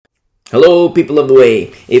Hello, people of the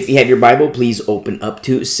way. If you have your Bible, please open up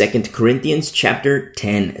to 2 Corinthians chapter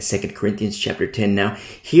 10. 2 Corinthians chapter 10. Now,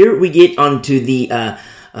 here we get onto the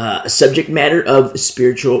subject matter of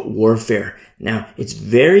spiritual warfare. Now, it's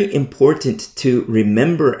very important to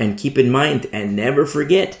remember and keep in mind and never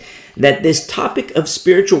forget that this topic of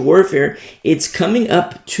spiritual warfare, it's coming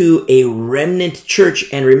up to a remnant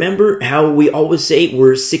church. And remember how we always say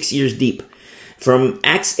we're 6 years deep. From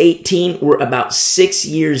Acts 18, we're about 6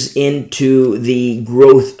 years into the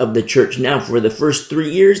growth of the church. Now, for the first 3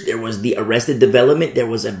 years, there was the arrested development. There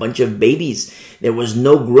was a bunch of babies. There was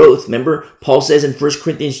no growth. Remember, Paul says in 1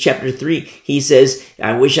 Corinthians chapter 3, he says,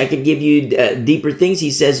 I wish I could give you deeper things. He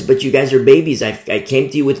says, but you guys are babies. I came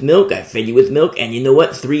to you with milk. I fed you with milk. And you know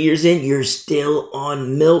what? 3 years in, you're still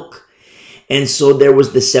on milk. And so there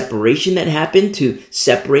was the separation that happened to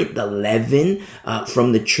separate the leaven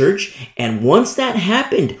from the church. And once that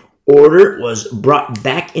happened, order was brought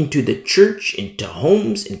back into the church, into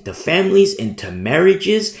homes, into families, into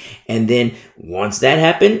marriages. And then once that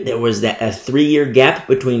happened, there was a 3-year gap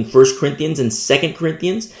between 1 Corinthians and 2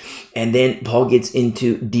 Corinthians. And then Paul gets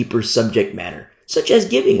into deeper subject matter, such as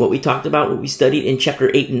giving, what we talked about, what we studied in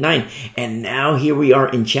chapter 8 and 9. And now here we are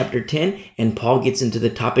in chapter 10, and Paul gets into the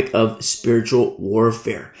topic of spiritual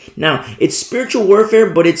warfare. Now, it's spiritual warfare,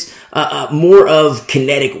 but it's more of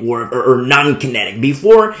kinetic warfare or non-kinetic.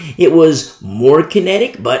 Before, it was more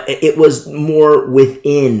kinetic, but it was more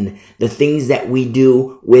within the things that we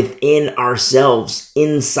do within ourselves,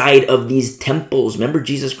 inside of these temples. Remember,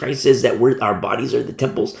 Jesus Christ says that our bodies are the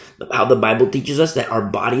temples, how the Bible teaches us that our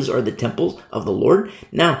bodies are the temples of the Lord.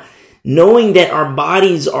 Now, knowing that our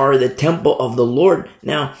bodies are the temple of the Lord,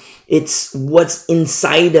 now it's what's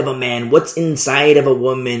inside of a man, what's inside of a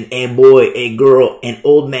woman, a boy, a girl, an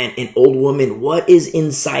old man, an old woman. What is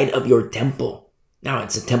inside of your temple? Now,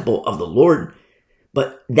 it's a temple of the Lord,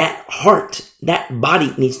 but that heart, that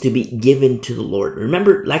body needs to be given to the Lord.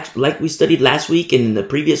 Remember, like we studied last week and in the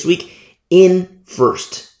previous week, in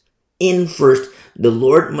first. The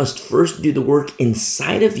Lord must first do the work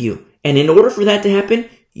inside of you. And in order for that to happen,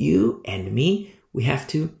 you and me, we have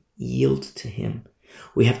to yield to Him.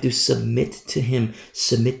 We have to submit to Him,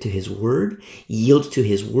 submit to His Word, yield to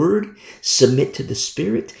His Word, submit to the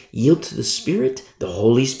Spirit, yield to the Spirit, the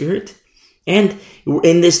Holy Spirit. And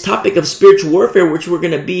in this topic of spiritual warfare, which we're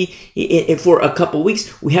going to be in for a couple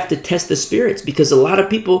weeks, we have to test the spirits, because a lot of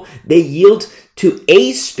people, they yield to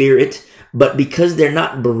a spirit, but because they're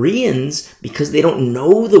not Bereans, because they don't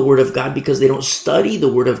know the Word of God, because they don't study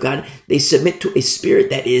the Word of God, they submit to a spirit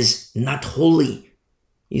that is not holy.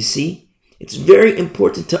 You see, it's very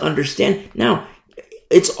important to understand. Now,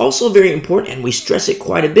 it's also very important, and we stress it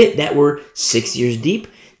quite a bit, that we're 6 years deep.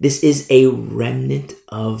 This is a remnant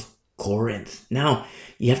of Corinth. Now,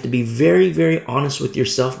 you have to be very, very honest with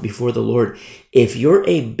yourself before the Lord. If you're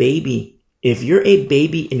a baby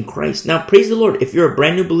in Christ, now praise the Lord. If you're a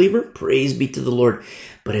brand new believer, praise be to the Lord.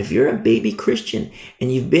 But if you're a baby Christian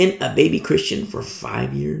and you've been a baby Christian for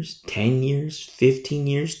 5 years, 10 years, 15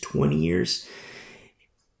 years, 20 years,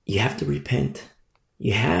 you have to repent.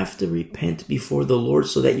 You have to repent before the Lord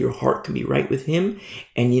so that your heart can be right with Him.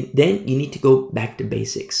 And then you need to go back to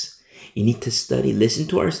basics. You need to study. Listen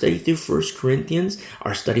to our study through 1 Corinthians,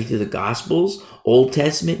 our study through the Gospels, Old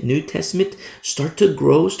Testament, New Testament. Start to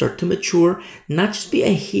grow, start to mature. Not just be a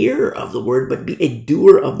hearer of the Word, but be a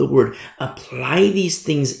doer of the Word. Apply these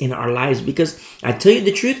things in our lives, because I tell you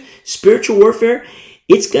the truth, spiritual warfare,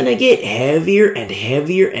 it's going to get heavier and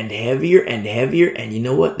heavier and heavier and heavier. And you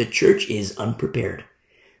know what? The church is unprepared.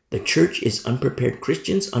 The church is unprepared.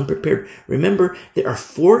 Christians unprepared. Remember, there are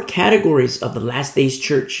 4 categories of the last days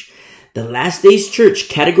church. The last days church,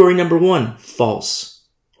 category number 1, false.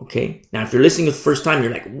 Okay. Now, if you're listening the first time,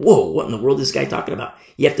 you're like, whoa, what in the world is this guy talking about?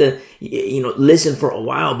 You have to, listen for a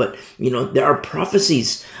while, but, there are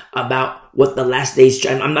prophecies about what the last days,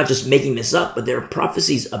 I'm not just making this up, but there are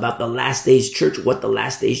prophecies about the last days church, what the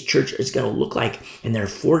last days church is going to look like. And there are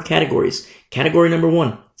 4 categories. Category number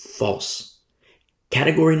 1, false.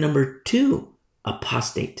 Category number 2,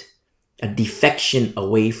 apostate, a defection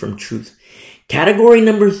away from truth. Category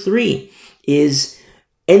number 3 is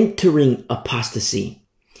entering apostasy.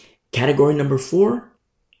 Category number 4,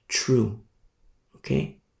 true.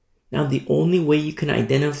 Okay. Now, the only way you can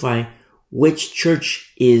identify which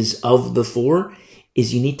church is of the 4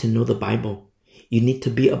 is you need to know the Bible. You need to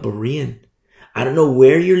be a Berean. I don't know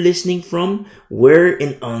where you're listening from,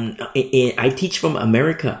 I teach from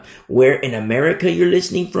America, where in America you're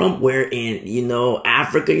listening from, where in,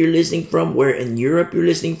 Africa you're listening from, where in Europe you're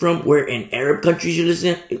listening from, where in Arab countries you're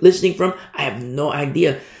listening from. I have no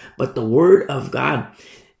idea. But the Word of God,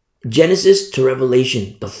 Genesis to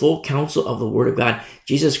Revelation, the full counsel of the Word of God.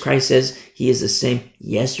 Jesus Christ says he is the same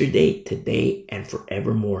yesterday, today, and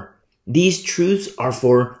forevermore. These truths are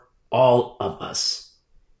for all of us.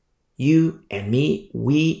 You and me,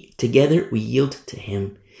 we together, we yield to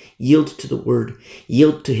him, yield to the Word,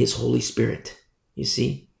 yield to his Holy Spirit. You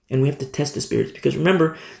see? And we have to test the spirits, because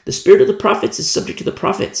remember, the spirit of the prophets is subject to the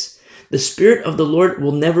prophets. The Spirit of the Lord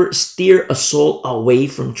will never steer a soul away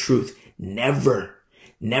from truth. Never.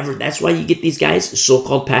 Never. That's why you get these guys,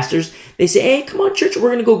 so-called pastors. They say, hey, come on, church, we're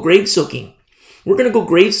going to go grave soaking. We're going to go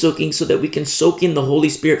grave soaking so that we can soak in the Holy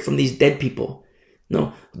Spirit from these dead people.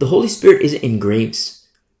 No, the Holy Spirit isn't in graves.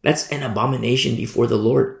 That's an abomination before the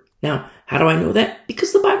Lord. Now, how do I know that?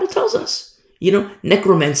 Because the Bible tells us.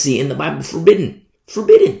 Necromancy in the Bible, forbidden.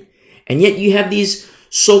 Forbidden. And yet you have these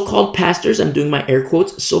so-called pastors, I'm doing my air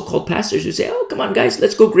quotes, so-called pastors who say, oh, come on, guys,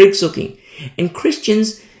 let's go grave soaking. And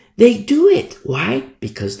Christians, they do it. Why?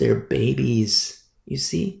 Because they're babies. You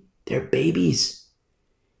see? They're babies.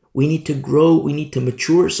 We need to grow. We need to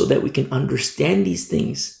mature so that we can understand these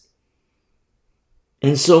things.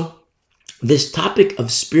 And so this topic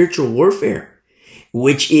of spiritual warfare,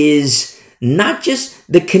 which is not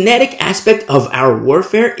just the kinetic aspect of our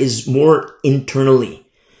warfare, is more internally.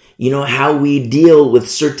 How we deal with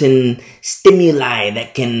certain stimuli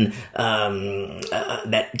that can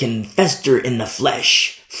fester in the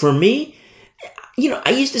flesh. For me,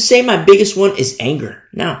 I used to say my biggest one is anger.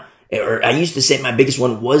 Now, or I used to say my biggest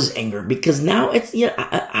one was anger, because now it's,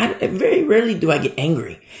 I very rarely do I get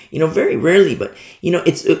angry. Very rarely, but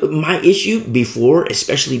it's my issue before,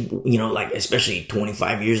 especially, especially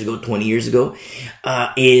 25 years ago, 20 years ago,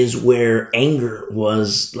 is where anger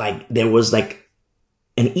was there was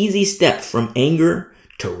an easy step from anger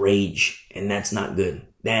to rage. And that's not good.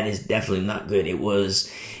 That is definitely not good.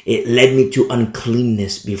 It led me to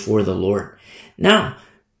uncleanness before the Lord. Now,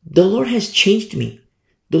 the Lord has changed me.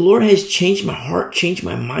 The Lord has changed my heart, changed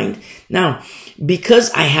my mind. Now,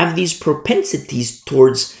 because I have these propensities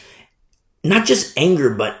towards not just anger,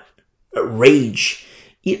 but rage,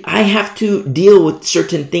 I have to deal with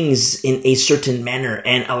certain things in a certain manner.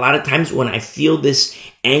 And a lot of times when I feel this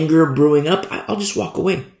anger brewing up, I'll just walk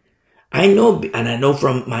away. I know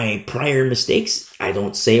from my prior mistakes, I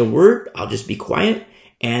don't say a word. I'll just be quiet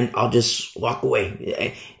and I'll just walk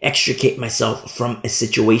away, extricate myself from a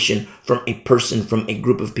situation, from a person, from a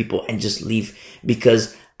group of people, and just leave,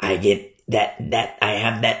 because I get that I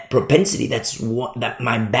have that propensity. That's one of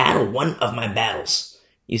my battles,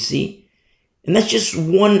 you see? And that's just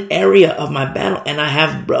one area of my battle. And I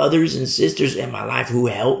have brothers and sisters in my life who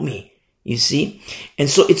help me, you see? And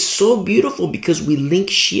so it's so beautiful because we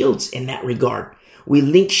link shields in that regard. We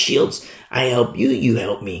link shields. I help you, you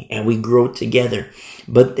help me, and we grow together.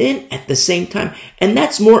 But then at the same time, and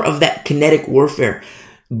that's more of that kinetic warfare,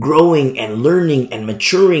 growing and learning and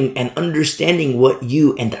maturing and understanding what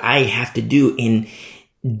you and I have to do in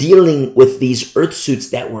dealing with these earth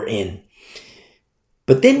suits that we're in.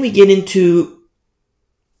 But then we get into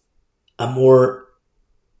a more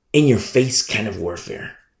in-your-face kind of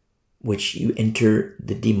warfare, which you enter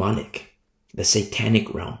the demonic, the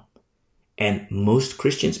satanic realm. And most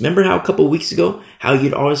Christians, remember how a couple of weeks ago, how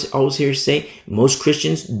you'd always hear say, most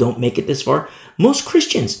Christians don't make it this far? Most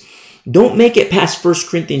Christians don't make it past 1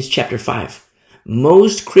 Corinthians chapter 5.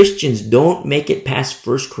 Most Christians don't make it past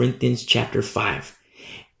 1 Corinthians chapter 5.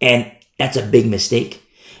 And that's a big mistake,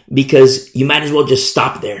 because you might as well just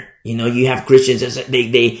stop there. You have Christians,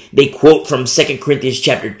 they quote from 2 Corinthians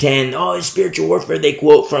chapter 10. Oh, it's spiritual warfare. They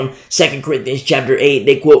quote from 2 Corinthians chapter 8.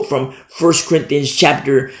 They quote from 1 Corinthians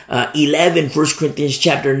chapter 11, 1 Corinthians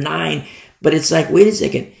chapter 9. But it's like, wait a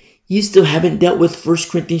second. You still haven't dealt with 1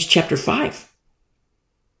 Corinthians chapter 5.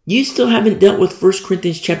 You still haven't dealt with 1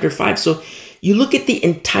 Corinthians chapter 5. So you look at the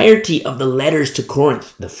entirety of the letters to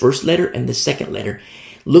Corinth, the first letter and the second letter.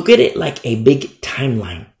 Look at it like a big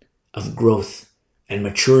timeline of growth and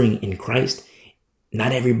maturing in Christ.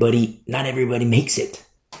 Not everybody makes it.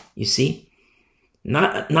 You see?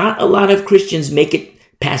 Not a lot of Christians make it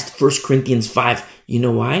past 1 Corinthians 5. You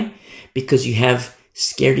know why? Because you have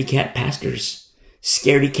scaredy cat pastors,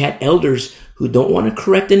 scaredy cat elders who don't want to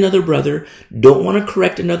correct another brother, don't want to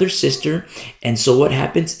correct another sister. And so what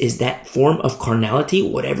happens is that form of carnality,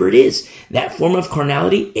 whatever it is, that form of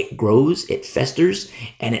carnality, it grows, it festers,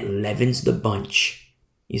 and it leavens the bunch.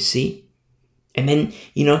 You see? And then,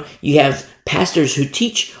 you have pastors who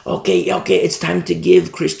teach, okay, it's time to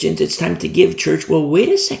give, Christians, it's time to give, church. Well, wait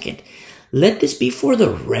a second. Let this be for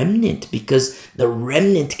the remnant, because the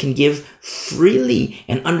remnant can give freely,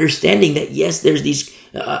 and understanding that, yes, there's these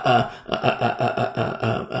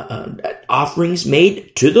offerings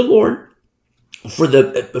made to the Lord, for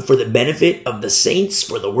the benefit of the saints,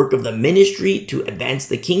 for the work of the ministry, to advance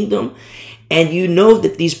the kingdom. And you know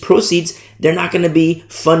that these proceeds, they're not going to be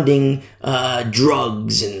funding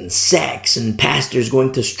drugs and sex and pastors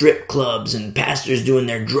going to strip clubs and pastors doing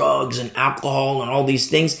their drugs and alcohol and all these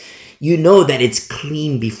things. You know that it's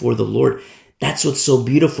clean before the Lord. That's what's so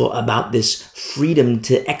beautiful about this freedom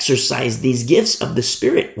to exercise these gifts of the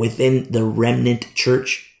Spirit within the remnant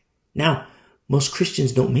church. Now, most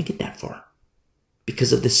Christians don't make it that far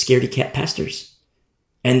because of the scaredy cat pastors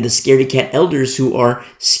and the scaredy cat elders who are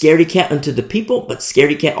scaredy cat unto the people, but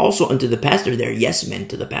scaredy cat also unto the pastor. They're yes men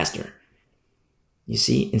to the pastor. You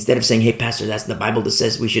see, instead of saying, hey, pastor, that's the Bible that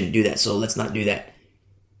says we shouldn't do that, so let's not do that.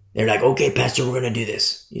 They're like, okay, pastor, we're going to do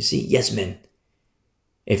this. You see, yes men.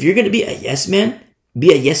 If you're going to be a yes man,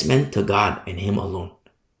 be a yes man to God and Him alone.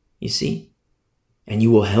 You see? And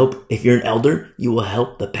you will help, if you're an elder, you will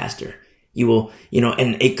help the pastor. You will,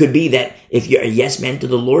 and it could be that if you're a yes man to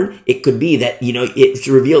the Lord, it could be that, it's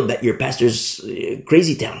revealed that your pastor's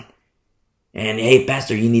crazy town. And hey,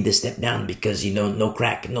 pastor, you need to step down because, no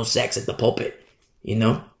crack, no sex at the pulpit,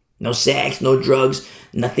 no sex, no drugs,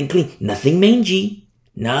 nothing clean, nothing mangy.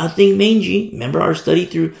 Nothing mangy. Remember our study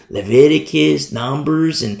through Leviticus,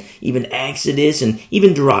 Numbers, and even Exodus, and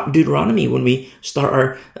even Deuteronomy when we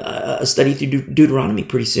start our study through Deuteronomy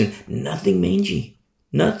pretty soon. Nothing mangy.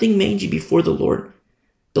 Nothing mangy before the Lord.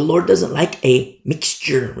 The Lord doesn't like a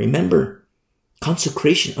mixture. Remember,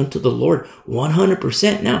 consecration unto the Lord,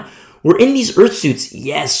 100%. Now, we're in these earth suits.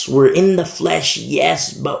 Yes, we're in the flesh.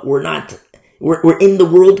 Yes, but we're not. We're in the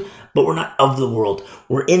world, but we're not of the world.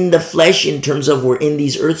 We're in the flesh in terms of we're in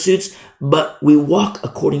these earth suits, but we walk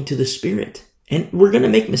according to the Spirit. And we're going to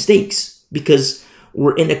make mistakes because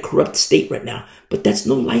we're in a corrupt state right now. But that's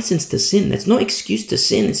no license to sin. That's no excuse to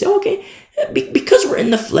sin and say, okay, because we're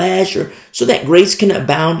in the flesh or so that grace can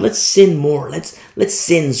abound, let's sin more. Let's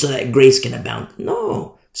sin so that grace can abound.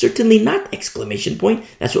 No, certainly not! Exclamation point.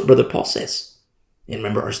 That's what Brother Paul says. And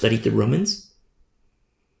remember our study through Romans?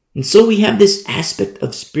 And so we have this aspect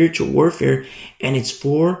of spiritual warfare, and it's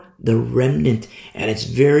for the remnant, and it's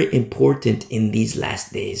very important in these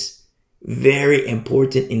last days. Very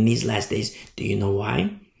important in these last days. Do you know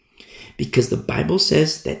why? Because the Bible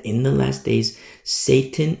says that in the last days,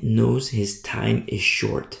 Satan knows his time is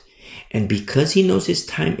short. And because he knows his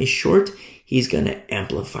time is short, he's going to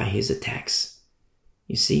amplify his attacks.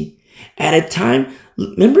 You see? At a time,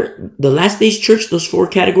 remember the last days church, those 4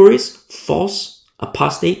 categories: false,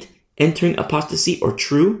 apostate, entering apostasy, or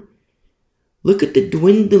true. Look at the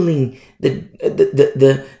dwindling, the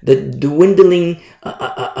dwindling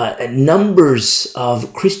numbers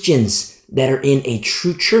of Christians that are in a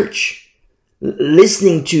true church,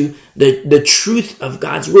 listening to the truth of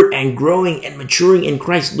God's word and growing and maturing in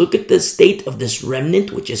Christ. Look at the state of this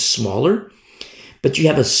remnant, which is smaller, but you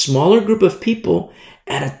have a smaller group of people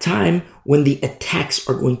at a time when the attacks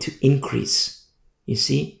are going to increase. You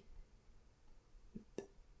see?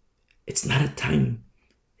 It's not a time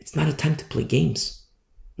to play games.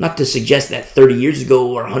 Not to suggest that 30 years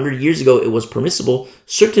ago or 100 years ago it was permissible.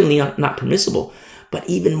 Certainly not permissible. But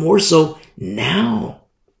even more so now.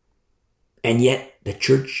 And yet the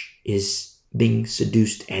church is being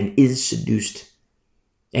seduced and is seduced.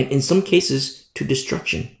 And in some cases to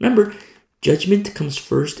destruction. Remember, judgment comes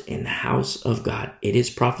first in the house of God. It is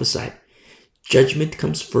prophesied. Judgment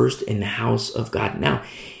comes first in the house of God. Now,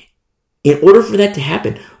 in order for that to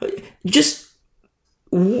happen, just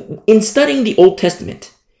in studying the Old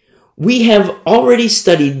Testament, we have already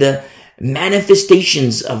studied the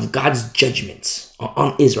manifestations of God's judgments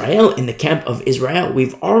on Israel, in the camp of Israel.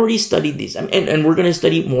 We've already studied these, and we're going to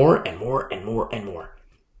study more and more and more and more.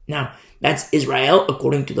 Now, that's Israel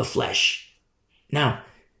according to the flesh. Now,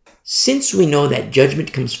 since we know that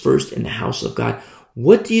judgment comes first in the house of God,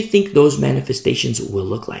 what do you think those manifestations will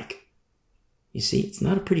look like? You see, it's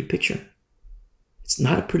not a pretty picture. It's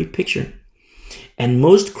not a pretty picture. And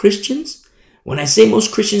most Christians, when I say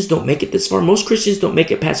most Christians don't make it this far, most Christians don't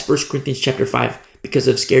make it past 1 Corinthians chapter 5 because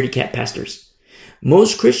of scaredy cat pastors.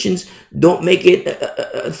 Most Christians don't make it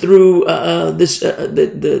through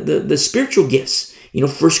the spiritual gifts. 1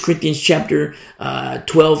 Corinthians chapter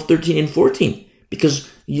 12, 13, and 14. Because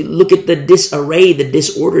you look at the disarray, the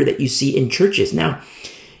disorder that you see in churches. Now,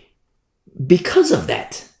 because of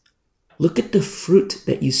that, look at the fruit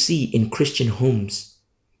that you see in Christian homes.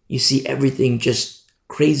 You see everything just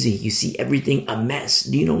crazy. You see everything a mess.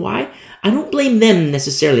 Do you know why? I don't blame them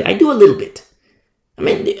necessarily. I do a little bit. I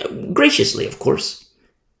mean, graciously, of course.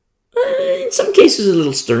 In some cases, a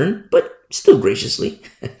little stern, but still graciously.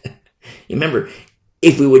 Remember,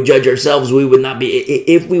 if we would judge ourselves, we would not be.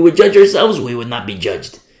 If we would judge ourselves, we would not be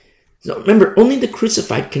judged. So remember, only the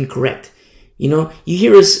crucified can correct. You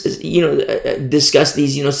hear us, discuss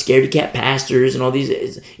these, scaredy cat pastors and all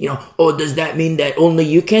these, oh, does that mean that only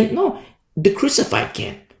you can? No, the crucified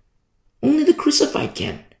can. Only the crucified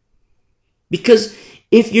can. Because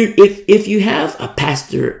if you have a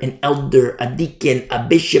pastor, an elder, a deacon, a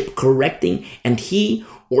bishop correcting, and he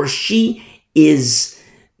or she is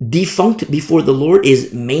defunct before the Lord,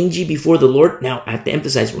 is mangy before the Lord. Now, I have to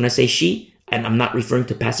emphasize when I say she, and I'm not referring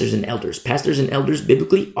to pastors and elders. Pastors and elders,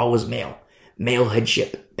 biblically, always male. Male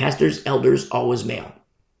headship. Pastors, elders, always male.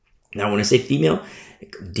 Now, when I say female,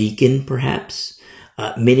 deacon perhaps,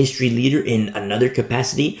 ministry leader in another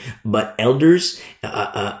capacity, but elders,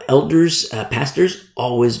 pastors,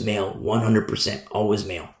 always male, 100%, always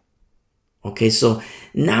male. Okay, so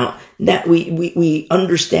now that we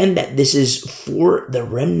understand that this is for the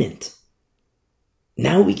remnant,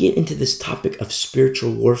 now we get into this topic of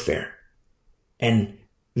spiritual warfare, and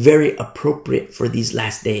very appropriate for these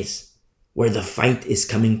last days, where the fight is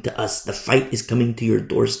coming to us. The fight is coming to your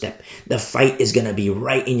doorstep. The fight is going to be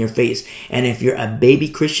right in your face. And if you're a baby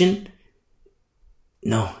Christian,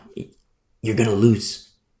 no, you're going to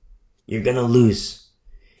lose. You're going to lose.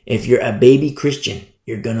 If you're a baby Christian,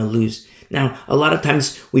 you're going to lose. Now, a lot of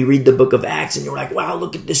times we read the book of Acts and you're like, wow,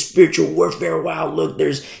 look at this spiritual warfare. Wow, look,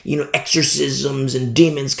 there's, exorcisms and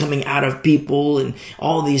demons coming out of people and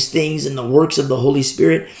all these things and the works of the Holy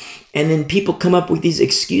Spirit. And then people come up with these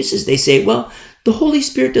excuses. They say, well, the Holy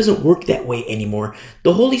Spirit doesn't work that way anymore.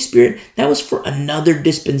 The Holy Spirit, that was for another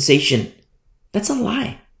dispensation. That's a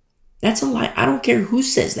lie. That's a lie. I don't care who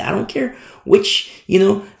says that. I don't care which,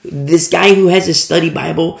 this guy who has a study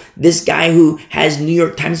Bible, this guy who has New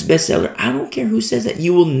York Times bestseller. I don't care who says that.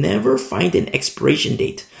 You will never find an expiration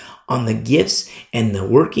date on the gifts and the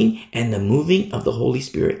working and the moving of the Holy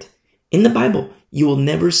Spirit. In the Bible, you will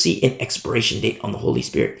never see an expiration date on the Holy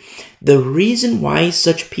Spirit. The reason why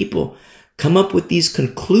such people come up with these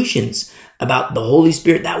conclusions about the Holy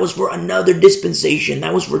Spirit, that was for another dispensation,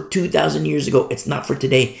 that was for 2,000 years ago, it's not for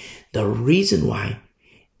today. The reason why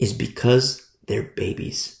is because they're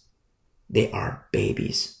babies. They are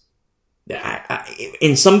babies.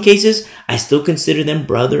 In some cases, I still consider them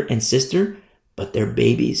brother and sister, but they're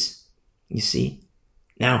babies. You see?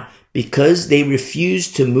 Now, because they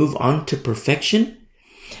refuse to move on to perfection,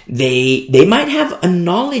 they might have a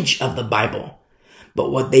knowledge of the Bible,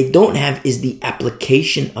 but what they don't have is the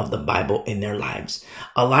application of the Bible in their lives.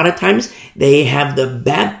 A lot of times they have the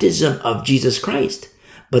baptism of Jesus Christ,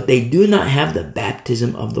 but they do not have the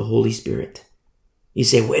baptism of the Holy Spirit. You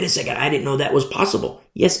say, wait a second, I didn't know that was possible.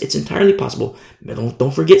 Yes, it's entirely possible. But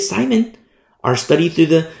don't forget Simon. Our study through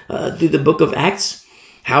the book of Acts,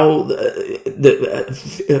 how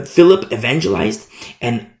Philip evangelized,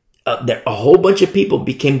 and a whole bunch of people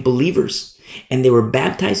became believers, and they were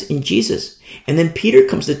baptized in Jesus. And then Peter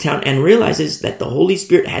comes to town and realizes that the Holy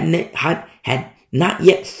Spirit had not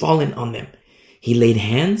yet fallen on them. He laid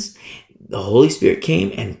hands. The Holy Spirit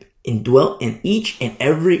came and indwelt in each and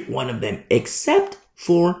every one of them, except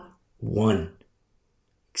for one.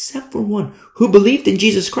 Except for one who believed in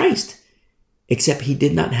Jesus Christ, except he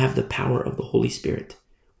did not have the power of the Holy Spirit.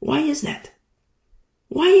 Why is that?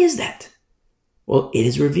 Why is that? Well, it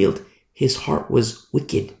is revealed his heart was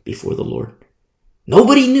wicked before the Lord.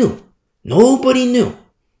 Nobody knew. Nobody knew.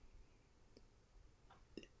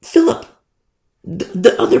 Philip,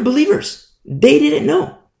 the other believers, they didn't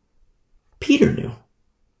know. Peter knew.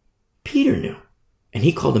 Peter knew. And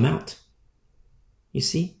he called him out. You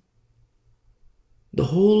see? The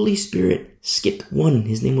Holy Spirit skipped one.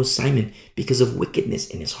 His name was Simon because of wickedness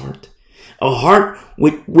in his heart. A heart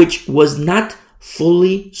which was not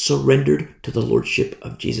fully surrendered to the Lordship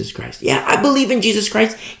of Jesus Christ. Yeah, I believe in Jesus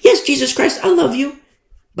Christ. Yes, Jesus Christ, I love you.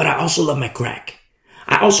 But I also love my crack.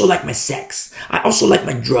 I also like my sex. I also like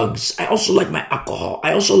my drugs. I also like my alcohol.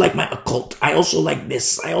 I also like my occult. I also like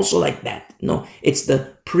this. I also like that. No, it's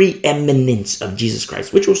the preeminence of Jesus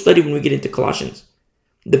Christ, which we'll study when we get into Colossians.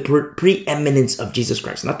 The preeminence of Jesus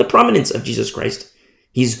Christ, not the prominence of Jesus Christ.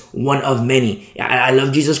 He's one of many. I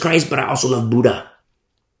love Jesus Christ, but I also love Buddha.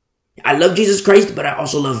 I love Jesus Christ, but I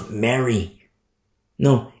also love Mary.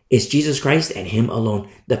 No, it's Jesus Christ and him alone,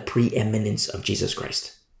 the preeminence of Jesus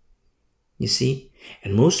Christ. You see?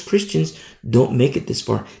 And most Christians don't make it this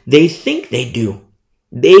far. They think they do.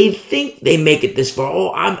 They think they make it this far.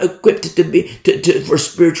 Oh, I'm equipped for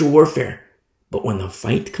spiritual warfare. But when the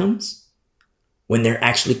fight comes, when they're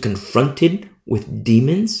actually confronted with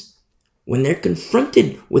demons, when they're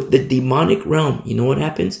confronted with the demonic realm, you know what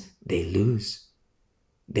happens? They lose.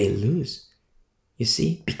 They lose. You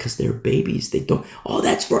see? Because they're babies. They don't, oh,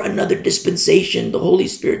 that's for another dispensation. The Holy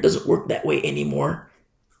Spirit doesn't work that way anymore.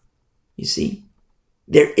 You see,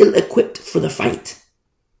 they're ill-equipped for the fight.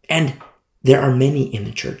 And there are many in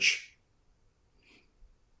the church.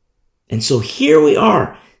 And so here we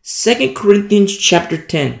are, 2 Corinthians chapter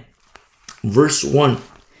 10, verse 1.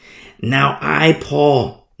 Now I,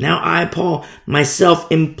 Paul,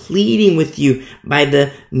 myself am pleading with you by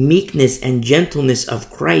the meekness and gentleness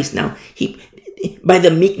of Christ. Now, by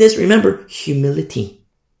the meekness, remember, humility.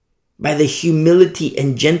 By the humility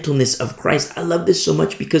and gentleness of Christ. I love this so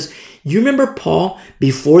much because you remember Paul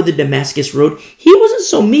before the Damascus Road? He wasn't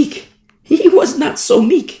so meek. He was not so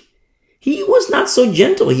meek. He was not so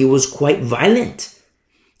gentle. He was quite violent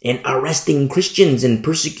in arresting Christians and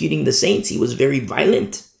persecuting the saints. He was very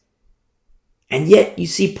violent. And yet you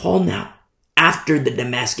see Paul now after the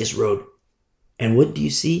Damascus Road. And what do you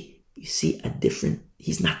see? You see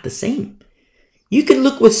he's not the same. You can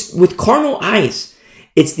look with carnal eyes.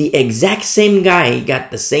 It's the exact same guy. He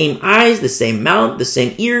got the same eyes, the same mouth, the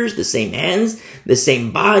same ears, the same hands, the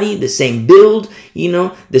same body, the same build,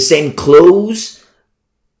 the same clothes.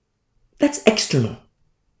 That's external.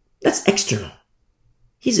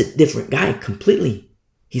 He's a different guy completely.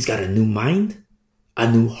 He's got a new mind,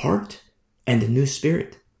 a new heart, and a new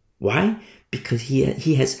spirit. Why? Because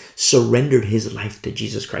he has surrendered his life to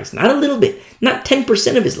Jesus Christ. Not a little bit, not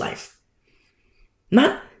 10% of his life,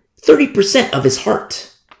 not 30% of his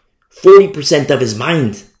heart, 40% of his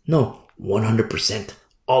mind. No, 100%,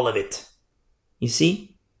 all of it. You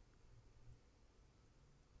see?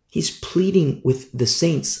 He's pleading with the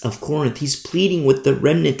saints of Corinth. He's pleading with the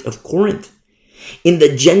remnant of Corinth. In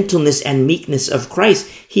the gentleness and meekness of Christ,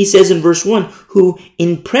 he says in verse 1, who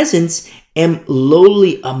in presence am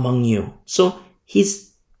lowly among you. So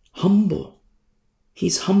he's humble.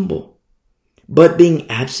 But being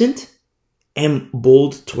absent, am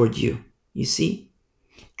bold toward you. You see?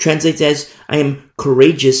 Translates as, I am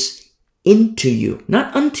courageous into you.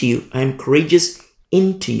 Not unto you. I am courageous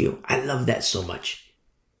into you. I love that so much.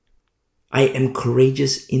 I am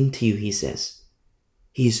courageous into you, he says.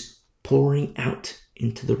 He's pouring out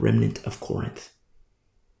into the remnant of Corinth.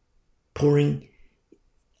 Pouring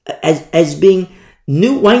as being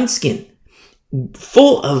new wineskin,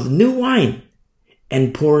 full of new wine,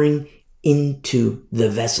 and pouring into the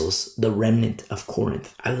vessels, the remnant of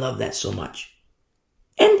Corinth. I love that so much.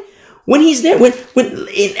 And when he's there, when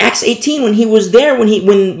in Acts 18, when he was there,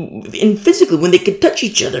 when physically, when they could touch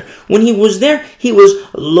each other, when he was there, he was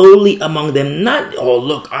lowly among them. Not, oh,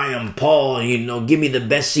 look, I am Paul, give me the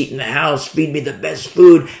best seat in the house, feed me the best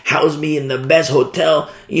food, house me in the best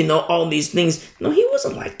hotel, all these things. No, he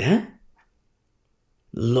wasn't like that.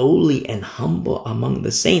 Lowly and humble among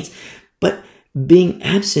the saints, but being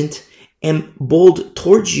absent and bold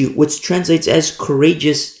towards you, which translates as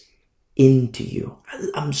courageous into you.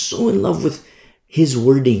 I'm so in love with his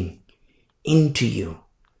wording, into you.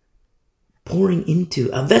 Pouring into,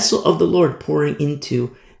 a vessel of the Lord pouring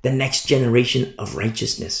into the next generation of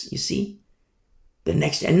righteousness. You see? The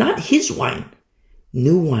next, and not his wine,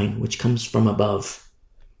 new wine which comes from above.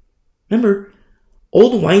 Remember,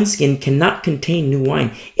 old wineskin cannot contain new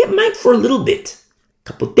wine. It might for a little bit,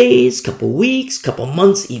 couple days, couple weeks, couple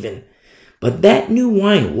months even. But that new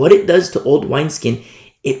wine, what it does to old wineskin,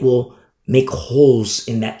 it will make holes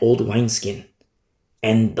in that old wineskin.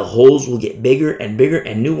 And the holes will get bigger and bigger,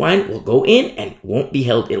 and new wine will go in and won't be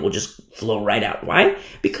held. It will just flow right out. Why?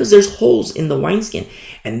 Because there's holes in the wineskin.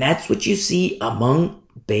 And that's what you see among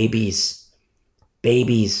babies.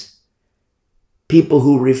 People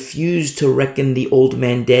who refuse to reckon the old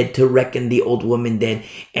man dead, to reckon the old woman dead.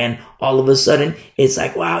 And all of a sudden, it's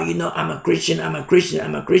like, wow, I'm a Christian.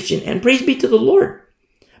 And praise be to the Lord.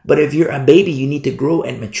 But if you're a baby, you need to grow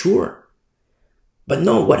and mature. But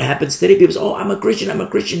no, what happens today? People say, oh, I'm a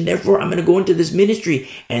Christian, therefore I'm going to go into this ministry.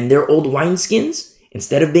 And they're old wineskins.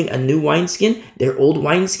 Instead of being a new wineskin, they're old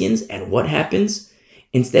wineskins. And what happens?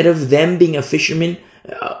 Instead of them being a fisherman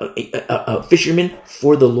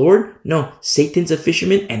for the Lord, no, Satan's a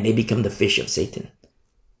fisherman and they become the fish of Satan.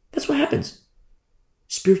 That's what happens.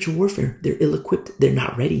 Spiritual warfare, they're ill-equipped. They're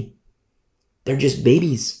not ready. They're just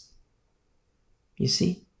babies. You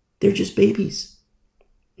see? They're just babies.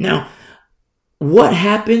 Now, what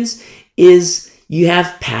happens is you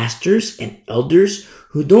have pastors and elders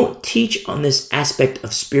who don't teach on this aspect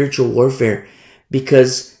of spiritual warfare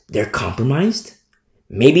because they're compromised.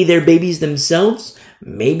 Maybe they're babies themselves.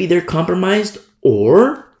 Maybe they're compromised,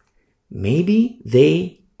 or maybe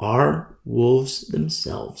they are wolves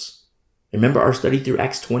themselves. Remember our study through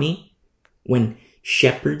Acts 20? When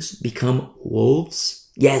shepherds become wolves?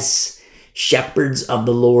 Yes, shepherds of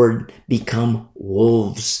the Lord become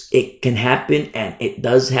wolves. It can happen, and it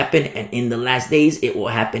does happen, and in the last days it will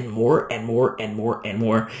happen more and more and more and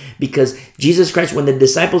more, because Jesus Christ, when the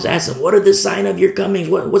disciples asked him, what are the sign of your coming?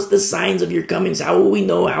 What's the signs of your comings? How will we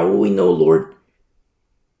know? How will we know, Lord?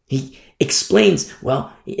 He explains,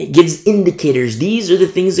 well, it gives indicators. These are the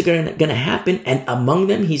things that are going to happen, and among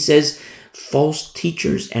them, he says, false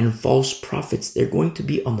teachers and false prophets, they're going to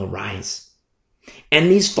be on the rise. And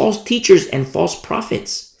these false teachers and false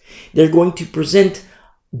prophets, they're going to present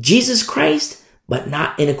Jesus Christ, but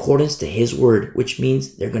not in accordance to his word, which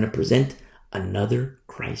means they're going to present another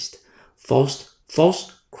Christ. False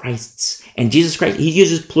Christs. And Jesus Christ, he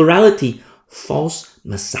uses plurality, false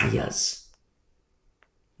messiahs.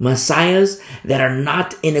 Messiahs that are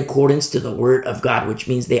not in accordance to the word of God, which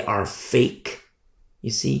means they are fake.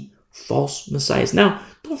 You see, false messiahs. Now,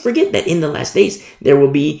 don't forget that in the last days, there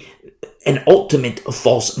will be an ultimate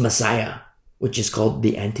false messiah, which is called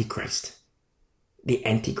the Antichrist. The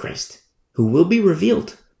Antichrist, who will be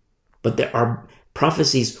revealed. But there are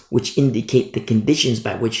prophecies which indicate the conditions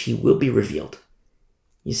by which he will be revealed.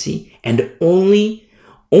 You see? And only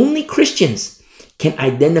Christians can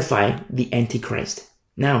identify the Antichrist.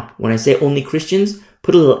 Now, when I say only Christians,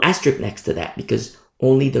 put a little asterisk next to that, because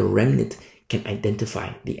only the remnant can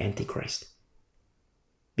identify the Antichrist.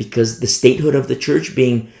 Because the statehood of the church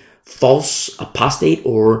being false apostate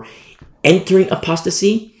or entering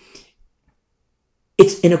apostasy,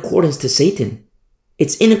 it's in accordance to Satan.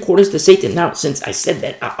 It's in accordance to Satan. Now, since I said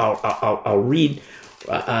that, I'll read.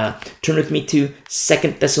 Turn with me to 2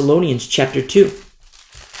 Thessalonians chapter 2.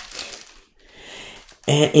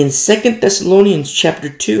 And in 2 Thessalonians chapter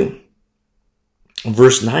 2,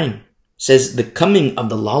 verse 9, says, the coming of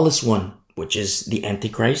the lawless one, which is the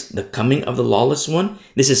Antichrist, the coming of the lawless one.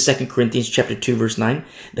 This is 2 Corinthians chapter 2, verse 9.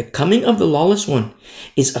 The coming of the lawless one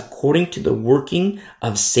is according to the working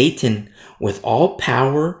of Satan with all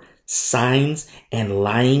power, signs, and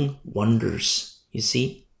lying wonders. You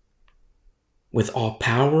see? With all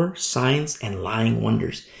power, signs, and lying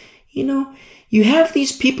wonders. You know, you have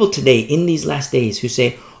these people today in these last days who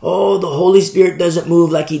say, oh, the Holy Spirit doesn't move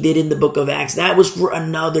like he did in the book of Acts. That was for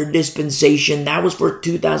another dispensation. That was for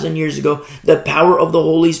 2,000 years ago. The power of the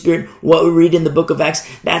Holy Spirit, what we read in the book of Acts,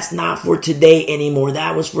 that's not for today anymore.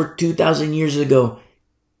 That was for 2,000 years ago.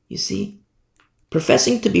 You see,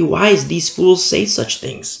 professing to be wise, these fools say such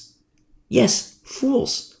things. Yes,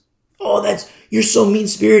 fools. Oh, you're so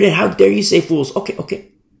mean-spirited. How dare you say fools? Okay.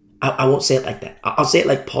 I won't say it like that. I'll say it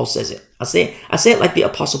like Paul says it. I say it like the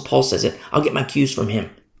Apostle Paul says it. I'll get my cues from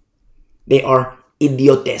him. They are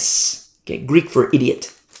idiotes. Okay, Greek for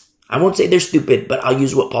idiot. I won't say they're stupid, but I'll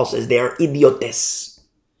use what Paul says. They are idiotes.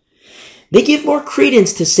 They give more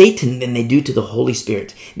credence to Satan than they do to the Holy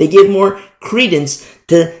Spirit. They give more credence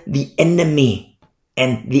to the enemy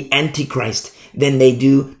and the Antichrist than they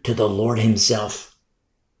do to the Lord himself.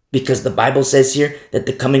 Because the Bible says here that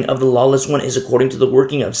the coming of the lawless one is according to the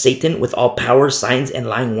working of Satan with all power, signs, and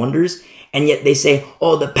lying wonders. And yet they say,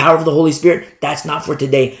 oh, the power of the Holy Spirit, that's not for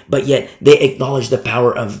today. But yet they acknowledge the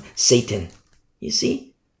power of Satan. You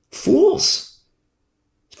see? Fools.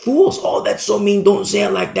 Oh, that's so mean. Don't say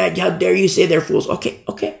it like that. How dare you say they're fools? Okay.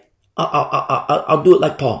 I'll do it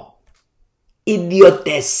like Paul.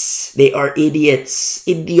 Idiotes. They are idiots.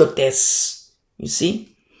 Idiotes. You see?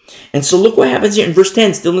 And so look what happens here in verse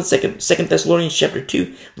 10, still in 2 Thessalonians chapter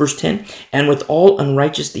 2, verse 10. And with all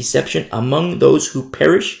unrighteous deception among those who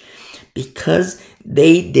perish, because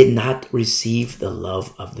they did not receive the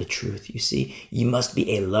love of the truth. You see, you must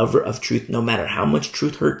be a lover of truth, no matter how much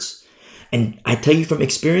truth hurts. And I tell you from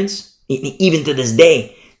experience, even to this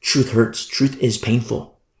day, truth hurts. Truth is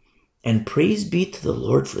painful. And praise be to the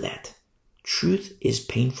Lord for that. Truth is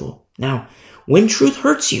painful. Now, when truth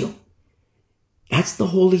hurts you, that's the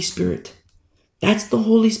Holy Spirit. That's the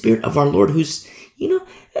Holy Spirit of our Lord who's,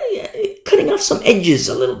 cutting off some edges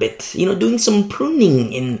a little bit, doing some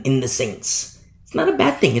pruning in the saints. It's not a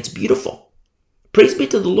bad thing. It's beautiful. Praise be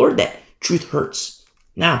to the Lord that truth hurts.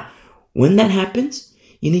 Now, when that happens,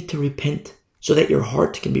 you need to repent so that your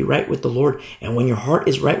heart can be right with the Lord. And when your heart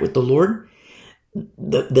is right with the Lord,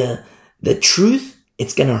 the truth,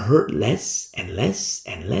 it's going to hurt less and less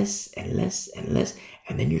and less and less and less.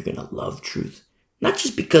 And then you're going to love truth. Not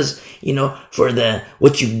just because, for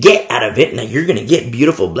what you get out of it. Now, you're going to get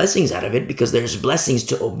beautiful blessings out of it because there's blessings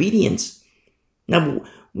to obedience. Now,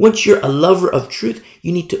 once you're a lover of truth,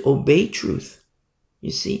 you need to obey truth.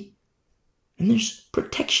 You see? And there's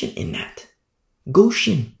protection in that.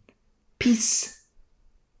 Goshen, peace,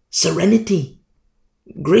 serenity,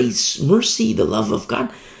 grace, mercy, the love of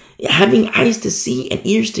God, having eyes to see and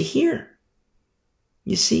ears to hear.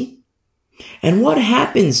 You see? And what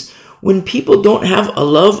happens when people don't have a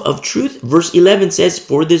love of truth? Verse 11 says,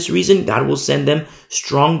 for this reason, God will send them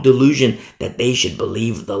strong delusion that they should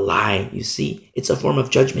believe the lie. You see, it's a form of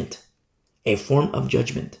judgment. A form of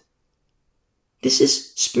judgment. This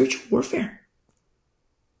is spiritual warfare.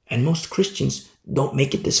 And most Christians don't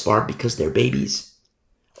make it this far because they're babies.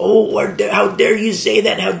 Oh, how dare you say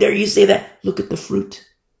that? How dare you say that? Look at the fruit.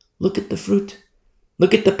 Look at the fruit.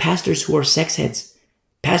 Look at the pastors who are sex heads.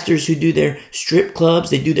 Pastors who do their strip clubs,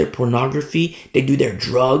 they do their pornography, they do their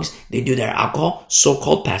drugs, they do their alcohol.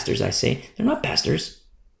 So-called pastors, I say. They're not pastors.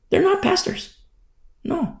 They're not pastors.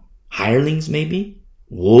 No. Hirelings maybe.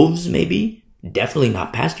 Wolves maybe. Definitely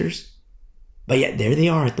not pastors. But yet there they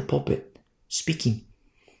are at the pulpit, speaking.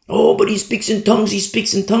 Oh, but he speaks in tongues. He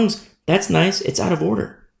speaks in tongues. That's nice. It's out of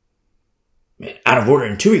order. Out of order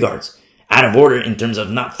in two regards. Out of order in terms of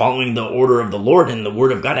not following the order of the Lord and the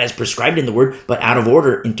word of God as prescribed in the word, but out of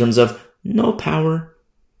order in terms of no power.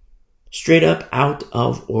 Straight up out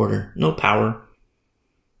of order. No power.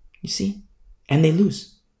 You see? And they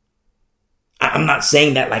lose. I'm not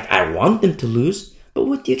saying that like I want them to lose, but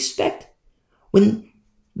what do you expect when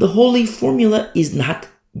the holy formula is not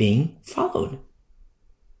being followed?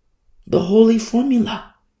 The holy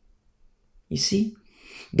formula. You see?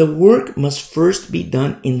 The work must first be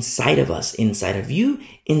done inside of us, inside of you,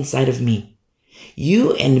 inside of me.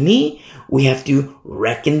 You and me, we have to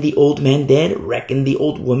reckon the old man dead, reckon the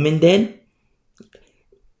old woman dead,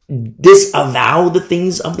 disavow the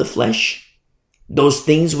things of the flesh, those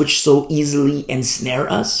things which so easily ensnare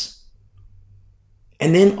us.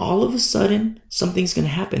 And then all of a sudden, something's going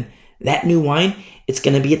to happen. That new wine, it's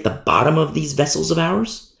going to be at the bottom of these vessels of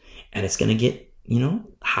ours, and it's going to get,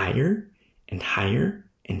 higher and higher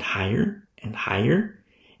and higher and higher.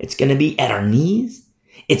 It's going to be at our knees.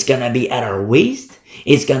 It's going to be at our waist.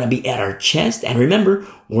 It's going to be at our chest. And remember,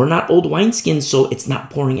 we're not old wineskins, so it's not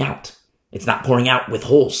pouring out. It's not pouring out with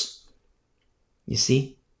holes. You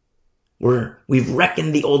see? We've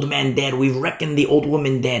reckoned the old man dead. We've reckoned the old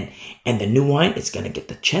woman dead. And the new wine, it's going to get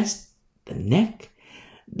the chest, the neck,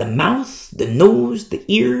 the mouth, the nose, the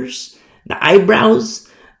ears, the eyebrows,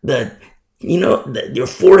 your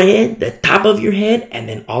forehead, the top of your head, and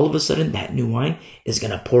then all of a sudden that new wine is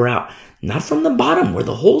going to pour out. Not from the bottom where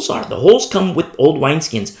the holes are. The holes come with old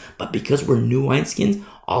wineskins, but because we're new wineskins,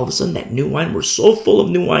 all of a sudden that new wine, we're so full of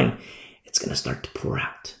new wine, it's going to start to pour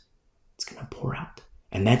out. It's going to pour out.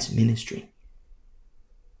 And that's ministry.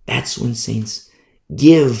 That's when saints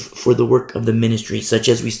give for the work of the ministry, such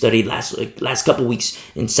as we studied last couple weeks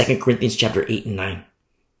in 2 Corinthians chapter 8 and 9.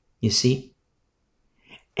 You see?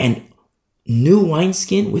 And new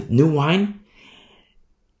wineskin with new wine,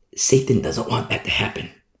 Satan doesn't want that to happen.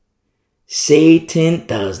 Satan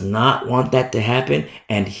does not want that to happen,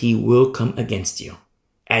 and he will come against you.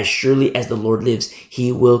 As surely as the Lord lives,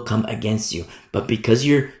 he will come against you. But because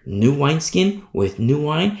you're new wineskin with new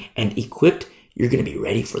wine and equipped, you're going to be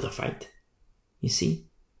ready for the fight. You see?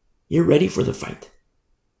 You're ready for the fight.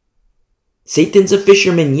 Satan's a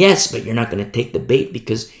fisherman, yes, but you're not going to take the bait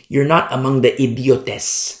because you're not among the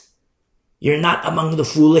idiotes. You're not among the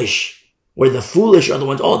foolish, where the foolish are the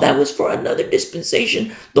ones, that was for another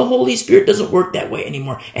dispensation. The Holy Spirit doesn't work that way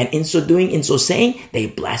anymore. And in so doing, in so saying, they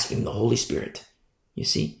blaspheme the Holy Spirit. You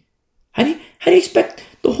see? How do you expect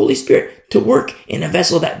the Holy Spirit to work in a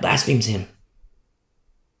vessel that blasphemes him?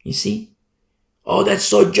 You see? Oh, that's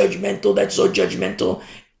so judgmental. That's so judgmental.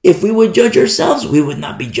 If we would judge ourselves, we would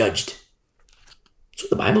not be judged. That's what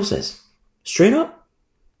the Bible says. Straight up.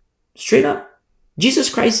 Straight up. Jesus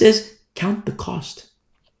Christ says, count the cost.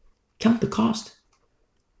 Count the cost.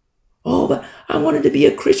 Oh, but I wanted to be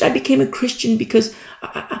a Christian. I became a Christian because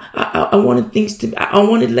I wanted things to, I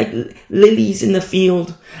wanted like lilies in the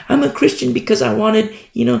field. I'm a Christian because I wanted,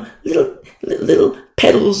 little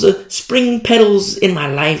petals, spring petals in my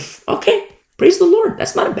life. Okay, praise the Lord.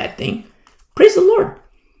 That's not a bad thing. Praise the Lord.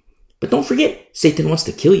 But don't forget, Satan wants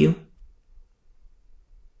to kill you.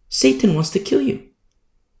 Satan wants to kill you.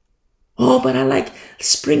 Oh, but I like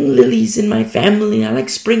spring lilies in my family. I like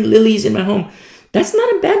spring lilies in my home. That's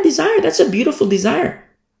not a bad desire. That's a beautiful desire.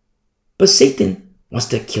 But Satan wants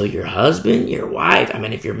to kill your husband, your wife. I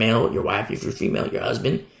mean, if you're male, your wife. If you're female, your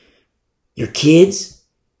husband, your kids,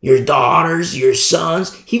 your daughters, your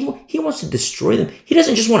sons. He wants to destroy them. He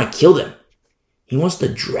doesn't just want to kill them. He wants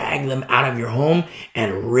to drag them out of your home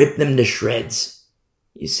and rip them to shreds.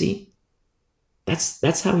 You see?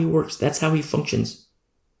 That's how he works. That's how he functions.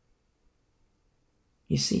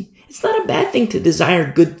 You see? It's not a bad thing to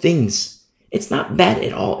desire good things. It's not bad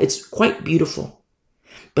at all. It's quite beautiful.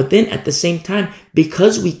 But then at the same time,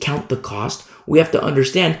 because we count the cost, we have to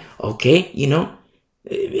understand, okay,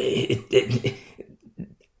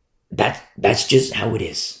 That's just how it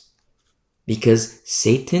is. Because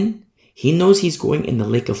Satan, he knows he's going in the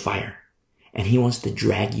lake of fire, and he wants to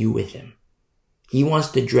drag you with him. He wants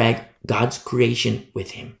to drag God's creation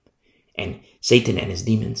with him. And Satan and his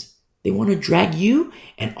demons, they want to drag you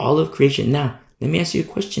and all of creation. Now, let me ask you a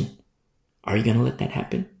question. Are you going to let that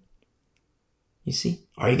happen? You see?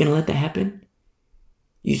 Are you going to let that happen?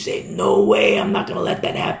 You say, no way, I'm not going to let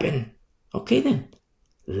that happen. Okay then.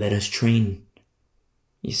 Let us train.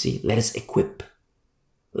 You see? Let us equip.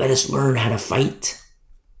 Let us learn how to fight.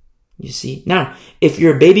 You see? Now, if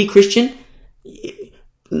you're a baby Christian,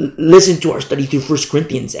 listen to our study through 1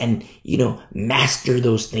 Corinthians and, master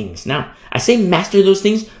those things. Now, I say master those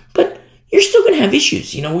things, but you're still going to have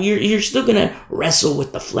issues. You're still going to wrestle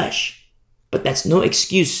with the flesh. But that's no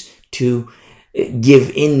excuse to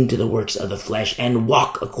give in to the works of the flesh and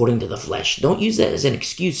walk according to the flesh. Don't use that as an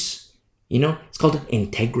excuse. It's called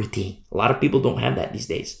integrity. A lot of people don't have that these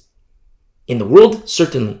days. In the world,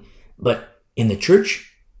 certainly. But in the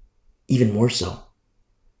church, even more so.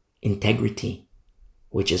 Integrity,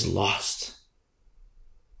 which is lost.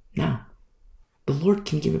 Now, the Lord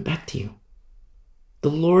can give it back to you. The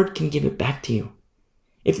Lord can give it back to you.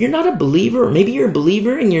 If you're not a believer, or maybe you're a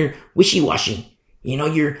believer and you're wishy-washy,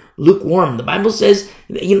 you're lukewarm. The Bible says,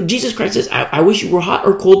 Jesus Christ says, I wish you were hot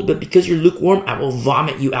or cold, but because you're lukewarm, I will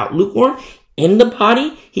vomit you out. Lukewarm in the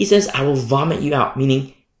body, he says, I will vomit you out,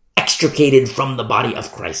 meaning extricated from the body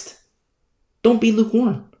of Christ. Don't be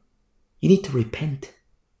lukewarm. You need to repent.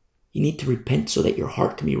 You need to repent so that your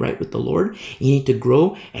heart can be right with the Lord. You need to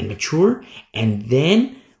grow and mature, and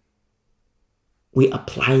then we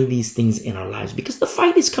apply these things in our lives because the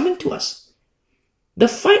fight is coming to us. The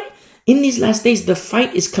fight in these last days, the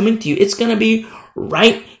fight is coming to you. It's going to be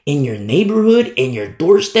right in your neighborhood, in your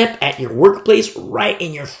doorstep, at your workplace, right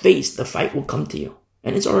in your face. The fight will come to you,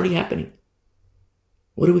 and it's already happening.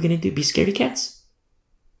 What are we going to do? Be scaredy cats?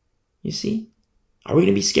 You see? Are we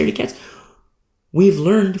going to be scaredy cats? We've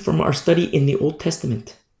learned from our study in the Old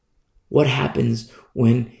Testament what happens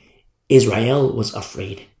when Israel was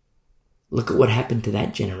afraid. Look at what happened to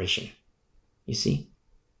that generation. You see?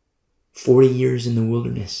 40 years in the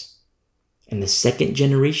wilderness. And the second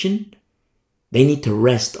generation, they need to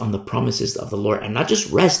rest on the promises of the Lord. And not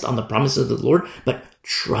just rest on the promises of the Lord, but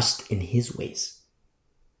trust in his ways.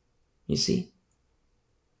 You see?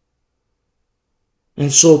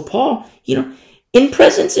 And so Paul, in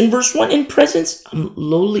presence, in verse 1, in presence, I'm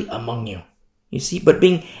lowly among you. You see? But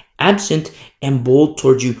being absent and bold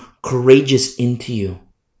towards you, courageous into you.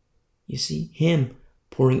 You see, him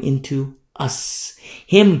pouring into us.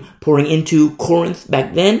 Him pouring into Corinth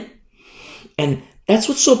back then. And that's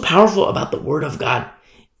what's so powerful about the Word of God.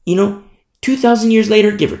 2,000 years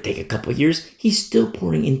later, give or take a couple of years, he's still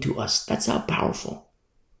pouring into us. That's how powerful.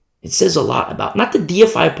 It says a lot about, not to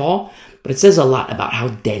deify Paul, but it says a lot about how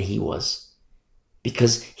dead he was.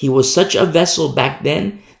 Because he was such a vessel back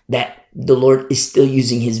then that the Lord is still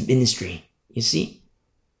using his ministry. You see?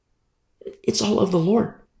 It's all of the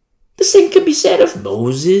Lord. The same could be said of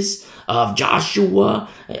Moses, of Joshua,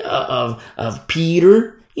 of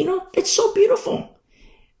Peter. It's so beautiful.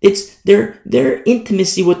 It's their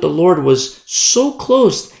intimacy with the Lord was so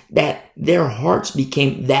close that their hearts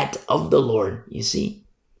became that of the Lord. You see?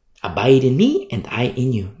 Abide in me and I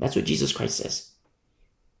in you. That's what Jesus Christ says.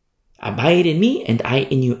 Abide in me and I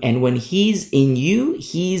in you. And when he's in you,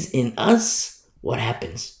 he's in us. What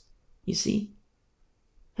happens? You see?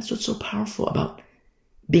 That's what's so powerful about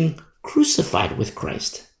being crucified with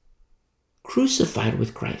Christ. Crucified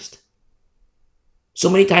with Christ. So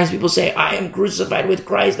many times people say, I am crucified with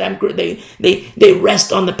Christ. They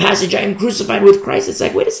rest on the passage, I am crucified with Christ. It's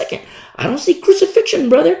like, wait a second. I don't see crucifixion,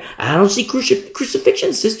 brother. I don't see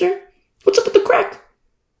crucifixion, sister. What's up with the crack?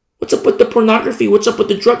 What's up with the pornography? What's up with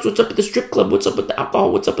the drugs? What's up with the strip club? What's up with the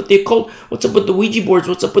alcohol? What's up with the occult? What's up with the Ouija boards?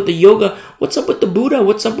 What's up with the yoga? What's up with the Buddha?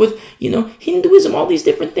 What's up with, Hinduism? All these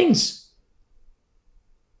different things.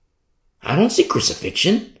 I don't see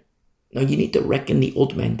crucifixion. No, you need to reckon the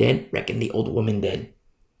old man dead, reckon the old woman dead.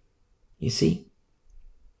 You see?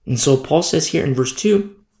 And so Paul says here in verse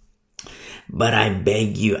 2, but I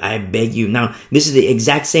beg you. Now, this is the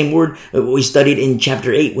exact same word we studied in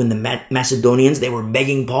chapter 8 when the Macedonians, they were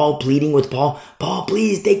begging Paul, pleading with Paul, Paul,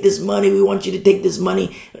 please take this money. We want you to take this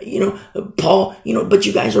money. Paul, but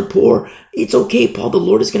you guys are poor. It's okay, Paul. The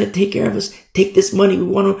Lord is going to take care of us. Take this money. We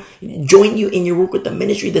want to join you in your work with the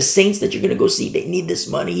ministry. The saints that you're going to go see, they need this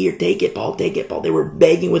money. Here, take it, Paul. Take it, Paul. They were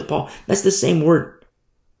begging with Paul. That's the same word.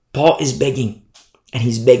 Paul is begging, and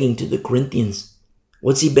he's begging to the Corinthians.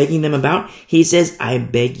 What's he begging them about? He says, I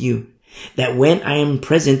beg you that when I am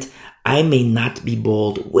present, I may not be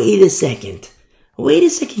bold. Wait a second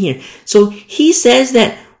here. So he says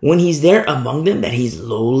that when he's there among them, that he's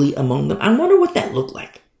lowly among them. I wonder what that looked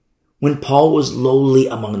like when Paul was lowly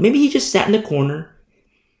among them. Maybe he just sat in the corner.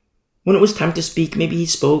 When it was time to speak, maybe he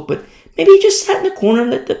spoke, but maybe he just sat in the corner and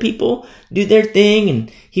let the people do their thing,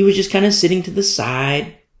 and he was just kind of sitting to the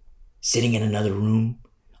side, sitting in another room,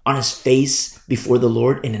 on his face before the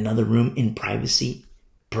Lord in another room in privacy,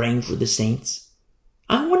 praying for the saints.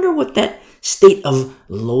 I wonder what that state of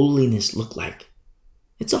lowliness looked like.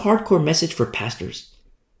 It's a hardcore message for pastors,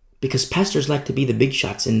 because pastors like to be the big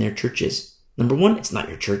shots in their churches. Number one, it's not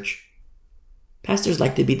your church. Pastors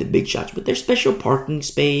like to be the big shots with their special parking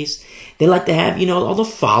space. They like to have, all the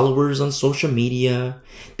followers on social media.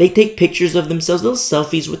 They take pictures of themselves, little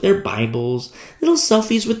selfies with their Bibles, little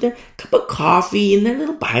selfies with their cup of coffee and their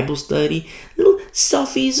little Bible study, little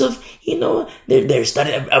selfies of, their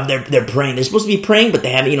study of their praying. They're supposed to be praying, but they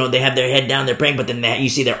have, they have their head down, they're praying, but then you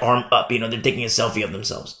see their arm up, they're taking a selfie of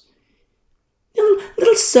themselves.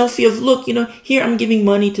 Little selfie of, look, here I'm giving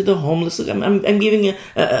money to the homeless. Look, I'm giving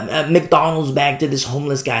a McDonald's bag to this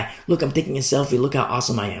homeless guy. Look, I'm taking a selfie. Look how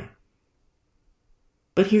awesome I am.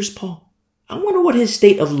 But here's Paul. I wonder what his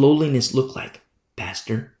state of lowliness looked like.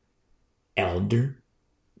 Pastor, elder,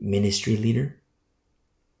 ministry leader.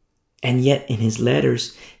 And yet in his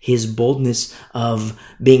letters, his boldness of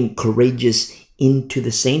being courageous into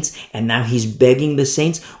the saints, and now he's begging the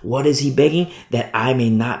saints. What is he begging? That I may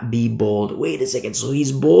not be bold. Wait a second. So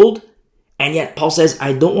he's bold, and yet Paul says,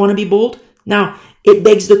 I don't want to be bold. Now, it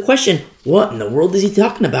begs the question, what in the world is he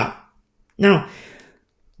talking about? Now,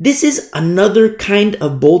 this is another kind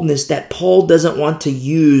of boldness that Paul doesn't want to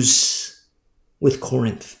use with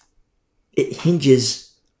Corinth. It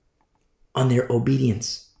hinges on their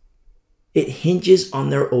obedience. It hinges on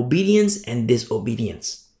their obedience and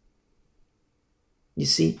disobedience. You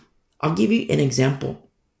see, I'll give you an example.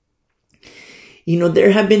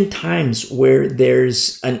 There have been times where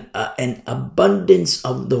there's an abundance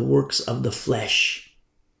of the works of the flesh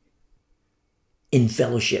in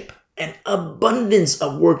fellowship. An abundance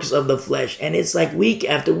of works of the flesh. And it's like week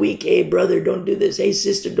after week, hey, brother, don't do this. Hey,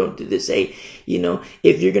 sister, don't do this. Hey,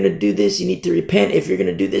 if you're going to do this, you need to repent. If you're going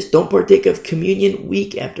to do this, don't partake of communion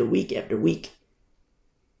week after week after week.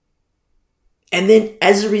 And then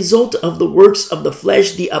as a result of the works of the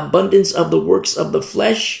flesh, the abundance of the works of the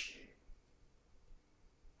flesh,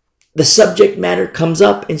 the subject matter comes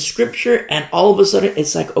up in scripture, and all of a sudden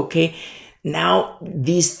it's like, okay, now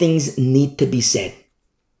these things need to be said.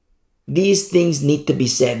 These things need to be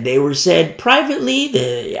said. They were said privately,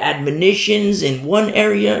 the admonitions in one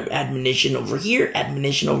area, admonition over here,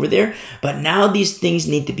 admonition over there. But now these things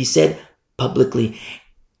need to be said publicly.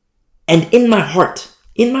 And in my heart,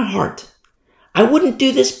 I wouldn't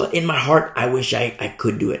do this, but in my heart, I wish I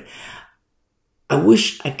could do it. I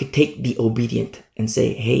wish I could take the obedient and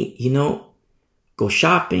say, hey, go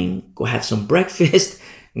shopping, go have some breakfast,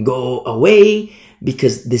 go away,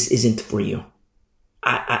 because this isn't for you.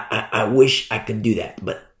 I wish I could do that,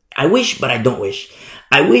 but I wish, but I don't wish.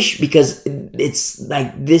 I wish because it's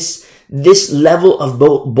like this level of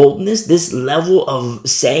boldness, this level of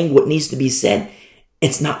saying what needs to be said,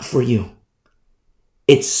 it's not for you.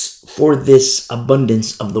 It's for this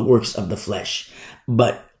abundance of the works of the flesh.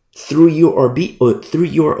 But through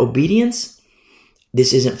your obedience,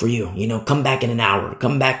 this isn't for you. Come back in an hour.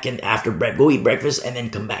 Come back after go eat breakfast and then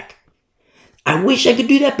come back. I wish I could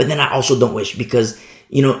do that, but then I also don't wish because,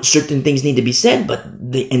 certain things need to be said,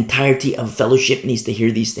 but the entirety of fellowship needs to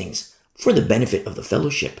hear these things for the benefit of the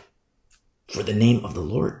fellowship, for the name of the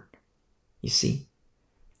Lord. You see?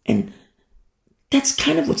 And that's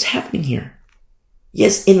kind of what's happening here.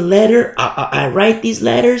 Yes, in letter, I write these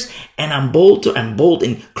letters and I'm bold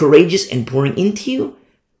and courageous and pouring into you.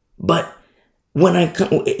 But when I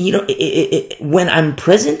come, when I'm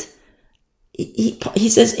present, he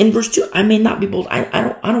says in verse 2, I may not be bold.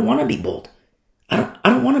 I don't want to be bold. I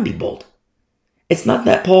don't want to be bold. It's not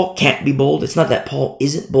that Paul can't be bold. It's not that Paul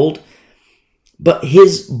isn't bold, but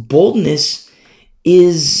his boldness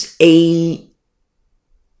is a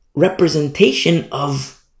representation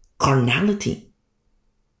of carnality.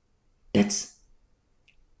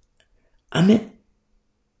 I'm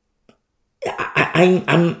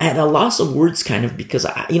at a loss of words kind of because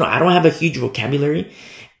I don't have a huge vocabulary.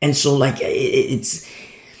 And so have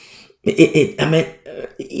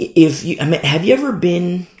you ever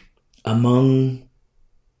been among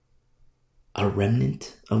a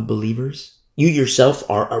remnant of believers? You yourself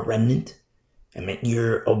are a remnant. I mean,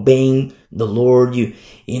 you're obeying the Lord. You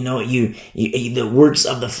the works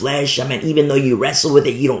of the flesh. I mean, even though you wrestle with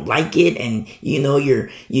it, you don't like it, and you're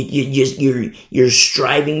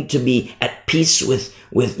striving to be at peace with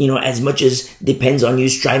as much as depends on you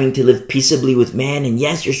striving to live peaceably with man. And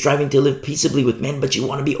yes, you're striving to live peaceably with men, but you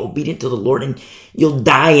want to be obedient to the Lord, and you'll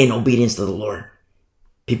die in obedience to the Lord.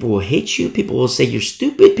 People will hate you. People will say you're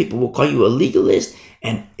stupid. People will call you a legalist,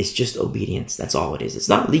 and it's just obedience. That's all it is. It's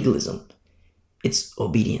not legalism. It's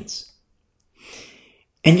obedience.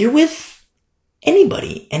 And you're with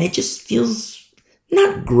anybody, and it just feels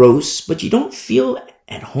not gross, but you don't feel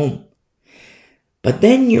at home. But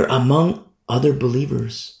then you're among other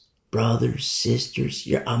believers, brothers, sisters.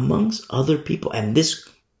 You're amongst other people, and this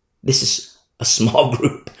is a small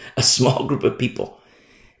group of people.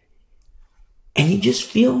 And you just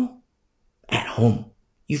feel at home.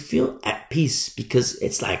 You feel at peace, because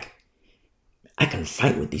it's like, I can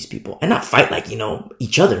fight with these people, and not fight like,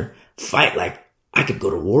 each other. Fight like I could go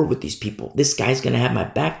to war with these people. This guy's going to have my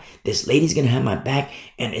back. This lady's going to have my back.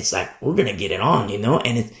 And it's like, we're going to get it on,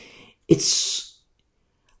 and it's,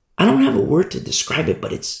 I don't have a word to describe it,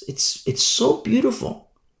 but it's so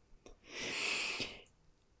beautiful.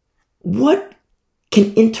 What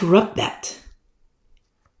can interrupt that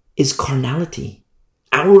is carnality.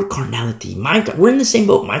 Our carnality. We're in the same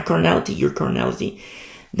boat. My carnality, your carnality.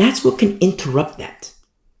 That's what can interrupt that.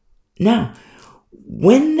 Now,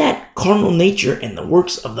 when that carnal nature and the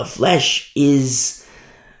works of the flesh is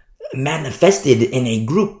manifested in a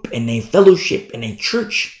group, in a fellowship, in a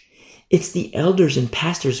church, it's the elders and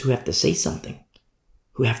pastors who have to say something,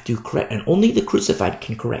 who have to correct, and only the crucified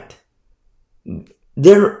can correct.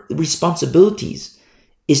 Their responsibilities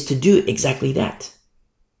is to do exactly that.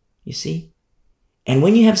 You see? And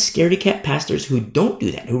when you have scaredy cat pastors who don't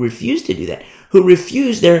do that, who refuse to do that, who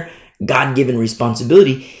refuse their God-given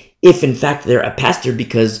responsibility, if in fact they're a pastor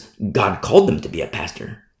because God called them to be a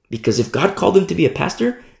pastor. Because if God called them to be a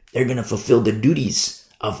pastor, they're going to fulfill the duties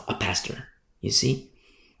of a pastor. You see?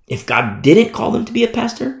 If God didn't call them to be a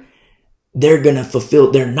pastor, they're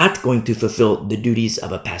not going to fulfill the duties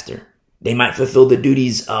of a pastor. They might fulfill the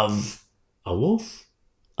duties of a wolf,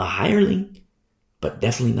 a hireling, but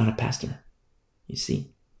definitely not a pastor. You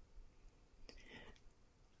see?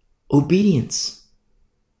 Obedience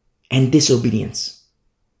and disobedience.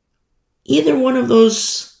 Either one of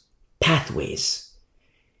those pathways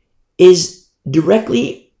is it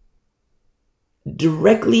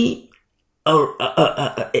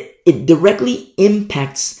directly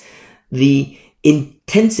impacts the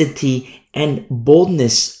intensity and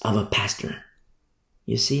boldness of a pastor.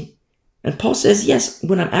 You see? And Paul says, yes,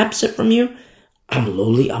 when I'm absent from you, I'm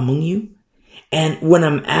lowly among you. And when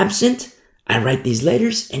I'm absent, I write these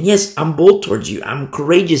letters. And yes, I'm bold towards you. I'm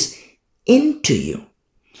courageous into you.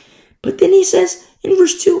 But then he says in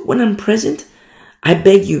verse 2, when I'm present, I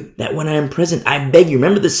beg you that when I am present, I beg you.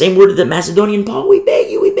 Remember the same word of the Macedonian Paul? We beg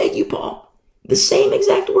you, Paul. The same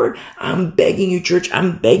exact word. I'm begging you, church.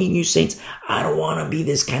 I'm begging you, saints. I don't want to be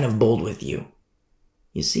this kind of bold with you.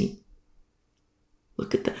 You see?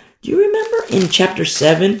 Look at that. Do you remember in chapter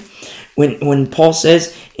 7, when Paul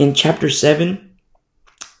says in chapter 7,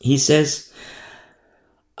 he says,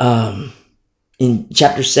 in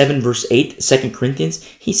chapter 7, verse 8, 2 Corinthians,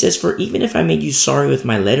 he says, for even if I made you sorry with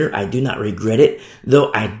my letter, I do not regret it,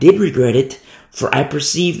 though I did regret it, for I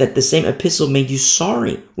perceive that the same epistle made you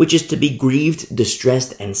sorry, which is to be grieved,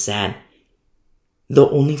 distressed, and sad, though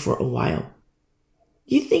only for a while.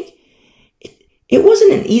 You think it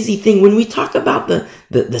wasn't an easy thing when we talk about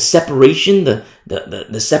the separation,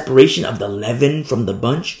 the separation of the leaven from the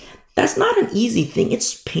bunch? That's not an easy thing.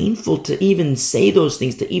 It's painful to even say those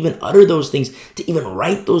things, to even utter those things, to even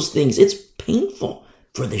write those things. It's painful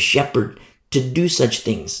for the shepherd to do such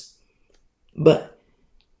things. But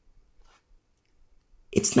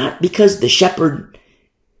it's not because the shepherd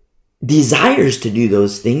desires to do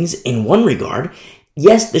those things in one regard.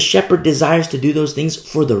 Yes, the shepherd desires to do those things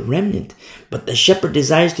for the remnant, but the shepherd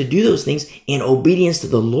desires to do those things in obedience to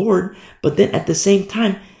the Lord. But then at the same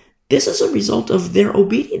time, this is a result of their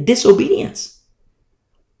disobedience.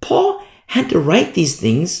 Paul had to write these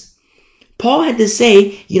things. Paul had to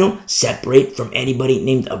say, separate from anybody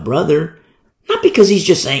named a brother, not because he's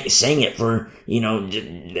just saying it for,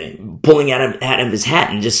 pulling out of his hat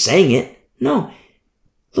and just saying it. No,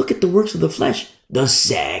 look at the works of the flesh. The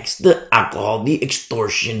sex, the alcohol, the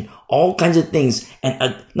extortion, all kinds of things.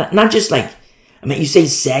 And not just like, you say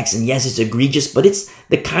sex, and yes, it's egregious, but it's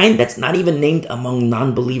the kind that's not even named among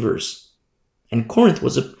non-believers. And Corinth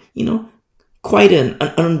was quite an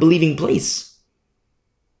unbelieving place.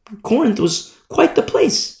 Corinth was quite the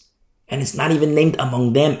place. And it's not even named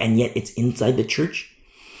among them, and yet it's inside the church.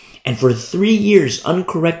 And for 3 years,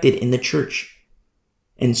 uncorrected in the church.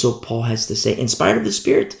 And so Paul has to say, inspired of the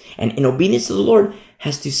Spirit and in obedience to the Lord,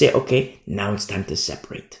 has to say, okay, now it's time to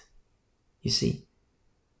separate. You see?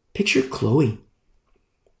 Picture Chloe.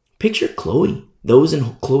 Picture Chloe. Those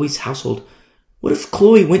in Chloe's household. What if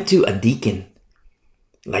Chloe went to a deacon?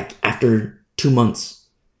 Like after 2 months.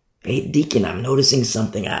 Hey, deacon, I'm noticing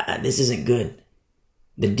something. This isn't good.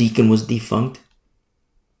 The deacon was defunct.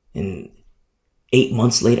 And 8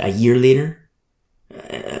 months later, a year later,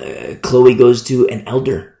 Chloe goes to an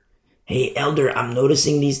elder. Hey, elder, I'm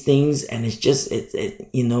noticing these things, and it's just,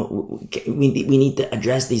 we need to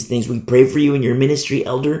address these things. We pray for you in your ministry,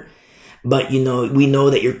 elder. But, we know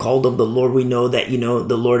that you're called of the Lord. We know that,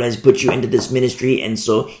 the Lord has put you into this ministry. And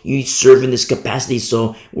so you serve in this capacity.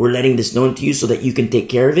 So we're letting this known to you so that you can take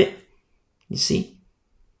care of it. You see?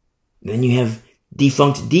 Then you have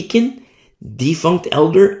defunct deacon, defunct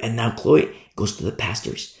elder, and now Chloe goes to the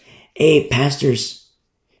pastors. Hey, pastors,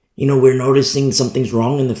 we're noticing something's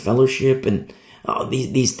wrong in the fellowship, and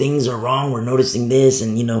these things are wrong. We're noticing this,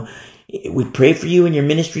 and, we pray for you in your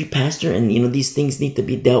ministry, pastor, and, these things need to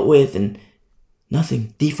be dealt with, and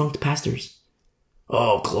nothing. Defunct pastors.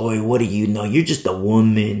 Oh, Chloe, what do you know? You're just a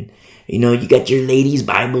woman. You got your ladies'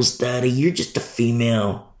 Bible study. You're just a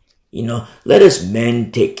female. Let us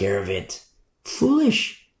men take care of it.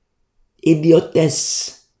 Foolish.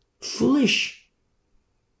 Idiotes. Foolish.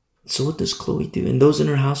 So what does Chloe do? And those in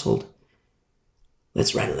her household,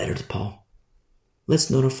 let's write a letter to Paul.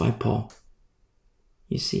 Let's notify Paul.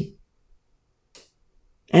 You see?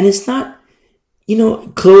 And it's not,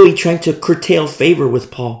 Chloe trying to curtail favor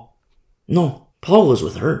with Paul. No, Paul was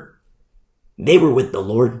with her. They were with the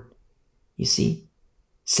Lord. You see?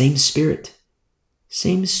 Same spirit.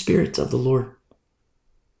 Same spirit of the Lord.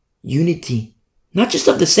 Unity. Not just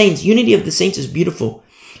of the saints. Unity of the saints is beautiful.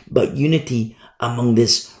 But unity among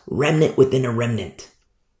this remnant within a remnant.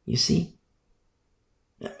 You see?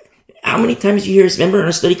 How many times you hear us, remember in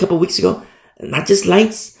our study a couple of weeks ago? Not just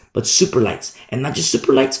lights, but super lights. And not just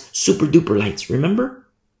super lights, super duper lights. Remember?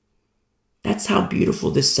 That's how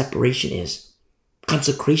beautiful this separation is.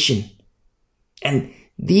 Consecration. And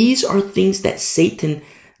these are things that Satan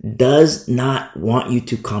does not want you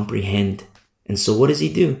to comprehend. And so what does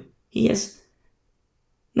he do? He has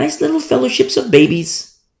nice little fellowships of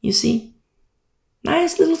babies. You see?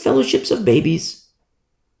 Nice little fellowships of babies.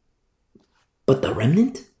 But the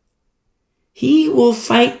remnant? He will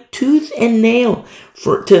fight tooth and nail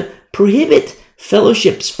to prohibit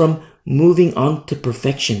fellowships from moving on to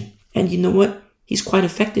perfection. And you know what? He's quite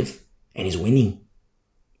effective. And he's winning.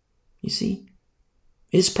 You see?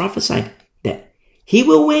 It is prophesied that he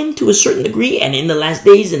will win to a certain degree, and in the last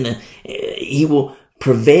days, he will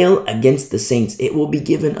prevail against the saints. It will be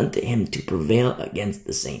given unto him to prevail against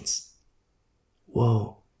the saints.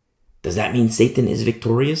 Whoa. Does that mean Satan is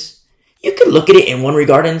victorious? You could look at it in one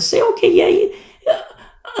regard and say, okay, yeah,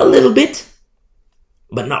 a little bit.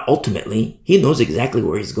 But not ultimately. He knows exactly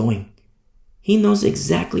where he's going. He knows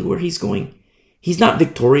exactly where he's going. He's not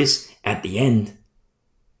victorious at the end.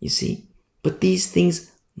 You see? But these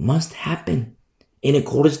things must happen in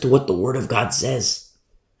accordance to what the Word of God says.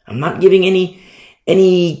 I'm not giving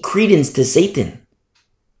any credence to Satan.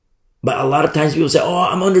 But a lot of times people say, oh,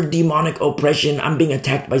 I'm under demonic oppression. I'm being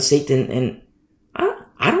attacked by Satan. And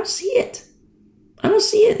I don't see it. I don't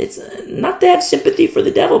see it. It's not to have sympathy for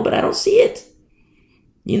the devil, but I don't see it.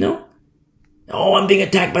 Oh, I'm being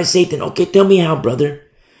attacked by Satan. Okay, tell me how, brother.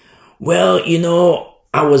 Well,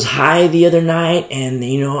 I was high the other night and,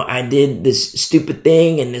 I did this stupid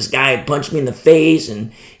thing and this guy punched me in the face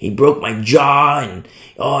and he broke my jaw and,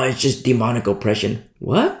 it's just demonic oppression.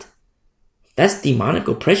 What? That's demonic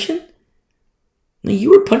oppression? No,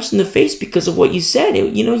 you were punched in the face because of what you said.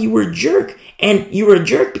 You were a jerk. And you were a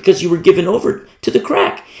jerk because you were given over to the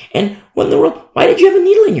crack. And what in the world? Why did you have a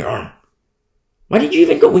needle in your arm? Why did you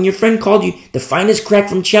even go? When your friend called you the finest crack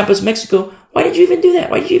from Chiapas, Mexico, why did you even do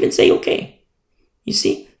that? Why did you even say okay? You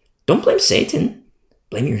see? Don't blame Satan.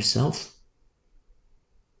 Blame yourself.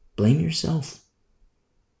 Blame yourself.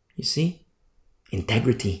 You see?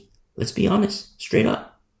 Integrity. Let's be honest. Straight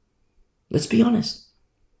up. Let's be honest.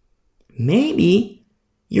 Maybe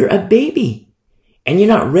you're a baby and you're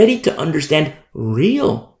not ready to understand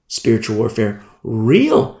real spiritual warfare,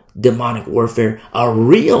 real demonic warfare, a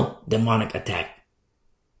real demonic attack.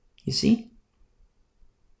 You see?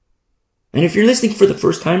 And if you're listening for the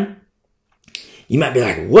first time, you might be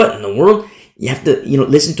like, what in the world? You have to,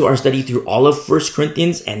 listen to our study through all of 1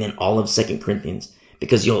 Corinthians and then all of 2 Corinthians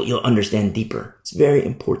because you'll understand deeper. It's very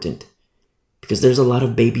important because there's a lot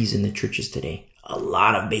of babies in the churches today. A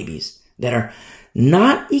lot of babies. that are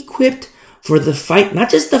not equipped for the fight, not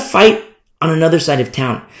just the fight on another side of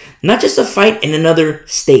town, not just a fight in another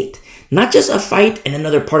state, not just a fight in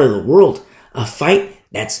another part of the world, a fight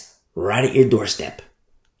that's right at your doorstep,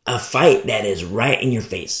 a fight that is right in your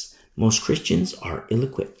face. Most Christians are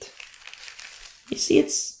ill-equipped. You see,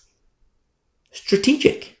 it's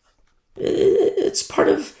strategic. It's part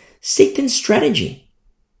of Satan's strategy.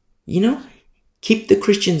 Keep the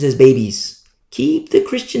Christians as babies. Keep the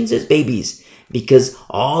Christians as babies. Because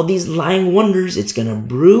all these lying wonders, it's going to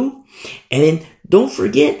brew. And then don't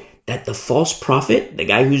forget that the false prophet, the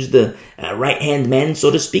guy who's the right-hand man, so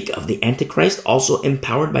to speak, of the Antichrist, also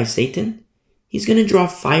empowered by Satan, he's going to draw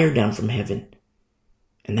fire down from heaven.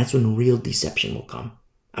 And that's when real deception will come.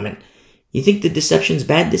 You think the deception's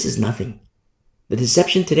bad? This is nothing. The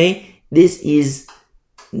deception today, this is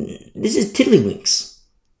tiddlywinks.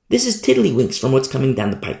 This is tiddlywinks from what's coming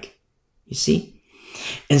down the pike. You see?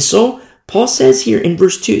 And so, Paul says here in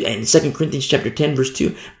verse 2, in 2 Corinthians chapter 10, verse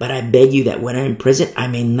 2, but I beg you that when I am present, I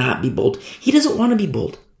may not be bold. He doesn't want to be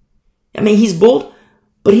bold. He's bold,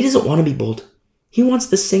 but he doesn't want to be bold. He wants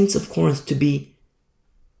the saints of Corinth to be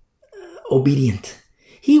obedient.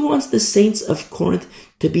 He wants the saints of Corinth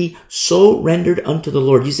to be so rendered unto the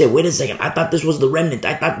Lord. You say, wait a second, I thought this was the remnant.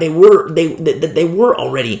 I thought they were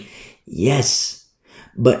already. Yes,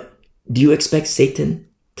 but do you expect Satan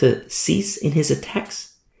to cease in his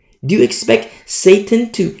attacks? Do you expect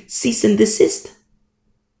Satan to cease and desist?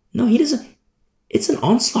 No, he doesn't. It's an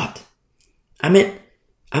onslaught.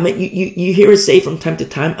 You hear us say from time to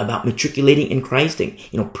time about matriculating in Christ, and,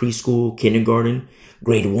 preschool, kindergarten,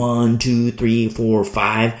 grade 1, 2, 3, 4,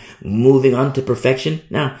 5, moving on to perfection.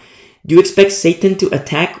 Now, do you expect Satan to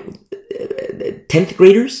attack 10th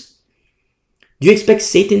graders? Do you expect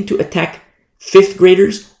Satan to attack 5th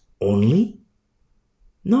graders only?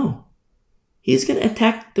 No. He's going to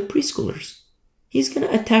attack the preschoolers. He's going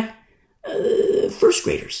to attack 1st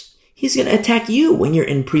graders. He's going to attack you when you're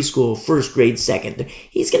in preschool, 1st grade, 2nd.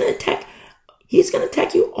 He's going to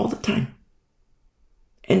attack you all the time.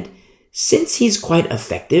 And since he's quite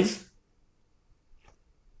effective,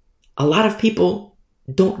 a lot of people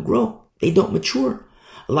don't grow. They don't mature.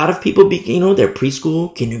 A lot of people, they're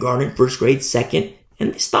preschool, kindergarten, 1st grade, 2nd,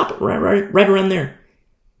 and they stop right around there.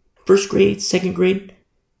 1st grade, 2nd grade,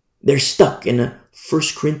 they're stuck in a 1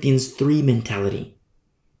 Corinthians 3 mentality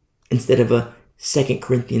instead of a 2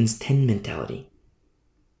 Corinthians 10 mentality.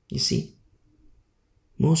 You see?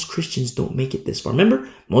 Most Christians don't make it this far. Remember,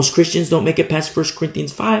 most Christians don't make it past 1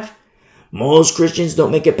 Corinthians 5. Most Christians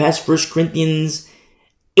don't make it past 1 Corinthians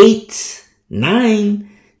 8, 9,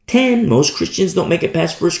 10. Most Christians don't make it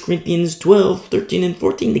past 1 Corinthians 12, 13, and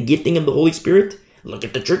 14. The gifting of the Holy Spirit. Look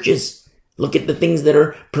at the churches. Look at the things that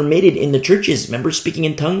are permitted in the churches. Remember speaking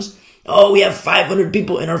in tongues? Oh, we have 500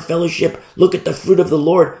 people in our fellowship. Look at the fruit of the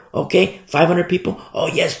Lord. Okay, 500 people. Oh,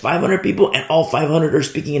 yes, 500 people, and all 500 are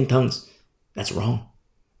speaking in tongues. That's wrong.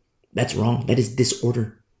 That's wrong. That is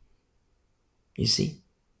disorder. You see?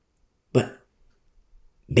 But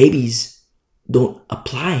babies don't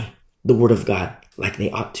apply the word of God like they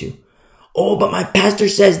ought to. Oh, but my pastor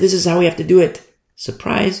says this is how we have to do it.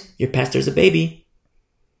 Surprise, your pastor's a baby.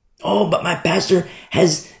 Oh, but my pastor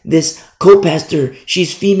has this co-pastor.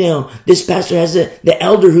 She's female. This pastor has the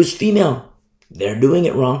elder who's female. They're doing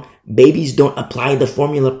it wrong. Babies don't apply the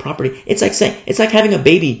formula properly. It's like having a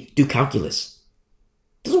baby do calculus.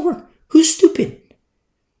 Doesn't work. Who's stupid?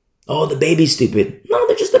 Oh, the baby's stupid. No,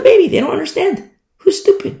 they're just a baby. They don't understand. Who's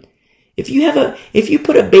stupid? If you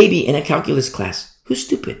put a baby in a calculus class, who's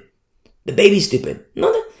stupid? The baby's stupid.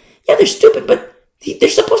 No, they're stupid, but they're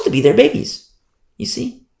supposed to be their babies. You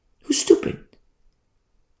see? Who's stupid?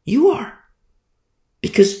 You are.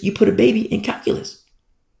 Because you put a baby in calculus.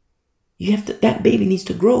 That baby needs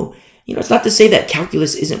to grow. It's not to say that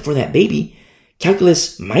calculus isn't for that baby.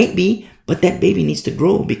 Calculus might be, but that baby needs to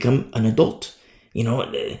grow, become an adult,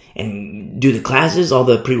 and do the classes, all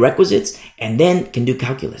the prerequisites, and then can do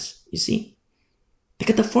calculus. You see? They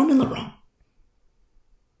got the formula wrong.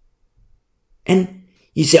 And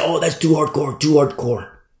you say, oh, that's too hardcore.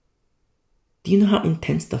 Do you know how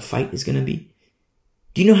intense the fight is going to be?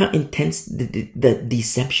 Do you know how intense the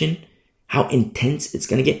deception, how intense it's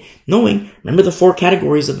going to get? Remember the 4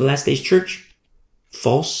 categories of the last days church?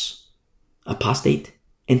 False, apostate,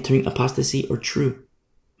 entering apostasy, or true.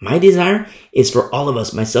 My desire is for all of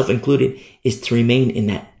us, myself included, is to remain in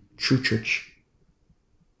that true church.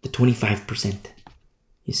 The 25%.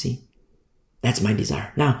 You see? That's my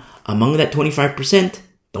desire. Now, among that 25%,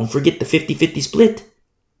 don't forget the 50-50 split.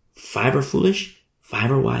 5 are foolish,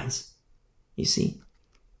 5 are wise. You see?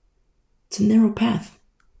 It's a narrow path.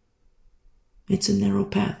 It's a narrow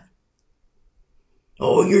path.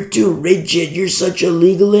 Oh, you're too rigid. You're such a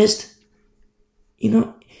legalist.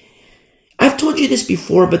 I've told you this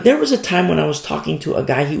before, but there was a time when I was talking to a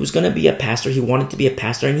guy. He was going to be a pastor. He wanted to be a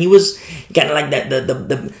pastor, and he was kind of like that,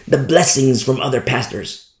 the blessings from other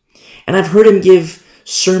pastors. And I've heard him give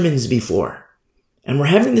sermons before. And we're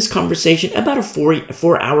having this conversation, about a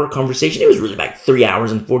 4-hour conversation. It was really like 3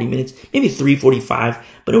 hours and 40 minutes, maybe 3:45,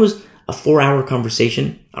 but it was a 4-hour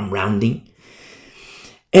conversation. I'm rounding.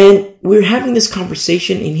 And we're having this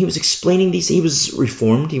conversation, and he was explaining these. He was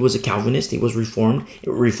Reformed. He was a Calvinist. He was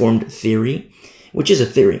Reformed theory, which is a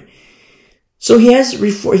theory. So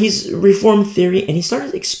he's Reformed theory, and he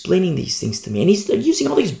started explaining these things to me. And he started using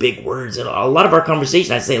all these big words. And a lot of our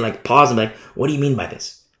conversation, I'd say, like, pause and be like, what do you mean by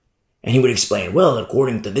this? And he would explain, well,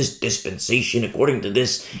 according to this dispensation, according to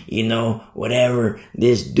this, whatever,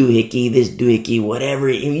 this doohickey, whatever.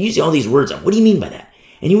 He was using all these words. What do you mean by that?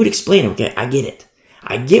 And he would explain, okay, I get it.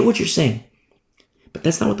 I get what you're saying, but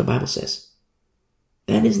that's not what the Bible says.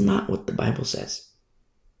 That is not what the Bible says.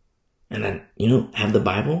 And then, have the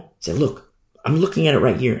Bible say, look, I'm looking at it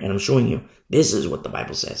right here and I'm showing you, this is what the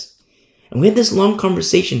Bible says. And we had this long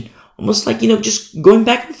conversation, almost like, just going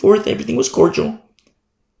back and forth. Everything was cordial.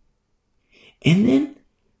 And then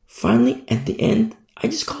finally at the end, I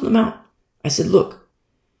just called him out. I said, look,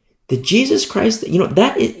 the Jesus Christ,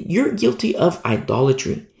 you're guilty of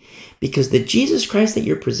idolatry. Because the Jesus Christ that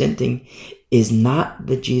you're presenting is not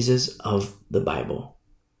the Jesus of the Bible.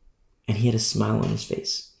 And he had a smile on his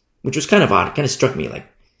face, which was kind of odd. It kind of struck me like,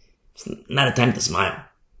 it's not a time to smile.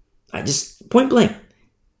 I just, point blank,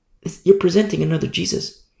 you're presenting another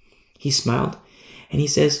Jesus. He smiled and he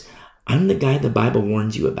says, I'm the guy the Bible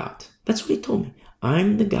warns you about. That's what he told me.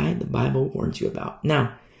 I'm the guy the Bible warns you about.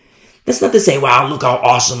 Now, that's not to say, wow, look how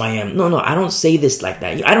awesome I am. No, I don't say this like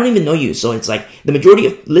that. I don't even know you. So it's like the majority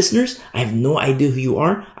of listeners, I have no idea who you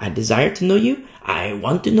are. I desire to know you. I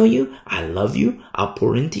want to know you. I love you. I'll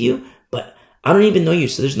pour into you. But I don't even know you.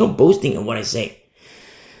 So there's no boasting in what I say.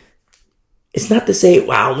 It's not to say,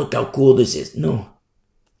 wow, look how cool this is. No.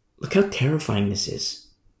 Look how terrifying this is.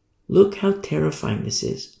 Look how terrifying this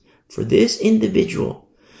is for this individual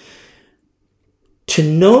to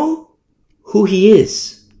know who he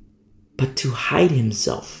is, but to hide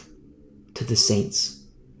himself to the saints.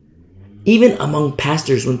 Even among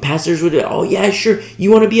pastors, when pastors would, oh yeah, sure,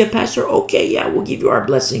 you want to be a pastor? Okay, yeah, we'll give you our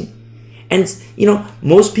blessing. And,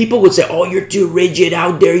 most people would say, oh, you're too rigid.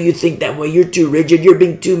 How dare you think that way? You're too rigid. You're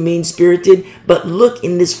being too mean-spirited. But look,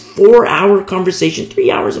 in this 4-hour conversation,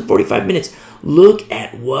 3 hours and 45 minutes, look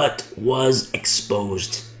at what was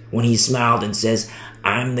exposed when he smiled and says,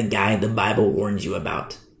 I'm the guy the Bible warns you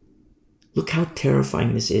about. Look how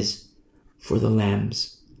terrifying this is for the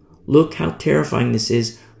lambs. Look how terrifying this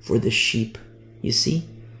is for the sheep. You see?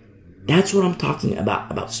 That's what I'm talking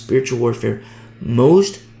about spiritual warfare.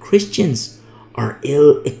 Most Christians are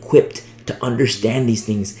ill-equipped to understand these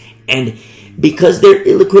things. And because they're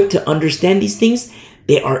ill-equipped to understand these things,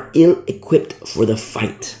 they are ill-equipped for the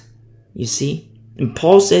fight. You see? And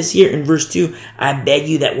Paul says here in verse 2, I beg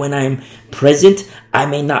you that when I am present, I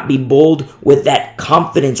may not be bold with that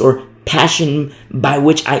confidence or passion by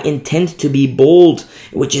which I intend to be bold,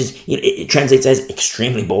 which is, it translates as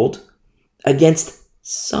extremely bold, against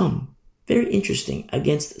some. Very interesting,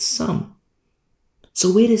 against some.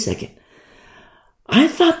 So wait a second. I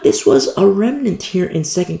thought this was a remnant here in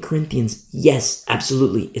 2 Corinthians. Yes,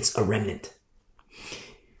 absolutely, it's a remnant.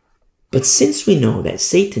 But since we know that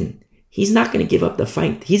Satan, he's not going to give up the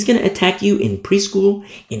fight. He's going to attack you in preschool,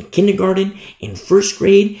 in kindergarten, in first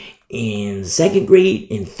grade, in second grade,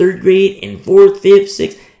 in third grade, in fourth, fifth,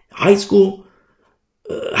 sixth, high school,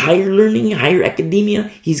 higher learning, higher academia.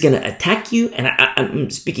 He's going to attack you. And I'm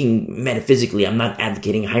speaking metaphysically. I'm not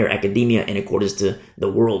advocating higher academia in accordance to the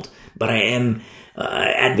world, but I am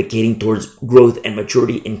advocating towards growth and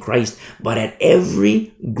maturity in Christ. But at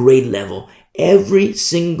every grade level, every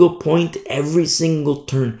single point, every single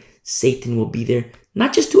turn, Satan will be there,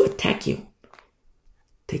 not just to attack you,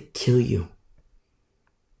 to kill you.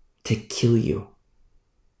 To kill you.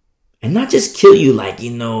 And not just kill you like,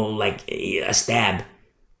 like a stab.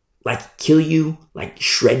 Like kill you, like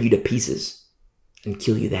shred you to pieces and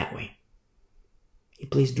kill you that way. He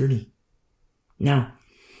plays dirty. Now,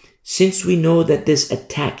 since we know that this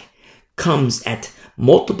attack comes at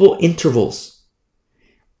multiple intervals,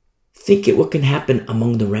 think at what can happen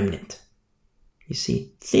among the remnant. You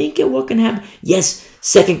see, think at what can happen. Yes,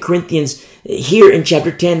 2 Corinthians, here in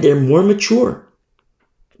chapter 10, they're more mature.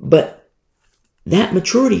 But that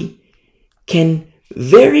maturity can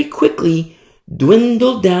very quickly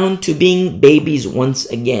dwindle down to being babies once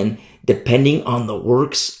again, depending on the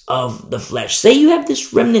works of the flesh. Say you have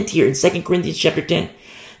this remnant here in 2 Corinthians chapter 10.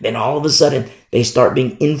 Then all of a sudden, they start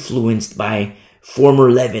being influenced by former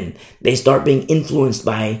leaven. They start being influenced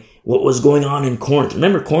by what was going on in Corinth.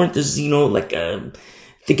 Remember, Corinth is,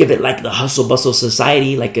 think of it like the hustle bustle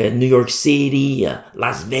society, like New York City,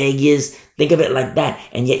 Las Vegas. Think of it like that.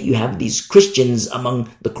 And yet you have these Christians among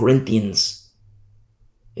the Corinthians.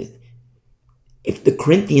 If the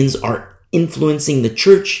Corinthians are influencing the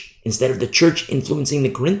church instead of the church influencing the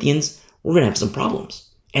Corinthians, we're going to have some problems.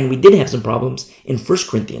 And we did have some problems in 1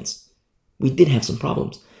 Corinthians. We did have some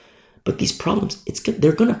problems. But these problems,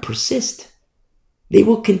 they're going to persist. They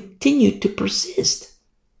will continue to persist.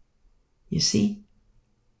 You see?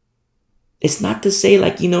 It's not to say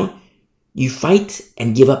you fight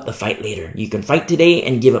and give up the fight later. You can fight today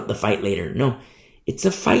and give up the fight later. No, it's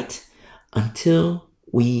a fight until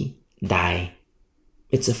we die.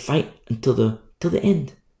 It's a fight until the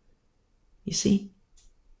end. You see?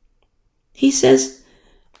 He says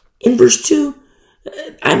in verse 2,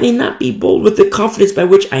 I may not be bold with the confidence by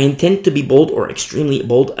which I intend to be bold or extremely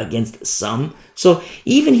bold against some. So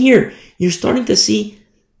even here, you're starting to see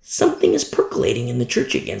something is percolating in the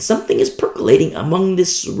church again. Something is percolating among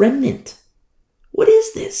this remnant. What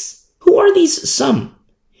is this? Who are these some?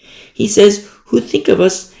 He says, who think of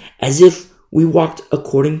us as if we walked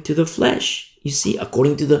according to the flesh. You see,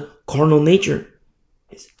 according to the carnal nature.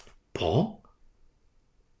 Paul,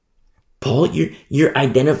 you're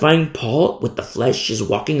identifying Paul with the flesh, is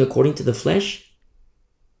walking according to the flesh?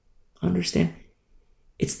 Understand?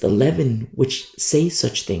 It's the leaven which say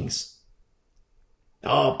such things.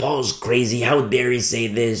 Oh, Paul's crazy. How dare he say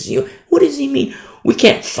this? What does he mean? We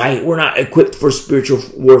can't fight. We're not equipped for spiritual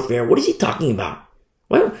warfare. What is he talking about?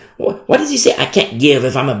 Why does he say I can't give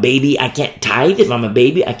if I'm a baby? I can't tithe if I'm a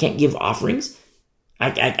baby. I can't give offerings. I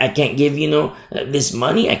can't give, this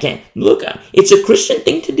money. I can't. Look, it's a Christian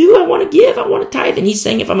thing to do. I want to give. I want to tithe. And he's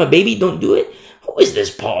saying if I'm a baby, don't do it. Who is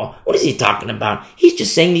this Paul? What is he talking about? He's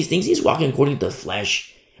just saying these things. He's walking according to the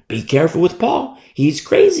flesh. Be careful with Paul. He's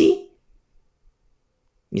crazy.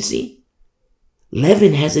 You see?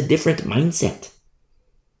 Leaven has a different mindset.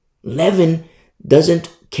 Leaven doesn't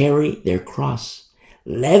carry their cross.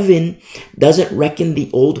 Leaven doesn't reckon the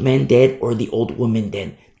old man dead or the old woman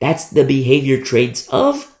dead. That's the behavior traits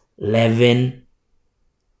of leaven.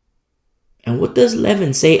 And what does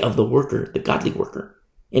leaven say of the worker, the godly worker?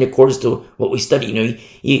 In accordance to what we study,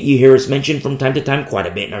 you hear us mention from time to time quite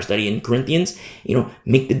a bit in our study in Corinthians,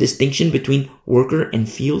 make the distinction between worker and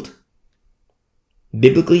field.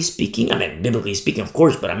 Biblically speaking, of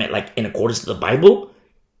course, but I meant like in accordance to the Bible,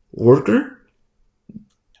 worker,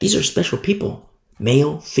 these are special people.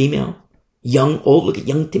 Male, female, young, old. Look at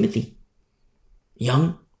young Timothy.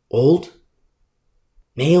 Young, old,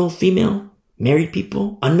 male, female, married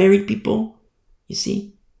people, unmarried people. You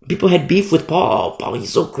see? People had beef with Paul. Oh, Paul,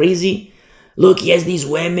 he's so crazy. Look, he has these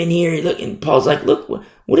women here. Look, and Paul's like, look,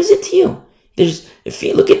 what is it to you?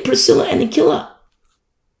 Look at Priscilla and Aquila.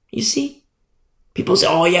 You see? People say,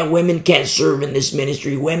 oh yeah, women can't serve in this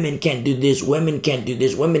ministry. Women can't do this. Women can't do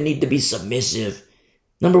this. Women need to be submissive.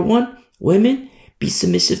 Number one, women, be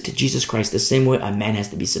submissive to Jesus Christ the same way a man has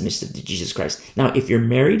to be submissive to Jesus Christ. Now, if you're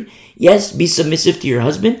married, yes, be submissive to your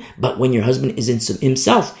husband, but when your husband is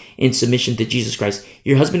himself in submission to Jesus Christ,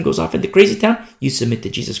 your husband goes off into crazy town, you submit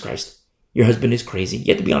to Jesus Christ. Your husband is crazy.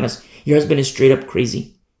 You have to be honest. Your husband is straight up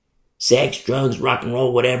crazy. Sex, drugs, rock and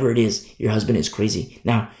roll, whatever it is, your husband is crazy.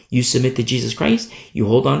 Now, you submit to Jesus Christ, you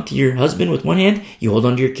hold on to your husband with one hand, you hold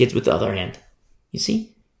on to your kids with the other hand. You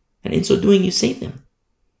see? And in so doing, you save them.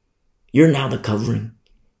 You're now the covering.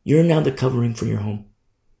 You're now the covering for your home.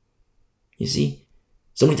 You see?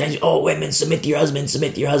 So many times, women, submit to your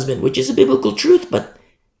husband, which is a biblical truth, but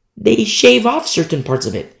they shave off certain parts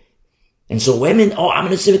of it. And so women, I'm going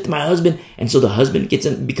to submit to my husband. And so the husband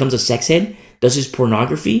becomes a sex head, does his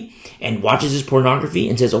pornography, and watches his pornography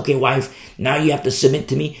and says, okay, wife, now you have to submit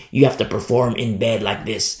to me. You have to perform in bed like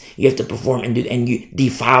this. You have to perform and you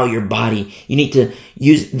defile your body. You need to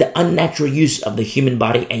use the unnatural use of the human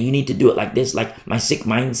body, and you need to do it like this, like my sick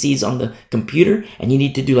mind sees on the computer, and you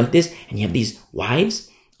need to do like this. And you have these wives,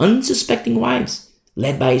 unsuspecting wives,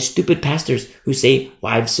 led by stupid pastors who say,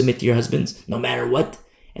 wives, submit to your husbands no matter what.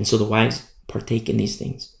 And so the wives partake in these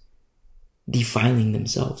things, defiling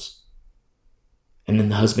themselves. And then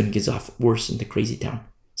the husband gets off worse into crazy town,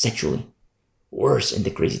 sexually. Worse into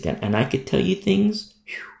crazy town. And I could tell you things.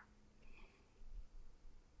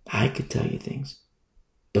 I could tell you things.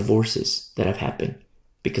 Divorces that have happened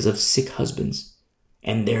because of sick husbands.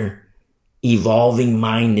 And their evolving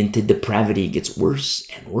mind into depravity gets worse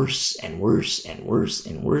and worse and worse and worse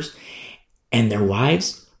and worse. And their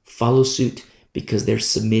wives follow suit because they're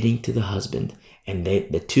submitting to the husband. And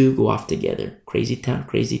the two go off together. Crazy town,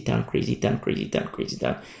 crazy town, crazy town, crazy town, crazy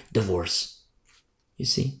town. Divorce. You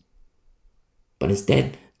see? But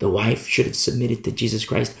instead, the wife should have submitted to Jesus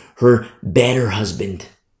Christ, her better husband.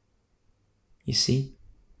 You see?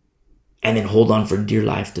 And then hold on for dear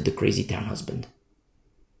life to the crazy town husband.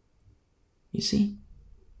 You see?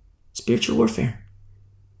 Spiritual warfare.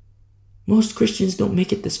 Most Christians don't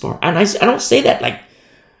make it this far. And I don't say that like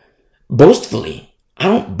boastfully. I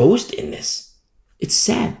don't boast in this. It's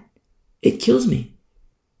sad. It kills me.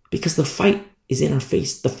 Because the fight is in our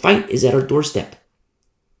face. The fight is at our doorstep.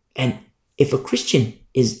 And if a Christian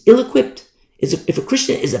is ill-equipped, if a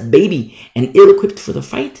Christian is a baby and ill-equipped for the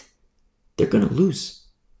fight, they're going to lose.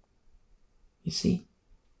 You see?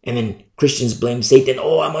 And then Christians blame Satan.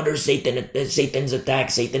 Oh, I'm under Satan. Satan's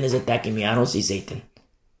attack. Satan is attacking me. I don't see Satan.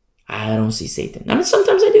 I don't see Satan. I mean,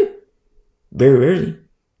 sometimes I do. Very rarely.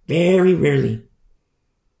 Very rarely.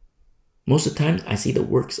 Most of the time, I see the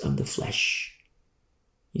works of the flesh.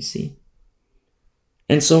 You see?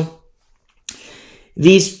 And so,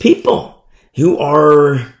 these people who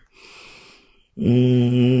are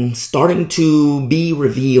starting to be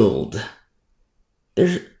revealed,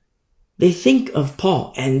 they think of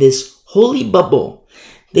Paul and this holy bubble.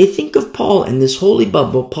 They think of Paul and this holy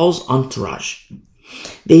bubble, Paul's entourage.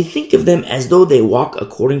 They think of them as though they walk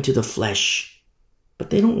according to the flesh.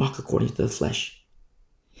 But they don't walk according to the flesh.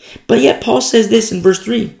 But yet Paul says this in verse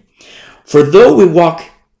 3. For though we walk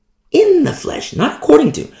in the flesh, not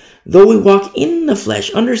according to, though we walk in the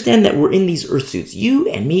flesh, understand that we're in these earth suits. You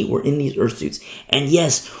and me, we're in these earth suits. And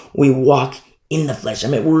yes, we walk in the flesh. I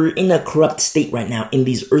mean, we're in a corrupt state right now in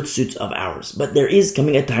these earth suits of ours. But there is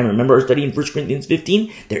coming a time, remember our study in 1 Corinthians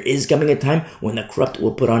 15? There is coming a time when the corrupt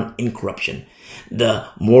will put on incorruption. The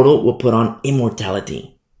mortal will put on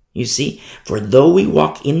immortality. You see, for though we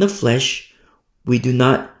walk in the flesh, we do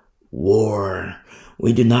not war.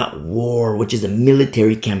 We do not war, which is a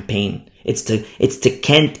military campaign. It's to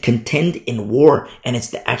contend in war, and it's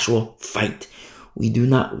the actual fight. We do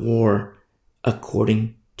not war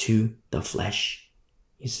according to the flesh.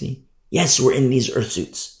 You see? Yes, we're in these earth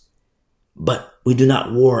suits, but we do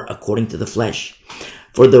not war according to the flesh.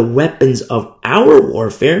 For the weapons of our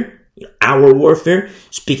warfare,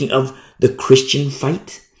 speaking of the Christian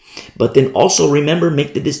fight, but then also remember,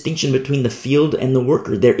 make the distinction between the field and the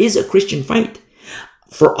worker. There is a Christian fight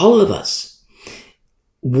for all of us.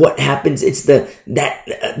 What happens? It's the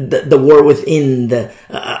war within,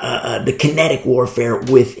 the kinetic warfare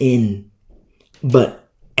within. But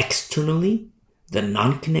externally, the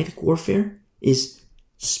non-kinetic warfare is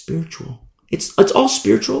spiritual. It's all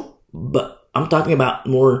spiritual, but I'm talking about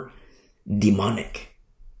more demonic.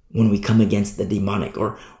 When we come against the demonic,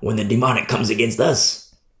 or when the demonic comes against us.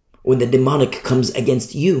 When the demonic comes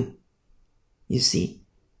against you. You see?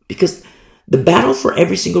 Because the battle for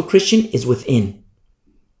every single Christian is within.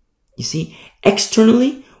 You see?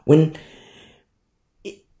 Externally, when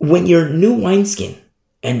you're new wineskin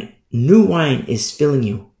and new wine is filling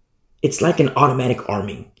you, it's like an automatic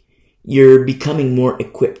arming. You're becoming more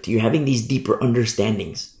equipped. You're having these deeper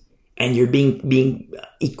understandings. And you're being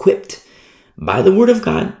equipped by the word of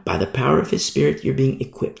God, by the power of his spirit. You're being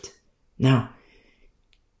equipped. Now,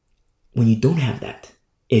 when you don't have that,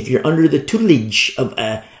 if you're under the tutelage of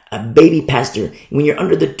a baby pastor, when you're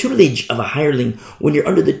under the tutelage of a hireling, when you're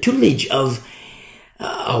under the tutelage of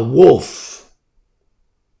a wolf,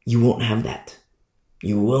 you won't have that.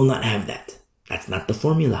 You will not have that. That's not the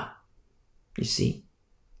formula. You see?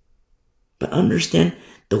 But understand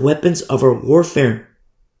the weapons of our warfare,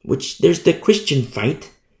 which there's the Christian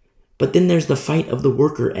fight, but then there's the fight of the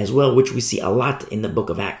worker as well, which we see a lot in the book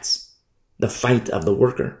of Acts. The fight of the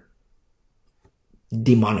worker.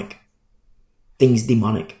 Demonic. Things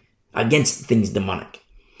demonic. Against things demonic.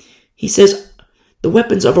 He says, the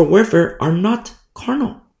weapons of our warfare are not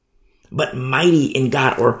carnal, but mighty in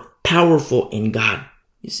God, or powerful in God.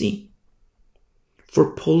 You see?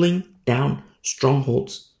 For pulling down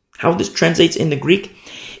strongholds. How this translates in the Greek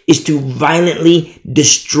is to violently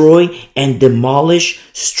destroy and demolish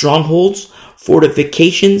strongholds,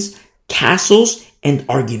 fortifications, castles, and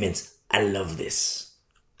arguments. I love this.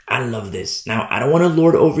 I love this. Now, I don't want to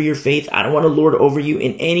lord over your faith. I don't want to lord over you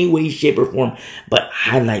in any way, shape, or form, but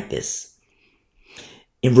highlight this.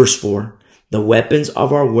 In verse 4, the weapons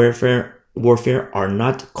of our warfare are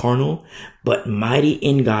not carnal, but mighty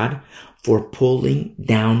in God for pulling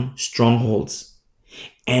down strongholds.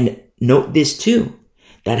 And note this too,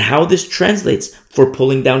 that how this translates for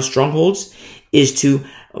pulling down strongholds is to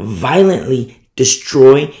violently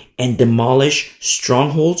destroy and demolish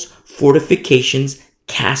strongholds, fortifications,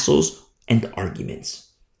 castles, and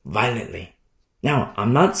arguments. violently. Now,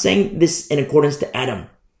 I'm not saying this in accordance to Adam.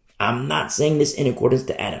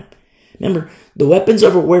 Remember, the weapons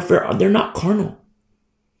of our warfare, they're not carnal.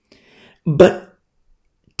 But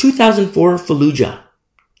 2004 Fallujah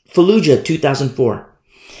 2004.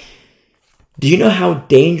 Do you know how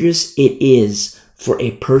dangerous it is for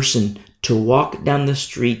a person to walk down the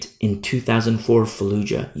street in 2004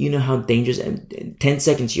 Fallujah? You know how dangerous, 10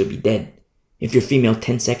 seconds you'll be dead. If you're female,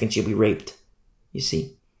 10 seconds you'll be raped. You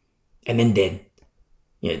see? And then dead.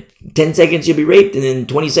 10 seconds you'll be raped, and then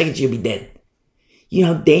 20 seconds you'll be dead. You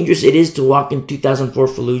know how dangerous it is to walk in 2004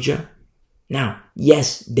 Fallujah? Now,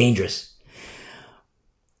 yes, dangerous.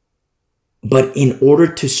 But in order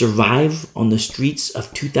to survive on the streets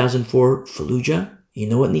of 2004 Fallujah, you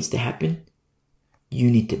know what needs to happen? You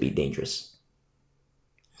need to be dangerous.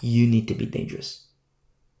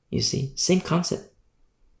 You see? Same concept.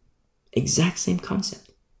 Exact same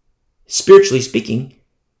concept. Spiritually speaking,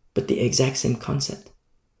 but the exact same concept.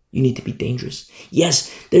 You need to be dangerous.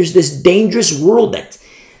 Yes, there's this dangerous world that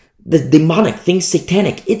the demonic, things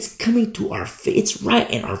satanic, it's coming to our face. It's right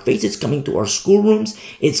in our face. It's coming to our schoolrooms.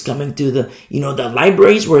 It's coming to the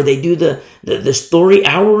libraries where they do the story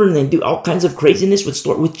hour and they do all kinds of craziness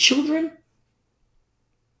with children.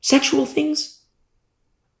 Sexual things.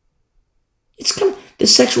 It's coming. The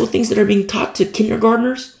sexual things that are being taught to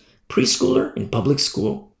kindergartners, preschooler, in public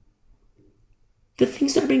school. The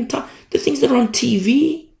things that are being taught, the things that are on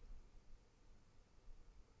TV.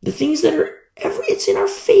 The things that are it's in our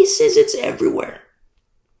faces, it's everywhere.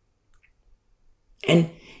 And,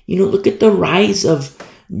 look at the rise of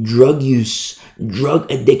drug use,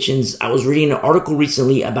 drug addictions. I was reading an article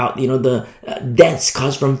recently about, the deaths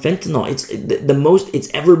caused from fentanyl. It's the most it's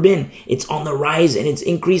ever been. It's on the rise and it's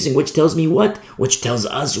increasing, which tells me what? Which tells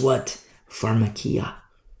us what? Pharmakia,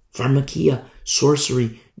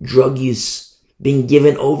 sorcery, drug use, being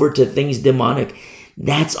given over to things demonic.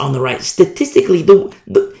 That's on the rise. Statistically,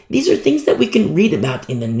 these are things that we can read about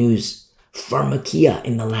in the news. Pharmakia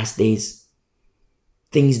in the last days.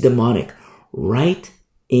 Things demonic. Right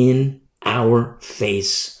in our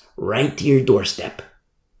face. Right to your doorstep.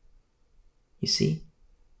 You see?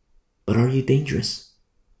 But are you dangerous?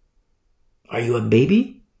 Are you a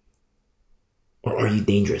baby? Or are you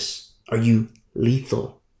dangerous? Are you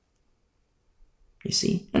lethal? You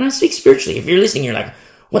see? And I speak spiritually. If you're listening, you're like,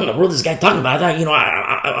 what in the world is this guy talking about?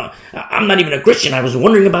 I'm not even a Christian. I was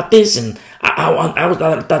wondering about this, and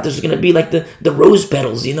I thought this was going to be like the rose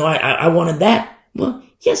petals. I wanted that. Well,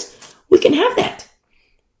 yes, we can have that.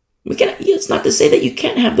 It's not to say that you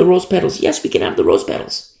can't have the rose petals. Yes, we can have the rose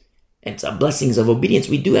petals. And it's blessings of obedience.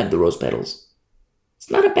 We do have the rose petals. It's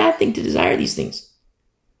not a bad thing to desire these things.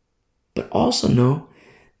 But also know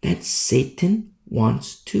that Satan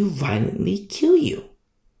wants to violently kill you.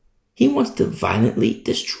 He wants to violently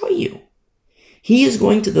destroy you. He is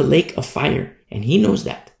going to the lake of fire, and he knows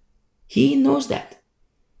that.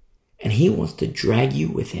 And he wants to drag you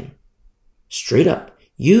with him. Straight up.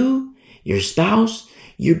 You, your spouse,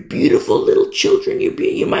 your beautiful little children.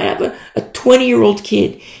 You might have a 20-year-old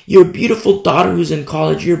kid. Your beautiful daughter who's in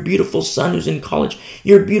college. Your beautiful son who's in college.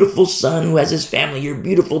 Your beautiful son who has his family. Your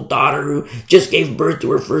beautiful daughter who just gave birth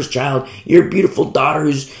to her first child. Your beautiful daughter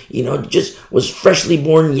who's, just was freshly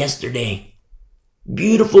born yesterday.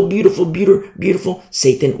 Beautiful, beautiful, beautiful.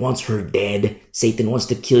 Satan wants her dead. Satan wants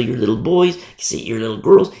to kill your little boys, your little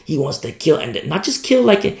girls. He wants to kill, and not just kill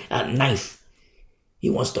like a knife.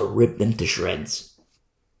 He wants to rip them to shreds.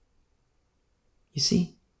 You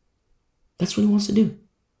see? That's what he wants to do.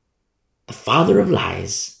 The father of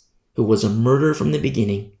lies, who was a murderer from the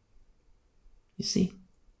beginning. You see?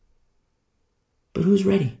 But who's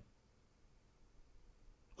ready?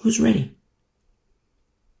 Who's ready?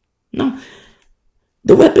 No.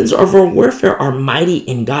 The weapons of our warfare are mighty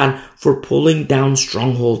in God for pulling down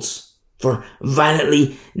strongholds, for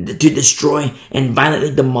violently to destroy and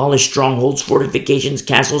violently demolish strongholds, fortifications,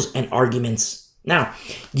 castles, and arguments. Now,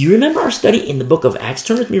 do you remember our study in the book of Acts?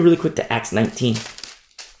 Turn with me really quick to Acts 19.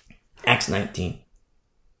 Acts 19.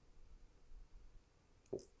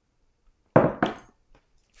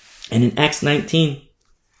 And in Acts 19,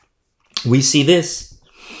 we see this.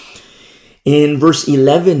 In verse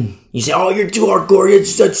 11, you say, you're too hardcore.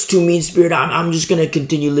 That's too mean-spirited. I'm just going to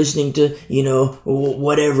continue listening to,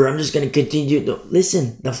 whatever. I'm just going to continue.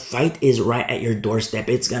 Listen, the fight is right at your doorstep.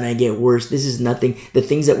 It's going to get worse. This is nothing. The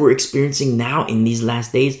things that we're experiencing now in these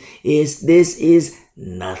last days this is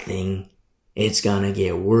nothing. It's going to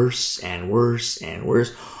get worse and worse and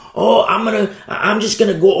worse. I'm just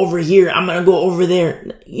going to go over here. I'm going to go over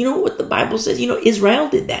there. You know what the Bible says? Israel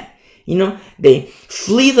did that. They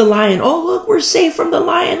flee the lion. Oh, look, we're safe from the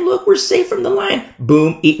lion. Look, we're safe from the lion.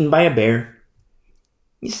 Boom, eaten by a bear.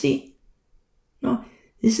 You see? No,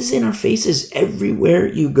 this is in our faces everywhere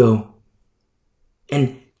you go.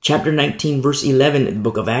 And chapter 19, verse 11 in the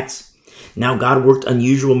book of Acts. Now God worked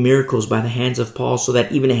unusual miracles by the hands of Paul, so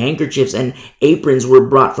that even handkerchiefs and aprons were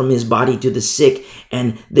brought from his body to the sick,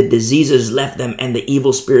 and the diseases left them, and the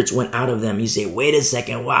evil spirits went out of them. You say, wait a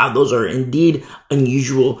second, wow, those are indeed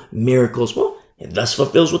unusual miracles. Well, it thus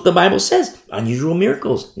fulfills what the Bible says, unusual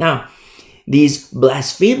miracles. Now, these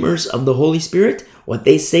blasphemers of the Holy Spirit, what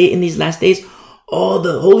they say in these last days, oh,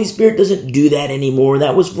 the Holy Spirit doesn't do that anymore.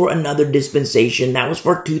 That was for another dispensation. That was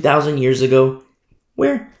for 2,000 years ago.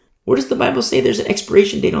 Where does the Bible say there's an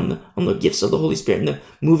expiration date on the gifts of the Holy Spirit and the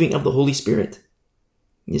moving of the Holy Spirit?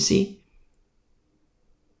 You see?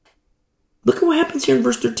 Look at what happens here in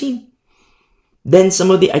verse 13. Then some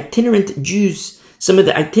of the itinerant Jewish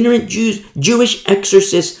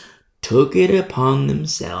exorcists took it upon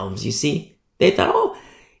themselves. You see? They thought, oh,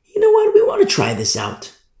 you know what? We want to try this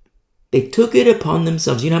out. They took it upon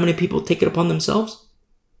themselves. You know how many people take it upon themselves?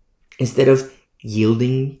 Instead of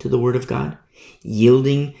yielding to the Word of God,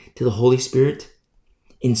 yielding to the Holy Spirit,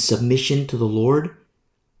 in submission to the Lord.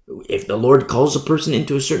 If the Lord calls a person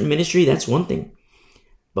into a certain ministry, that's one thing.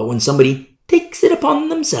 But when somebody takes it upon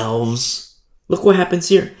themselves, look what happens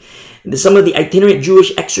here. Some of the itinerant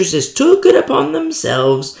Jewish exorcists took it upon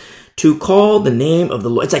themselves to call the name of the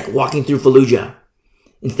Lord. It's like walking through Fallujah.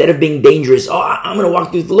 Instead of being dangerous, oh, I'm going to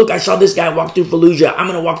walk through. Look, I saw this guy walk through Fallujah. I'm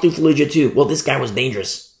going to walk through Fallujah too. Well, this guy was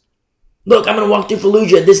dangerous. Look, I'm going to walk through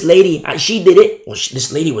Fallujah. This lady, she did it. Well,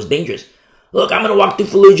 this lady was dangerous. Look, I'm going to walk through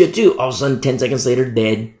Fallujah too. All of a sudden, 10 seconds later,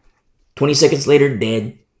 dead. 20 seconds later,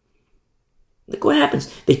 dead. Look what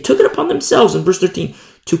happens. They took it upon themselves in verse 13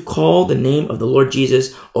 to call the name of the Lord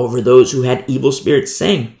Jesus over those who had evil spirits,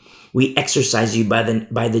 saying, we exorcise you by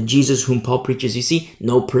the Jesus whom Paul preaches. You see,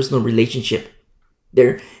 no personal relationship.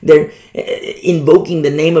 They're invoking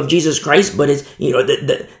the name of Jesus Christ, but it's,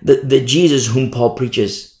 the Jesus whom Paul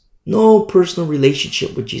preaches. No personal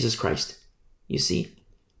relationship with Jesus Christ. You see?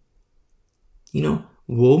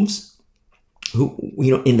 Wolves, who,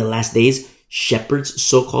 in the last days, shepherds,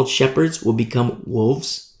 so-called shepherds, will become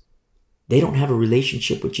wolves. They don't have a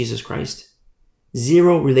relationship with Jesus Christ.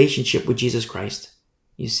 Zero relationship with Jesus Christ.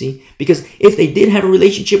 You see? Because if they did have a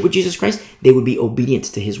relationship with Jesus Christ, they would be obedient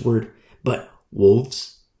to his word. But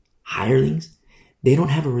wolves, hirelings, they don't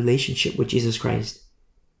have a relationship with Jesus Christ.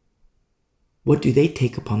 What do they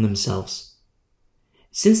take upon themselves?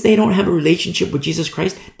 Since they don't have a relationship with Jesus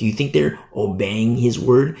Christ, do you think they're obeying his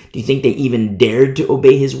word? Do you think they even dared to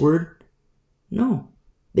obey his word? No,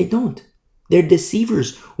 they don't. They're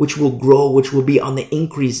deceivers, which will grow, which will be on the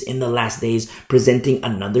increase in the last days, presenting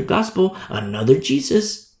another gospel, another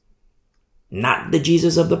Jesus, not the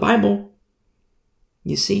Jesus of the Bible.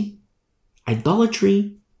 You see?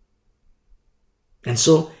 Idolatry. And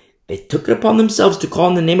so they took it upon themselves to call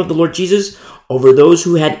in the name of the Lord Jesus over those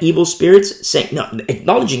who had evil spirits,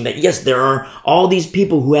 acknowledging that, yes, there are all these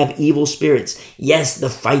people who have evil spirits. Yes, the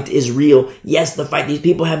fight is real. Yes, these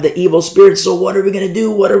people have the evil spirits. So what are we going to do?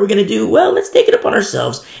 What are we going to do? Well, let's take it upon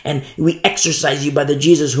ourselves, and we exorcise you by the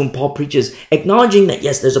Jesus whom Paul preaches, acknowledging that,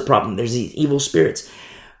 yes, there's a problem. There's these evil spirits,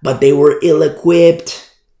 but they were ill-equipped.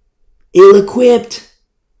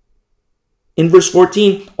 In verse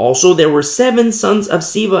 14, also there were 7 sons of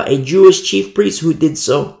Sceva, a Jewish chief priest, who did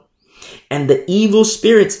so. And the evil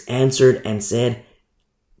spirits answered and said,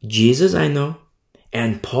 Jesus I know,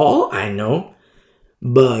 and Paul I know,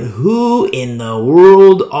 but who in the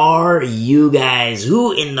world are you guys?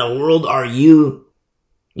 Who in the world are you?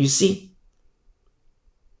 You see?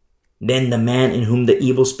 Then the man in whom the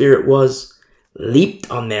evil spirit was leaped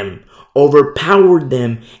on them, overpowered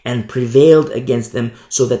them, and prevailed against them,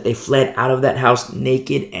 so that they fled out of that house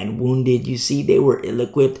naked and wounded. You see, they were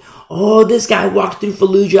ill-equipped. Oh, this guy walked through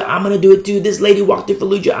Fallujah, I'm going to do it too. This lady walked through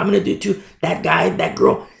Fallujah, I'm going to do it too. That guy, that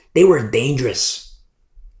girl, they were dangerous.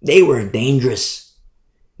 They were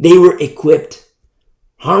equipped.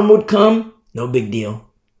 Harm would come, no big deal.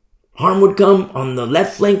 Harm would come on the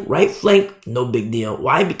left flank, right flank, no big deal.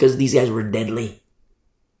 Why? Because these guys were deadly.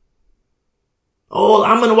 Oh,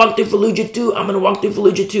 I'm going to walk through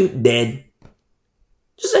Fallujah too. Dead.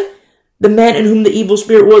 Just like the man in whom the evil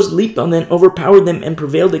spirit was leaped on them, overpowered them, and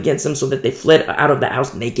prevailed against them, so that they fled out of the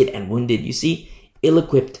house naked and wounded. You see?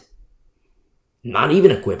 Ill-equipped. Not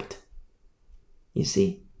even equipped. You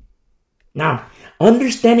see? Now,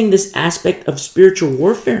 understanding this aspect of spiritual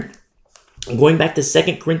warfare, going back to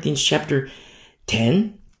 2 Corinthians chapter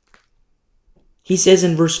 10, he says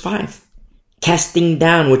in verse 5, Casting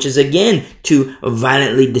down, which is again to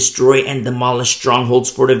violently destroy and demolish strongholds,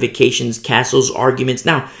 fortifications, castles, arguments.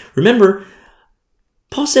 Now, remember,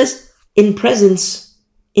 Paul says, in presence,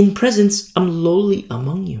 I'm lowly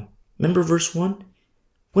among you. Remember verse 1?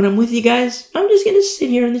 When I'm with you guys, I'm just going to sit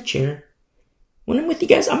here in the chair. When I'm with you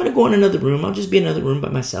guys, I'm going to go in another room. I'll just be in another room by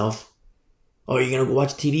myself. Oh, you're going to go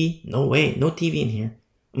watch TV? No way. No TV in here.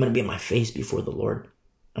 I'm going to be on my face before the Lord.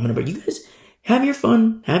 I'm going to be, you guys have your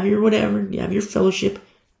fun, have your whatever, have your fellowship,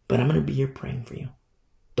 but I'm going to be here praying for you.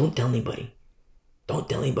 Don't tell anybody. Don't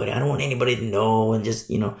tell anybody. I don't want anybody to know and just,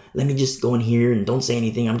 let me just go in here and don't say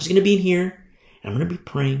anything. I'm just going to be in here and I'm going to be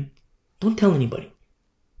praying. Don't tell anybody.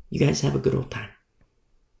 You guys have a good old time.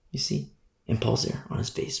 You see? And Paul's there on his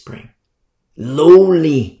face praying.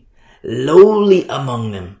 Lowly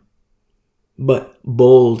among them, but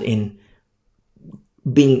bold in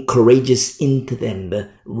being courageous into them, the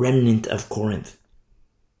remnant of Corinth.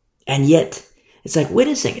 And yet, it's like, wait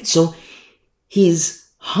a second. So he's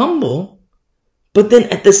humble, but then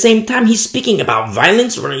at the same time, he's speaking about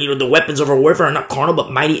violence, or the weapons of our warfare are not carnal,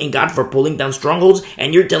 but mighty in God for pulling down strongholds.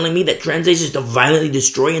 And you're telling me that translates is to violently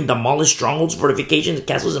destroy and demolish strongholds, fortifications,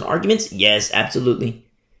 castles, and arguments? Yes, absolutely.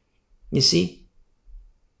 You see?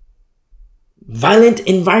 Violent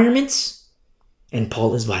environments, and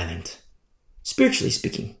Paul is violent. Spiritually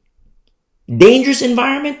speaking. Dangerous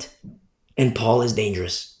environment, and Paul is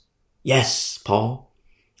dangerous. Yes, Paul.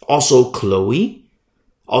 Also Chloe.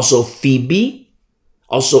 Also Phoebe.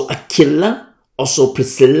 Also Aquila. Also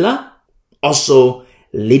Priscilla. Also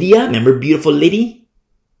Lydia. Remember beautiful Lydia?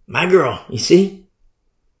 My girl, you see?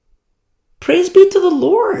 Praise be to the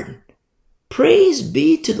Lord. Praise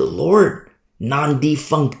be to the Lord.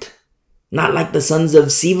 Non-defunct. Not like the sons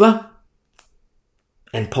of Siva.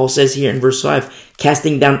 And Paul says here in verse 5,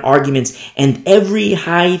 casting down arguments and every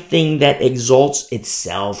high thing that exalts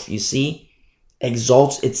itself. You see?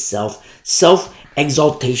 Exalts itself.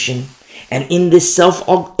 Self-exaltation. And in this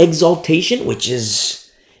self-exaltation, which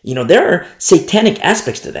is, there are satanic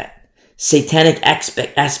aspects to that. Satanic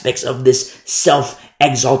aspects of this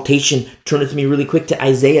self-exaltation. Turn with me really quick to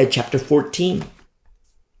Isaiah chapter 14.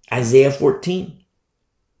 Isaiah 14.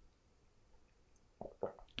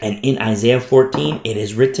 And in Isaiah 14, it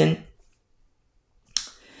is written,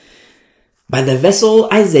 by the vessel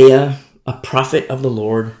Isaiah, a prophet of the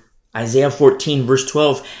Lord, Isaiah 14 verse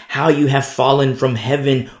 12, how you have fallen from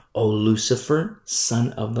heaven, O Lucifer,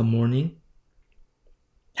 son of the morning.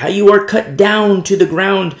 How you are cut down to the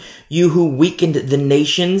ground, you who weakened the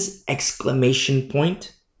nations, exclamation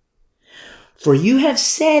point. For you have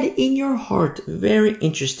said in your heart, very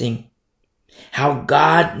interesting, how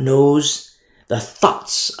God knows the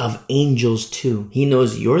thoughts of angels too. He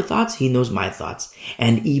knows your thoughts. He knows my thoughts.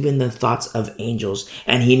 And even the thoughts of angels.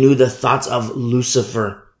 And he knew the thoughts of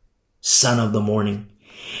Lucifer, son of the morning.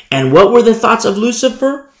 And what were the thoughts of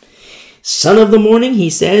Lucifer? Son of the morning, he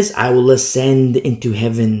says, I will ascend into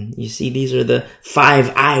heaven. You see, these are the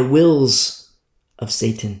 5 I wills of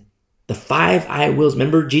Satan. The 5 I wills.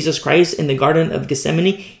 Remember Jesus Christ in the Garden of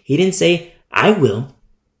Gethsemane? He didn't say, I will.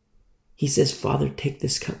 He says, Father, take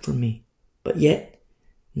this cup from me. But yet,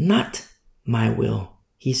 not my will.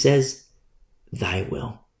 He says, thy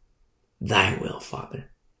will. Thy will, Father.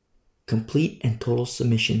 Complete and total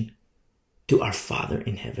submission to our Father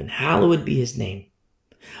in heaven. Hallowed be his name.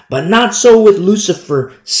 But not so with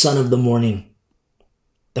Lucifer, son of the morning.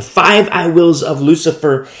 The 5 I wills of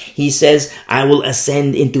Lucifer, he says, I will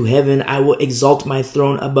ascend into heaven. I will exalt my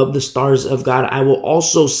throne above the stars of God. I will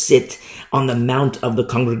also sit on the mount of the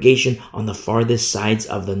congregation on the farthest sides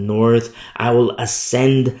of the north. I will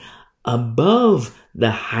ascend above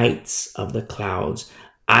the heights of the clouds.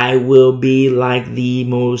 I will be like the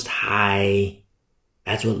Most High.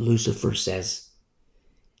 That's what Lucifer says.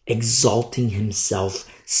 Exalting himself.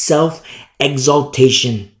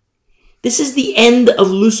 Self-exaltation. This is the end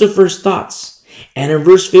of Lucifer's thoughts. And in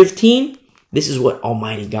verse 15, this is what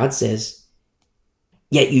Almighty God says.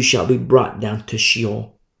 Yet you shall be brought down to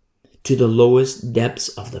Sheol, to the lowest depths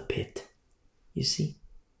of the pit. You see?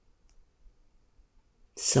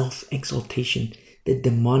 Self-exaltation, the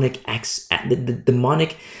demonic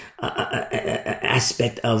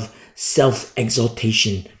aspect of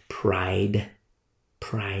self-exaltation, pride.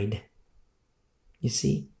 You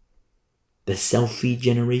see? The selfie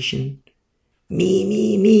generation.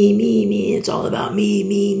 Me. It's all about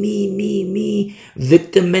me.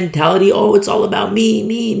 Victim mentality. Oh, it's all about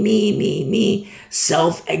me.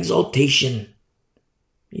 Self-exaltation.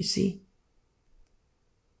 You see?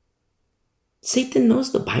 Satan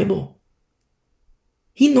knows the Bible.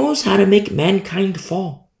 He knows how to make mankind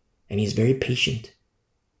fall. And he's very patient.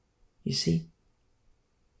 You see?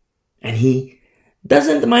 And he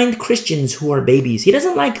doesn't mind Christians who are babies. He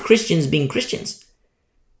doesn't like Christians being Christians.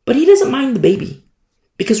 But he doesn't mind the baby.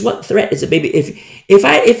 Because what threat is a baby?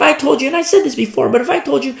 If I told you, and I said this before, but if I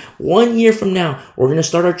told you 1 year from now, we're going to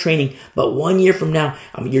start our training, but 1 year from now,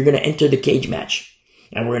 you're going to enter the cage match.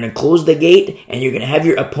 And we're going to close the gate, and you're going to have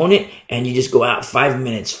your opponent, and you just go out 5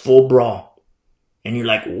 minutes, full brawl. And you're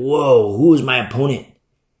like, whoa, who's my opponent?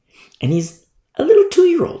 And he's a little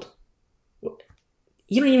 2-year-old.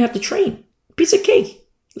 You don't even have to train. Piece of cake.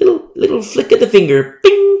 Little flick of the finger.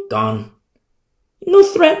 Bing! Gone. No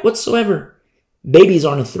threat whatsoever. Babies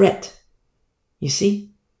aren't a threat. You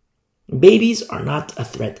see? Babies are not a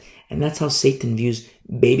threat. And that's how Satan views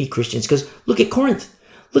baby Christians. Because look at Corinth.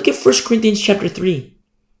 Look at 1 Corinthians chapter 3.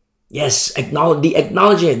 Yes,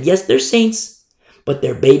 acknowledge it. Yes, they're saints, but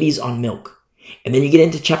they're babies on milk. And then you get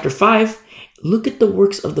into chapter 5. Look at the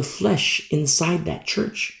works of the flesh inside that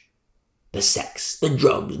church. The sex, the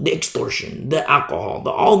drugs, the extortion, the alcohol,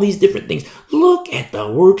 all these different things. Look at the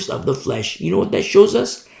works of the flesh. You know what that shows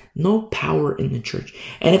us? No power in the church.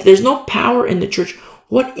 And if there's no power in the church,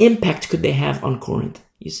 what impact could they have on Corinth?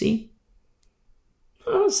 You see?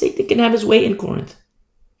 Well, Satan can have his way in Corinth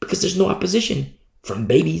because there's no opposition from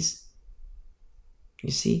babies.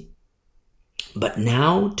 You see? But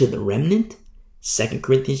now to the remnant, 2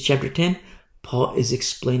 Corinthians chapter 10, Paul is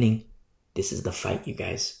explaining, this is the fight, you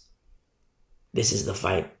guys. This is the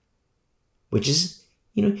fight. Which is,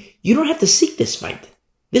 you don't have to seek this fight.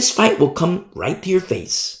 This fight will come right to your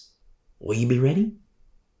face. Will you be ready?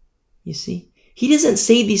 You see? He doesn't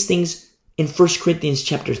say these things in 1 Corinthians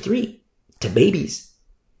chapter 3 to babies.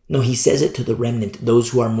 No, he says it to the remnant, those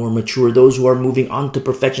who are more mature, those who are moving on to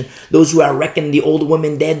perfection, those who are reckoning the old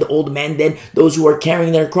woman dead, the old man dead, those who are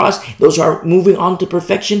carrying their cross, those who are moving on to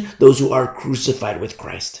perfection, those who are crucified with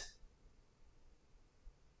Christ.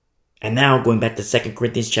 And now going back to 2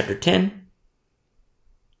 Corinthians chapter 10,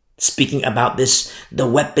 speaking about this, the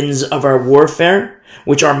weapons of our warfare,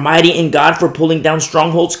 which are mighty in God for pulling down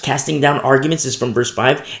strongholds, casting down arguments, is from verse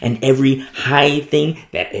 5, and every high thing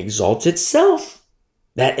that exalts itself,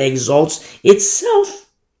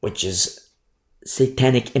 which is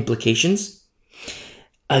satanic implications,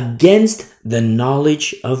 against the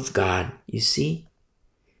knowledge of God. You see?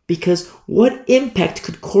 Because what impact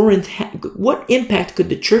could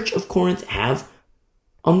the church of Corinth have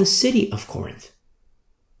on the city of Corinth?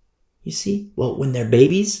 You see? Well, when they're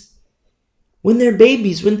babies, when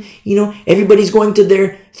everybody's going to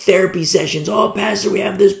their therapy sessions. Oh, pastor, we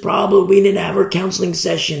have this problem. We need to have our counseling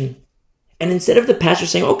session. And instead of the pastor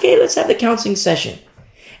saying, okay, let's have the counseling session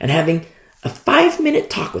and having a 5-minute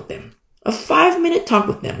talk with them,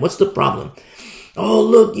 what's the problem? Oh,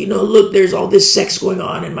 look, there's all this sex going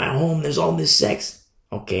on in my home. There's all this sex.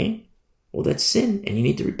 Okay. Well, that's sin and you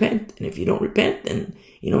need to repent. And if you don't repent, then,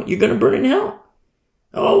 you're going to burn in hell.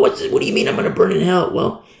 Oh, what do you mean I'm going to burn in hell?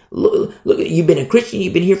 Well, look, you've been a Christian.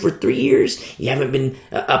 You've been here for 3 years. You haven't been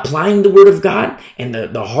applying the word of God and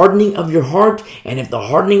the hardening of your heart. And if the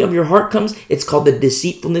hardening of your heart comes, it's called the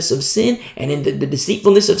deceitfulness of sin. And in the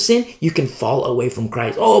deceitfulness of sin, you can fall away from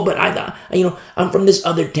Christ. Oh, but I'm from this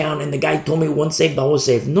other town and the guy told me once saved, always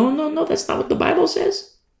saved. No. That's not what the Bible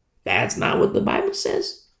says. That's not what the Bible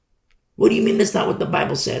says. What do you mean that's not what the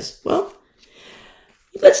Bible says? Well,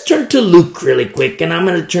 let's turn to Luke really quick, and I'm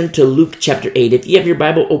going to turn to Luke chapter 8. If you have your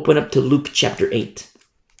Bible, open up to Luke chapter 8.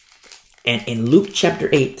 And in Luke chapter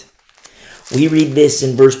 8, we read this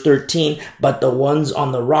in verse 13, but the ones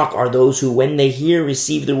on the rock are those who, when they hear,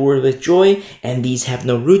 receive the word with joy, and these have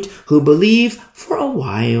no root, who believe for a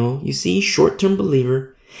while. You see, short-term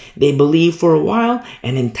believer. They believe for a while,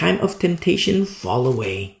 and in time of temptation, fall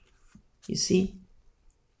away. You see?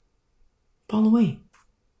 Fall away.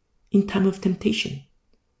 In time of temptation.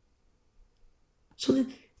 So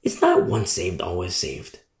it's not once saved, always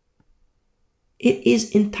saved. It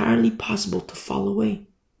is entirely possible to fall away,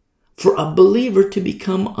 for a believer to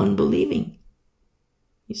become unbelieving.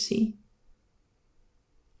 You see?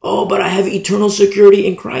 Oh, but I have eternal security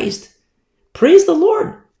in Christ. Praise the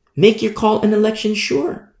Lord. Make your call and election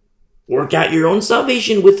sure. Work out your own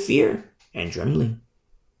salvation with fear and trembling.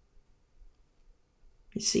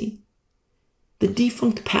 You see? The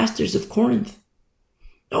defunct pastors of Corinth.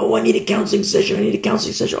 Oh, I need a counseling session.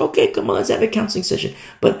 Okay, come on, let's have a counseling session.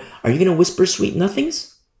 But are you going to whisper sweet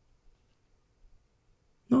nothings?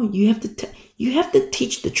 No, you have to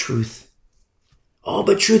teach the truth. Oh,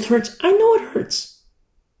 but truth hurts. I know it hurts.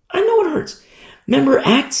 Remember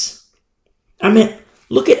Acts?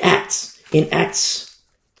 Look at Acts. In Acts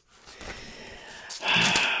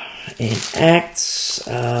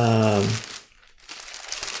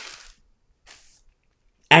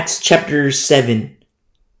chapter 7.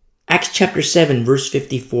 Acts chapter 7, verse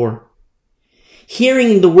 54.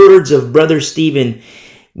 Hearing the words of Brother Stephen,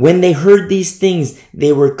 when they heard these things,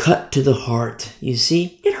 they were cut to the heart. You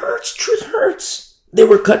see, it hurts. Truth hurts. They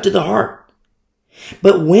were cut to the heart.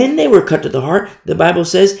 But when they were cut to the heart, the Bible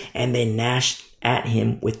says, and they gnashed at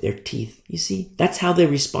him with their teeth. You see, that's how they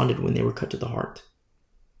responded when they were cut to the heart.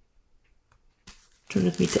 Turn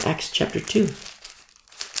with me to Acts chapter 2.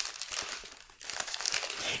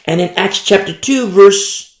 And in Acts chapter 2,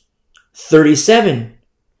 verse 37,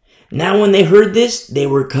 now when they heard this, they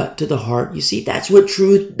were cut to the heart. You see, that's what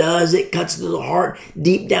truth does. It cuts to the heart,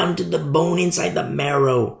 deep down to the bone, inside the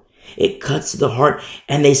marrow. It cuts to the heart.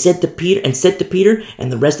 And they said to Peter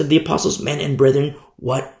and the rest of the apostles, men and brethren,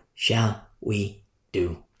 what shall we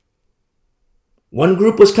do? One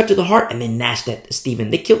group was cut to the heart and they gnashed at Stephen.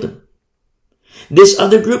 They killed him. This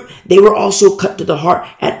other group, they were also cut to the heart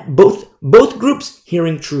at both groups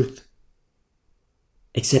hearing truth.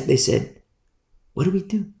 Except they said, what do we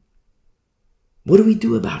do? What do we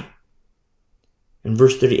do about it? In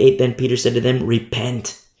verse 38, then Peter said to them,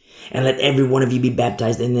 repent, and let every one of you be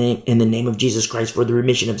baptized in the name of Jesus Christ for the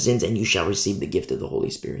remission of sins, and you shall receive the gift of the Holy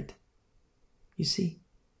Spirit. You see,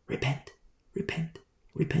 repent, repent,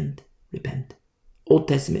 repent, repent. Old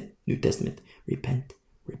Testament, New Testament, repent,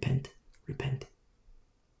 repent, repent.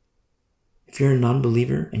 If you're a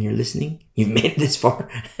non-believer and you're listening, you've made it this far,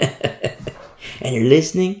 and you're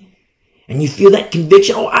listening, and you feel that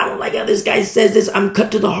conviction, oh, I don't like how this guy says this, I'm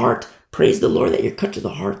cut to the heart. Praise the Lord that you're cut to the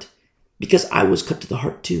heart. Because I was cut to the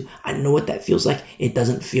heart too. I know what that feels like. It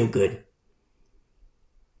doesn't feel good.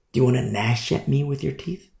 Do you want to gnash at me with your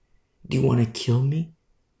teeth? Do you want to kill me?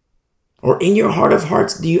 Or in your heart of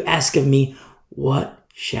hearts, do you ask of me, what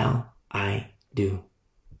shall I do?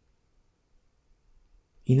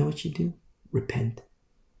 You know what you do? Repent.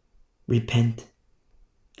 Repent.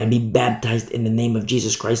 And be baptized in the name of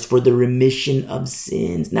Jesus Christ for the remission of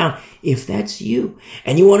sins. Now, if that's you,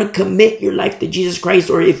 and you want to commit your life to Jesus Christ,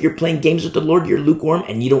 or if you're playing games with the Lord, you're lukewarm,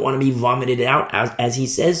 and you don't want to be vomited out, as he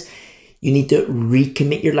says, you need to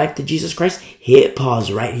recommit your life to Jesus Christ. Hit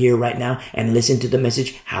pause right here, right now, and listen to the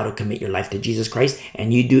message, how to commit your life to Jesus Christ.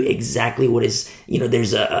 And you do exactly what is,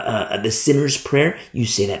 there's the sinner's prayer. You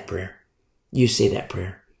say that prayer. You say that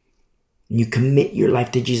prayer. You commit your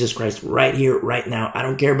life to Jesus Christ right here, right now. I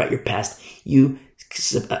don't care about your past. You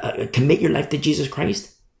commit your life to Jesus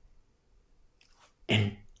Christ.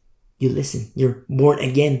 And you listen. You're born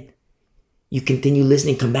again. You continue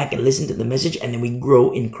listening. Come back and listen to the message. And then we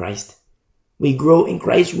grow in Christ. We grow in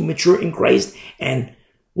Christ. We mature in Christ. And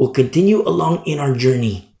we'll continue along in our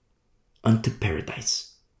journey unto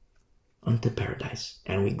paradise. Unto paradise.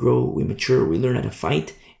 And we grow. We mature. We learn how to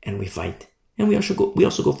fight. And we fight. And we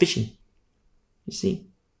also go fishing. You see,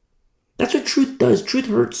 that's what truth does. Truth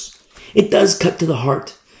hurts. It does cut to the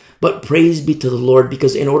heart. But praise be to the Lord,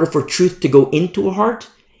 because in order for truth to go into a heart,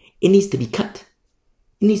 it needs to be cut.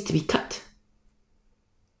 It needs to be cut.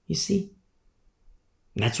 You see?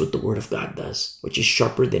 And that's what the Word of God does, which is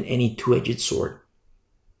sharper than any two-edged sword.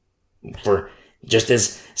 For just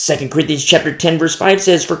as 2 Corinthians chapter 10 verse 5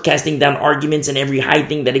 says, for casting down arguments and every high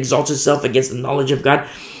thing that exalts itself against the knowledge of God,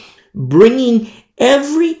 bringing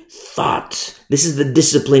every thought. This is the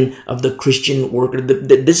discipline of the Christian worker,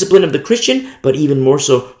 the discipline of the Christian, but even more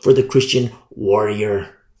so for the Christian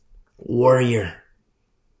warrior. Warrior.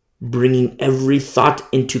 Bringing every thought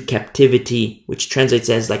into captivity, which translates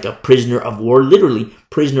as like a prisoner of war, literally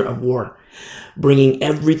prisoner of war. Bringing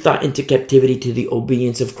every thought into captivity to the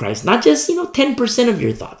obedience of Christ. Not just, 10% of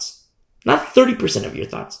your thoughts. Not 30% of your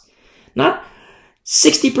thoughts. Not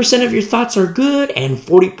 60% of your thoughts are good and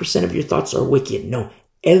 40% of your thoughts are wicked. No,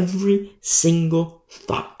 every single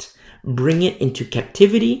thought. Bring it into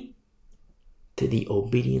captivity to the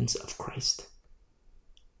obedience of Christ.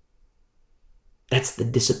 That's the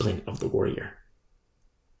discipline of the warrior.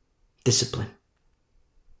 Discipline.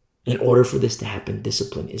 In order for this to happen,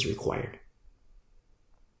 discipline is required.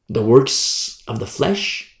 The works of the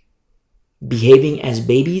flesh, behaving as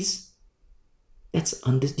babies,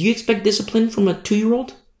 do you expect discipline from a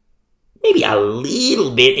 2-year-old? Maybe a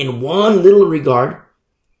little bit in one little regard.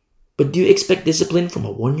 But do you expect discipline from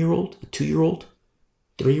a 1-year-old, a 2-year-old,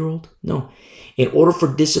 3-year-old? No. In order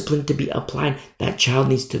for discipline to be applied, that child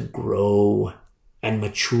needs to grow and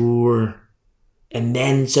mature. And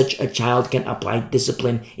then such a child can apply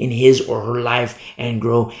discipline in his or her life and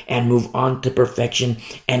grow and move on to perfection.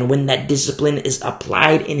 And when that discipline is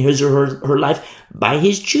applied in his or her life by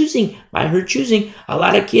his choosing, by her choosing, a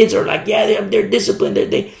lot of kids are like, yeah, they're disciplined.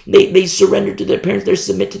 They surrender to their parents. They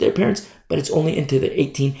submit to their parents. But it's only until they're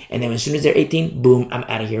 18. And then as soon as they're 18, boom, I'm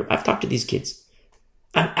out of here. I've talked to these kids.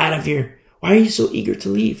 I'm out of here. Why are you so eager to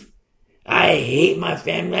leave? I hate my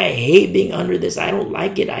family. I hate being under this. I don't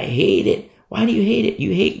like it. I hate it. Why do you hate it?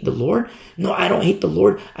 You hate the Lord? No, I don't hate the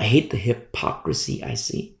Lord. I hate the hypocrisy I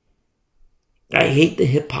see. I hate the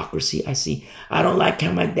hypocrisy I see. I don't like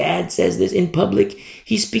how my dad says this in public.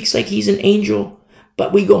 He speaks like he's an angel.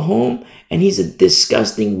 But we go home and he's a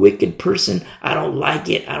disgusting, wicked person. I don't like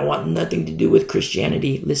it. I don't want nothing to do with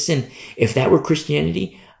Christianity. Listen, if that were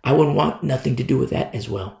Christianity, I would want nothing to do with that as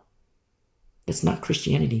well. That's not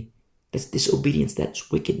Christianity. That's disobedience. That's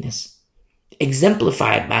wickedness.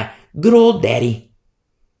 Exemplified by good old daddy.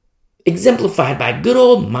 Exemplified by good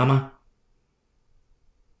old mama.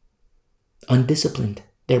 Undisciplined.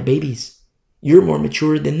 They're babies. You're more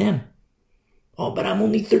mature than them. Oh, but I'm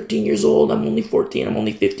only 13 years old. I'm only 14. I'm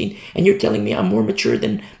only 15. And you're telling me I'm more mature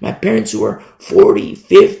than my parents who are 40,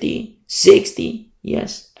 50, 60.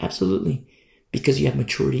 Yes, absolutely. Because you have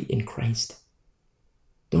maturity in Christ.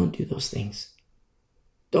 Don't do those things.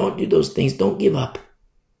 Don't do those things. Don't give up.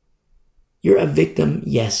 You're a victim,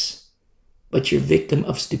 yes. But you're a victim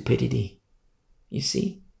of stupidity. You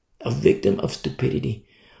see? A victim of stupidity.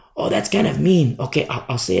 Oh, that's kind of mean. Okay,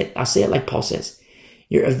 I'll say it. I'll say it like Paul says.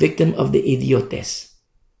 You're a victim of the idiotes.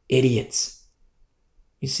 Idiots.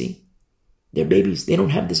 You see? They're babies. They don't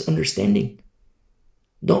have this understanding.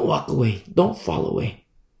 Don't walk away. Don't fall away.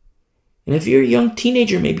 And if you're a young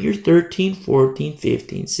teenager, maybe you're 13, 14,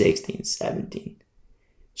 15, 16, 17.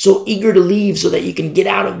 So eager to leave so that you can get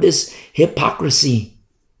out of this hypocrisy.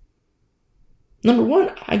 Number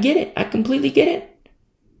one, I get it. I completely get it.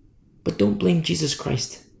 But don't blame Jesus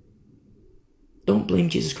Christ. Don't blame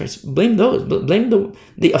Jesus Christ. Blame those. Blame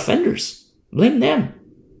the offenders. Blame them.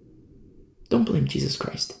 Don't blame Jesus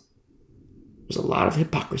Christ. There's a lot of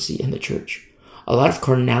hypocrisy in the church. A lot of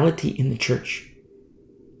carnality in the church.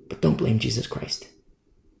 But don't blame Jesus Christ.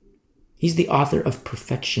 He's the author of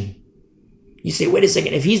perfection. You say, wait a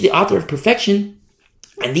second. If he's the author of perfection,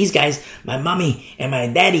 and these guys, my mommy and my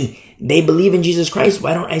daddy, they believe in Jesus Christ,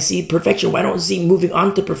 why don't I see perfection? Why don't I see moving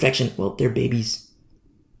on to perfection? Well, they're babies.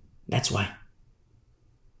 That's why.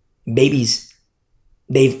 Babies,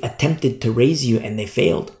 they've attempted to raise you and they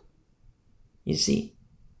failed. You see?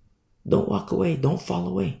 Don't walk away. Don't fall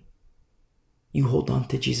away. You hold on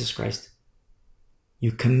to Jesus Christ.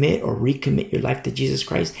 You commit or recommit your life to Jesus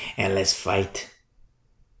Christ and let's fight.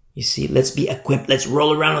 You see, let's be equipped. Let's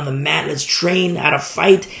roll around on the mat. Let's train how to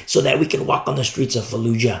fight so that we can walk on the streets of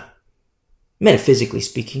Fallujah. Metaphysically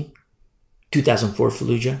speaking, 2004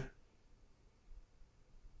 Fallujah.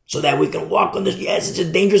 So that we can walk on this. Yes, it's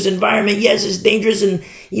a dangerous environment. Yes, it's dangerous and,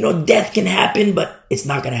 death can happen, but it's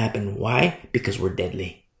not going to happen. Why? Because we're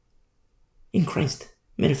deadly. In Christ,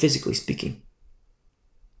 metaphysically speaking.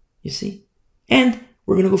 You see? And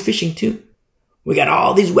we're going to go fishing too. We got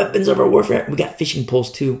all these weapons of our warfare. We got fishing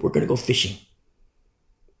poles too. We're going to go fishing.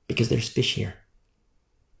 Because there's fish here.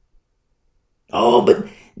 Oh, but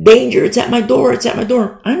danger. It's at my door. It's at my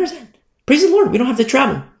door. I understand. Praise the Lord. We don't have to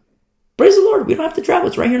travel. Praise the Lord. We don't have to travel.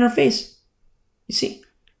 It's right here in our face. You see?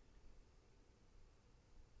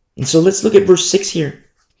 And so let's look at verse 6 here.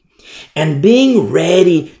 And being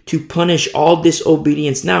ready to punish all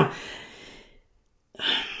disobedience. Now,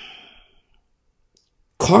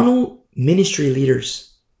 carnal ministry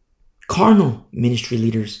leaders,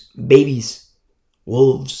 babies,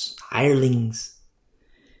 wolves, hirelings,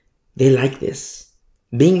 they like this.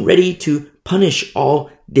 Being ready to punish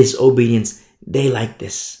all disobedience. They like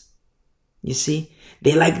this. You see,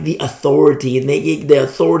 they like the authority, and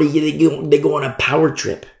they go on a power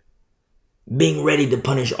trip. Being ready to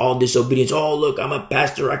punish all disobedience. Oh, look, I'm a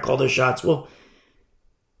pastor. I call the shots. Well,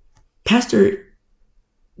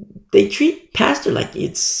 they treat pastor like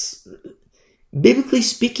it's, biblically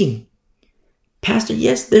speaking, pastor,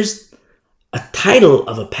 yes, there's a title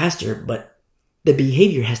of a pastor, but the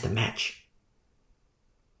behavior has to match.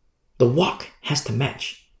 The walk has to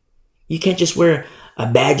match. You can't just wear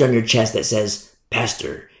a badge on your chest that says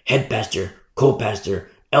pastor, head pastor, co-pastor,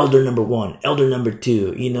 elder number 1, elder number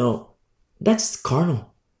 2, that's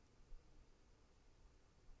carnal.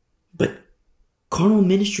 But carnal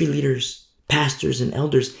ministry leaders, pastors and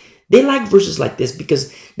elders, they like verses like this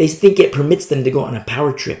because they think it permits them to go on a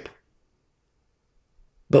power trip.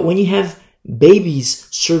 But when you have babies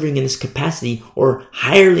serving in this capacity, or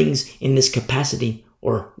hirelings in this capacity,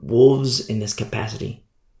 or wolves in this capacity,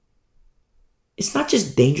 it's not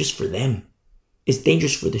just dangerous for them. It's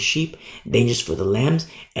dangerous for the sheep, dangerous for the lambs.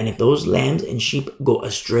 And if those lambs and sheep go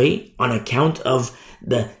astray on account of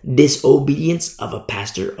the disobedience of a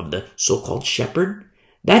pastor, of the so-called shepherd,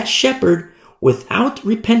 that shepherd, without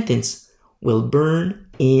repentance, will burn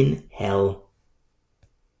in hell.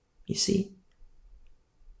 You see?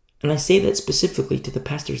 And I say that specifically to the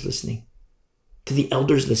pastors listening. to the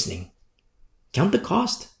elders listening. Count the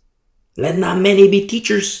cost. Let not many be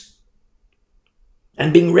teachers.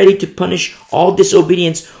 And being ready to punish all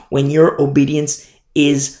disobedience when your obedience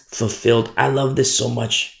is fulfilled. I love this so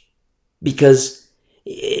much because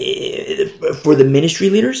for the ministry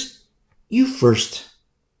leaders, you first.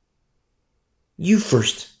 You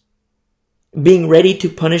first. Being ready to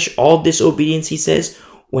punish all disobedience, he says,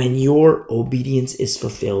 when your obedience is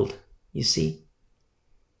fulfilled. You see?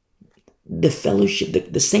 The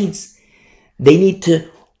fellowship, the saints, they need to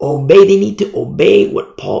obey. They need to obey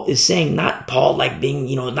what Paul is saying. Not Paul like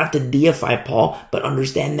being, not to deify Paul, but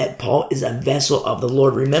understand that Paul is a vessel of the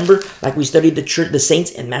Lord. Remember, like we studied the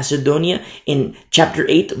saints in Macedonia in chapter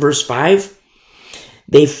 8, verse 5.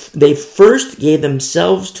 They first gave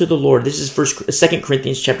themselves to the Lord. This is 2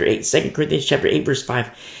 Corinthians chapter 8. 2 Corinthians chapter 8, verse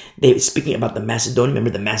 5. They speaking about the Macedonian. Remember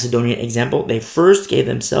the Macedonian example? They first gave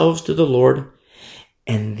themselves to the Lord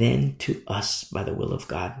and then to us by the will of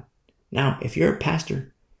God. Now, if you're a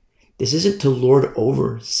pastor, this isn't to lord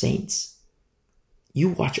over saints. You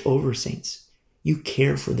watch over saints. You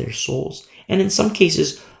care for their souls. And in some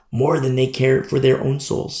cases, more than they care for their own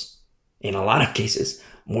souls. In a lot of cases,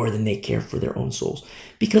 more than they care for their own souls.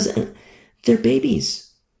 Because they're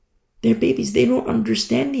babies. They're babies. They don't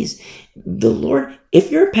understand these. The Lord,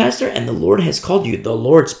 if you're a pastor and the Lord has called you, the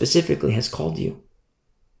Lord specifically has called you.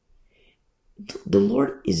 The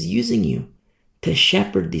Lord is using you to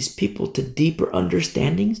shepherd these people to deeper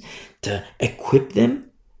understandings, to equip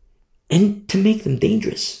them, and to make them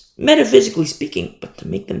dangerous. Metaphysically speaking, but to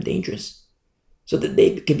make them dangerous. So that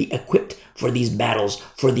they can be equipped for these battles,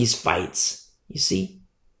 for these fights. You see?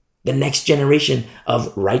 The next generation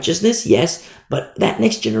of righteousness, yes, but that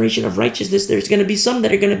next generation of righteousness, there's going to be some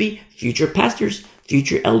that are going to be future pastors,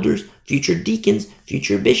 future elders, future deacons,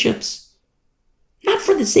 future bishops. Not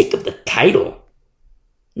for the sake of the title.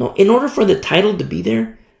 No, in order for the title to be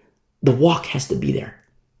there, the walk has to be there.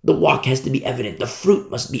 The walk has to be evident. The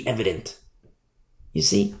fruit must be evident. You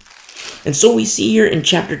see? And so we see here in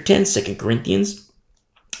chapter 10, 2 Corinthians,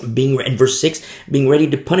 in verse 6, being ready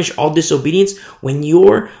to punish all disobedience when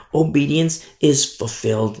your obedience is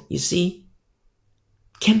fulfilled. You see?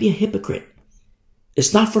 Can't be a hypocrite.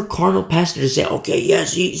 It's not for carnal pastors to say, okay, yeah,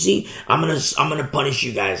 see, I'm gonna punish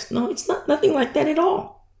you guys. No, it's nothing like that at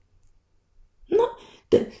all. No,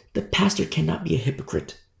 the pastor cannot be a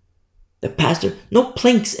hypocrite. The pastor, no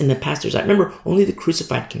planks in the pastor's eye. Remember, only the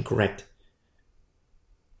crucified can correct.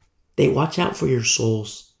 They watch out for your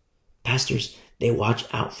souls. Pastors, they watch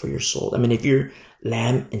out for your soul. I mean, if you're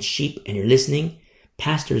lamb and sheep and you're listening,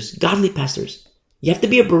 pastors, godly pastors, you have to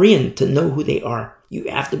be a Berean to know who they are. You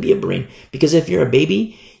have to be a Berean. Because if you're a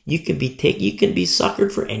baby, you can be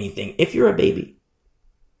suckered for anything if you're a baby.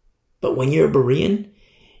 But when you're a Berean,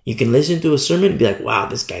 you can listen to a sermon and be like, wow,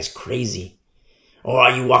 this guy's crazy. Or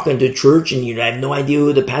you walk into church and you have no idea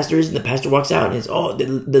who the pastor is, and the pastor walks out and it's,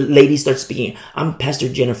 the lady starts speaking. I'm Pastor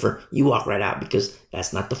Jennifer. You walk right out because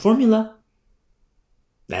that's not the formula.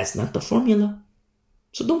 That's not the formula.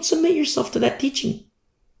 So don't submit yourself to that teaching.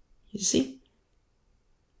 You see?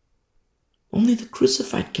 Only the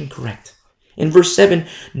crucified can correct. In verse 7,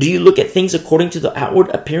 do you look at things according to the outward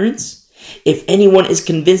appearance? If anyone is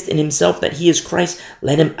convinced in himself that he is Christ,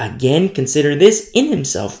 let him again consider this in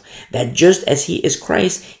himself, that just as he is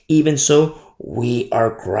Christ, even so we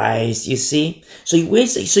are Christ. You see? So you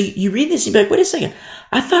read this and you're like, wait a second.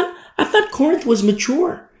 I thought Corinth was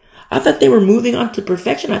mature. I thought they were moving on to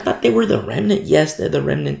perfection. I thought they were the remnant. Yes, they're the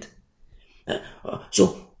remnant.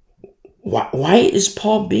 So why is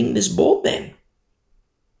Paul being this bold then?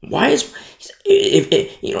 Why is, do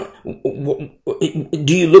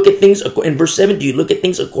you look at things, in verse 7, do you look at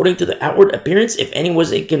things according to the outward appearance? If anyone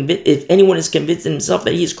is convinced in himself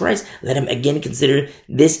that he is Christ, let him again consider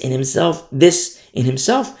this in himself,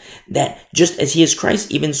 that just as he is Christ,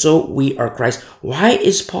 even so we are Christ. Why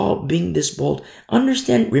is Paul being this bold?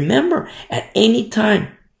 Understand, remember, at any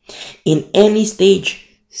time, in any stage,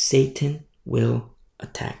 Satan will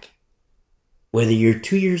attack. Whether you're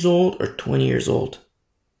 2 years old or 20 years old,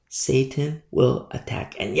 Satan will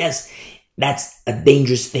attack. And yes, that's a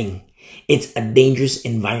dangerous thing. It's a dangerous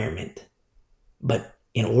environment. But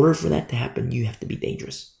in order for that to happen, you have to be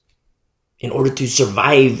dangerous. In order to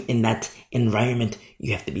survive in that environment,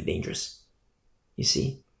 you have to be dangerous. You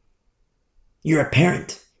see? You're a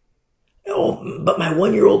parent. Oh, but my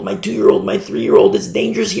 1-year-old, my 2-year-old, my 3-year-old is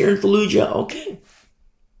dangerous here in Fallujah. Okay.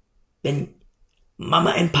 Then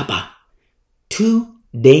Mama and Papa, 2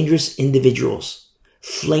 dangerous individuals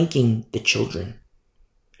flanking the children,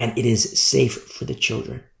 and it is safe for the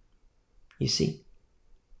children. You see?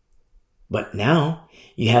 But now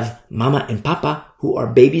You have mama and papa who are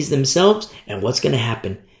babies themselves, and what's going to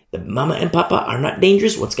happen? The mama and papa are not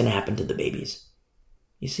dangerous. What's going to happen to the babies?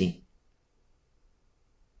 You see?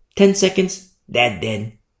 10 seconds, dad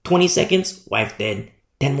dead. 20 seconds, wife dead.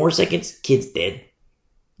 10 more seconds, kids dead.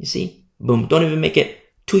 You see? Boom. Don't even make it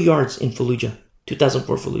 2 yards in Fallujah.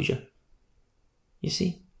 2004 Fallujah. You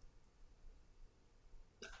see?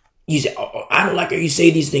 You say, oh, I don't like how you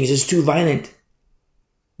say these things. It's too violent.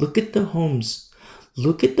 Look at the homes.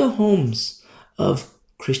 Look at the homes of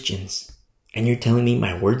Christians. And you're telling me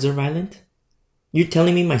my words are violent? You're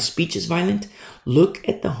telling me my speech is violent? Look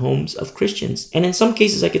at the homes of Christians. And in some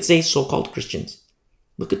cases, I could say so-called Christians.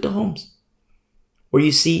 Look at the homes where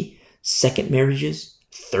you see second marriages,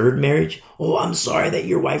 third marriage. Oh, I'm sorry that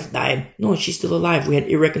your wife died. No, she's still alive. We had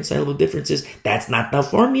irreconcilable differences. That's not the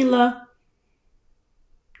formula.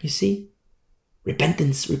 You see?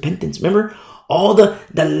 Repentance. Remember all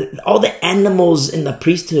the animals in the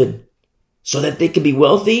priesthood so that they could be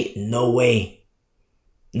wealthy? No way.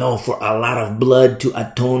 No, for a lot of blood to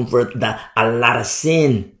atone for a lot of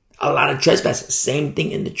sin, a lot of trespass. Same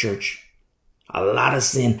thing in the church. A lot of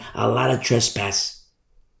sin, a lot of trespass.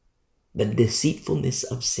 The deceitfulness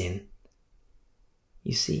of sin.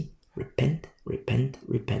 You see? Repent.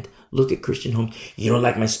 Look at Christian homes. You don't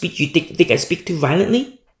like my speech? You think I speak too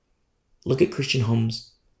violently? Look at Christian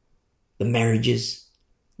homes. The marriages,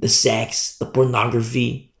 the sex, the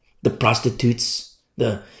pornography, the prostitutes,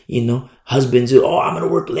 the, husbands who, I'm going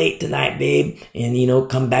to work late tonight, babe. And,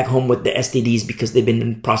 come back home with the STDs because they've been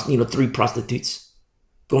in 3 prostitutes.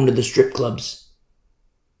 Going to the strip clubs.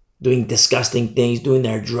 Doing disgusting things, doing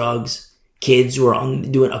their drugs. Kids who are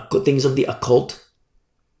doing things of the occult.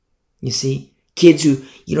 You see? Kids who,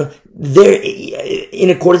 they're in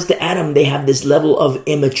accordance to Adam, they have this level of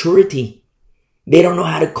immaturity. They don't know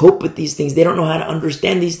how to cope with these things. They don't know how to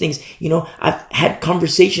understand these things. I've had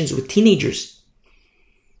conversations with teenagers.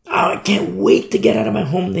 Oh, I can't wait to get out of my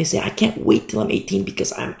home. They say, I can't wait till I'm 18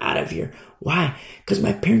 because I'm out of here. Why? Because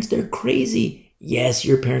my parents, they're crazy. Yes,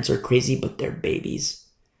 your parents are crazy, but they're babies.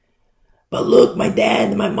 But look, my dad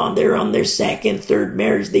and my mom, they're on their second, third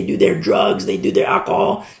marriage. They do their drugs. They do their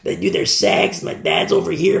alcohol. They do their sex. My dad's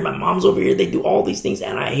over here. My mom's over here. They do all these things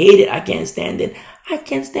and I hate it. I can't stand it. I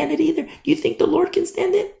can't stand it either. Do you think the Lord can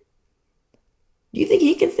stand it? Do you think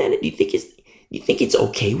he can stand it? Do you think it's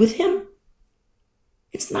okay with him?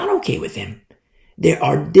 It's not okay with him. They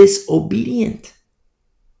are disobedient.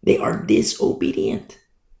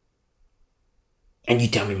 And you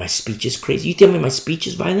tell me my speech is crazy? You tell me my speech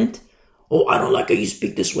is violent? Oh, I don't like how you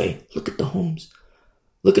speak this way. Look at the homes.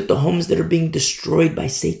 Look at the homes that are being destroyed by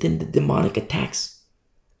Satan, the demonic attacks.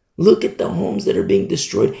 Look at the homes that are being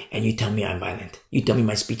destroyed, and you tell me I'm violent. You tell me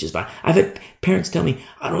my speech is violent. I've had parents tell me,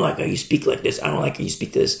 I don't like how you speak like this. I don't like how you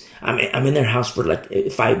speak this. I'm in their house for like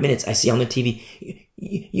 5 minutes. I see on the TV.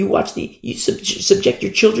 You watch you subject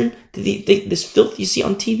your children to this filth you see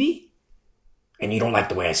on TV, and you don't like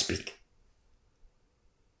the way I speak.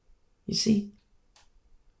 You see?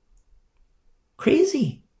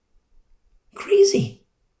 Crazy.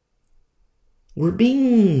 We're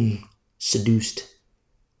being seduced.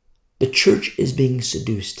 The church is being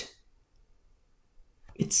seduced.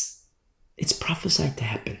 It's prophesied to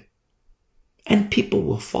happen. And people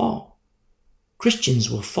will fall. Christians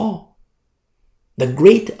will fall. The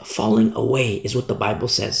great falling away is what the Bible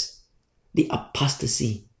says. The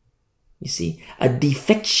apostasy. You see? A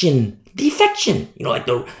defection. Like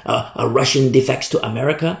a Russian defects to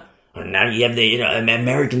America. Or now you have the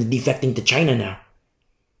Americans defecting to China now.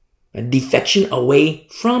 A defection away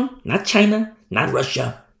from, not China, not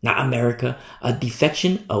Russia, not America, a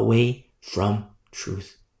defection away from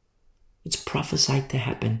truth. It's prophesied to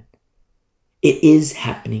happen. It is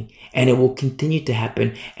happening, and it will continue to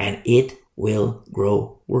happen, and it will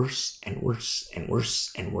grow worse and worse and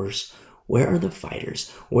worse and worse. Where are the fighters?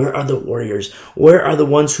 Where are the warriors? Where are the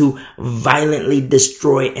ones who violently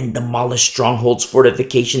destroy and demolish strongholds,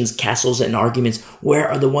 fortifications, castles, and arguments? Where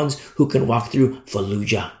are the ones who can walk through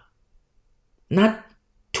Fallujah? Not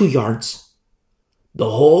 2 yards. The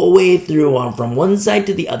whole way through, from one side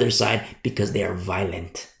to the other side, because they are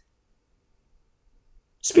violent.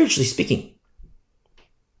 Spiritually speaking.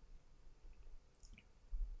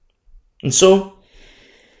 And so,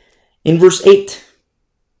 in verse 8,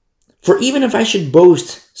 for even if I should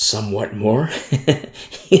boast somewhat more,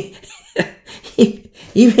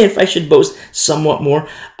 even if I should boast somewhat more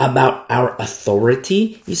about our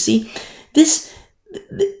authority, you see,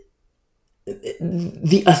 the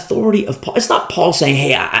authority of Paul, it's not Paul saying,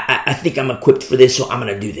 hey, I think I'm equipped for this, so I'm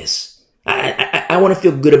going to do this. I want to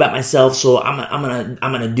feel good about myself, so I'm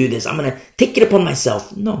going to do this. I'm going to take it upon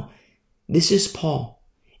myself. No, this is Paul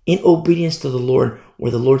in obedience to the Lord,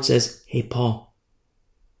 where the Lord says, hey, Paul,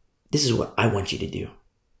 this is what I want you to do.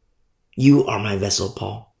 You are my vessel,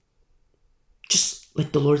 Paul. Just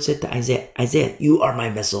like the Lord said to Isaiah, you are my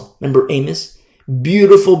vessel. Remember Amos?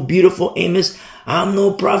 Beautiful, beautiful Amos. I'm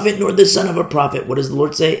no prophet nor the son of a prophet. What does the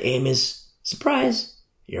Lord say? Amos, surprise,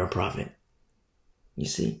 you're a prophet. You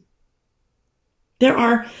see? There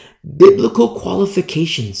are biblical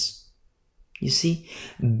qualifications. You see,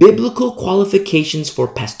 biblical qualifications for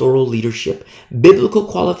pastoral leadership, biblical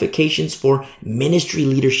qualifications for ministry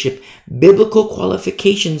leadership, biblical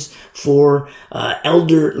qualifications for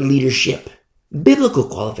elder leadership, biblical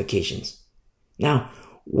qualifications. Now,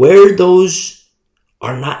 where those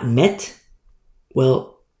are not met,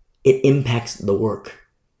 well, it impacts the work.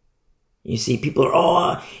 You see, people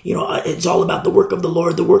are, it's all about the work of the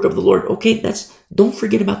Lord, the work of the Lord. Okay, don't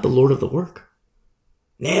forget about the Lord of the work.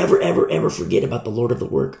 Never, ever, ever forget about the Lord of the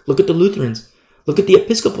work. Look at the Lutherans. Look at the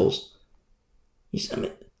Episcopals. We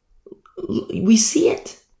see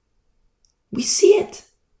it. We see it.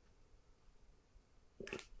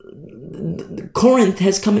 Corinth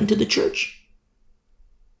has come into the church.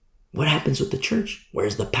 What happens with the church?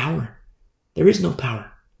 Where's the power? There is no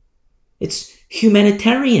power. It's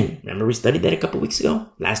humanitarian. Remember we studied that a couple weeks ago?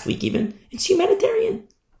 Last week even. It's humanitarian.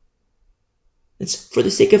 It's for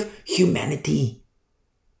the sake of humanity.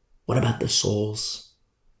 What about the souls?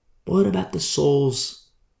 What about the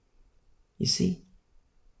souls? You see?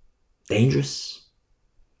 Dangerous.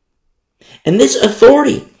 And this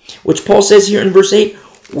authority, which Paul says here in verse 8,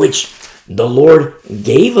 which the Lord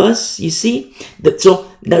gave us, you see? So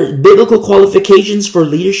there's biblical qualifications for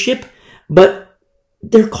leadership, but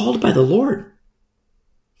they're called by the Lord.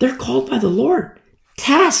 They're called by the Lord.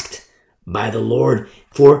 Tasked by the Lord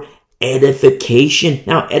for edification.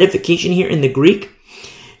 Now, edification here in the Greek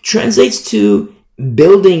translates to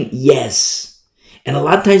building, yes. And a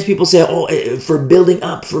lot of times people say, for building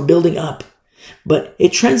up. But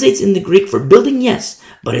it translates in the Greek for building, yes.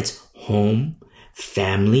 But it's home,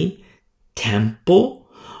 family, temple,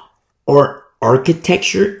 or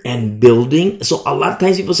architecture and building. So a lot of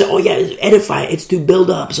times people say, edify, it's to build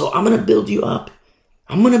up. So I'm going to build you up.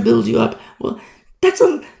 Well, that's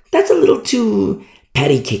a little too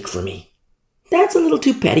patty cake for me. That's a little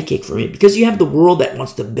too patty cake for me because you have the world that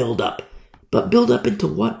wants to build up. But build up into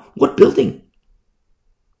what? What building?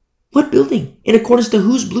 What building? In accordance to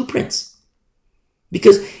whose blueprints?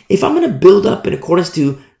 Because if I'm going to build up in accordance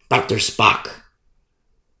to Dr. Spock,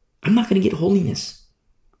 I'm not going to get holiness.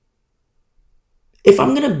 If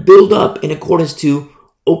I'm going to build up in accordance to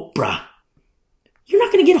Oprah, you're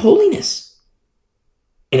not going to get holiness.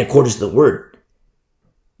 In accordance to the word,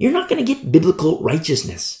 you're not going to get biblical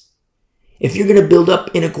righteousness. If you're going to build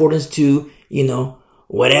up in accordance to,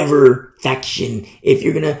 whatever faction, if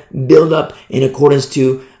you're going to build up in accordance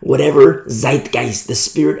to whatever zeitgeist, the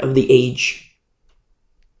spirit of the age,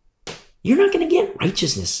 you're not going to get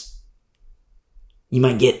righteousness. You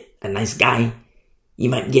might get a nice guy. You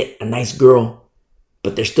might get a nice girl,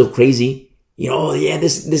 but they're still crazy.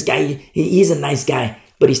 This guy, he's a nice guy,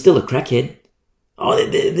 but he's still a crackhead.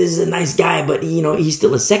 This is a nice guy, but he's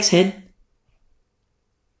still a sex head.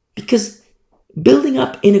 Because building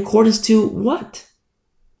up in accordance to what?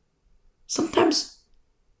 Sometimes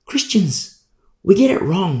Christians, we get it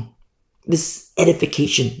wrong. This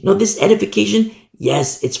edification. No, this edification,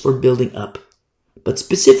 yes, it's for building up. But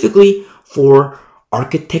specifically for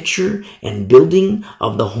architecture and building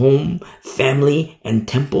of the home, family, and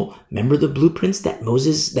temple. Remember the blueprints that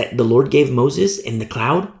the Lord gave Moses in the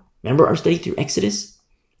cloud? Remember our study through Exodus?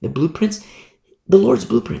 The blueprints? The Lord's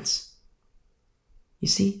blueprints. You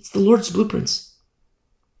see, it's the Lord's blueprints.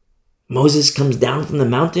 Moses comes down from the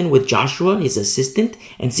mountain with Joshua, his assistant,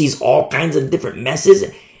 and sees all kinds of different messes,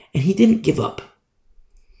 and he didn't give up.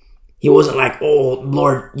 He wasn't like,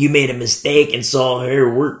 Lord, you made a mistake, and so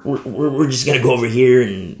here we're just gonna go over here,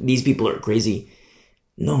 and these people are crazy.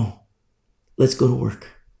 No, let's go to work.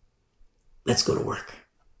 Let's go to work.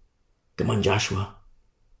 Come on, Joshua.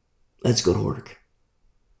 Let's go to work.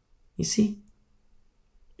 You see?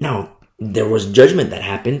 Now, there was judgment that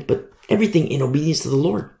happened, but everything in obedience to the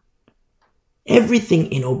Lord.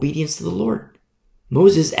 Everything in obedience to the Lord.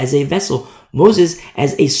 Moses as a vessel. Moses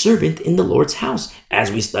as a servant in the Lord's house,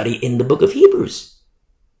 as we study in the book of Hebrews.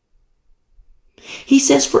 He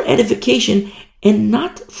says for edification and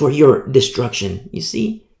not for your destruction. You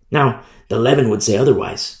see? Now, the leaven would say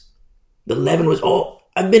otherwise. The leaven was,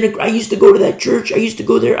 I used to go to that church. I used to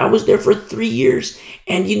go there. I was there for 3 years.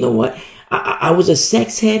 And you know what? I was a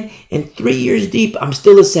sex head, and 3 years deep, I'm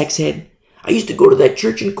still a sex head. I used to go to that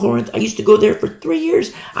church in Corinth. I used to go there for 3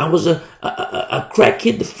 years. I was a crack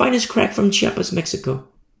kid, the finest crack from Chiapas, Mexico.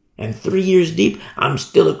 And 3 years deep, I'm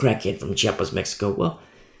still a crackhead from Chiapas, Mexico. Well,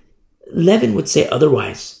 leaven would say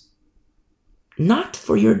otherwise. Not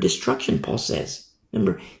for your destruction, Paul says.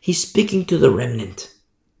 Remember, he's speaking to the remnant.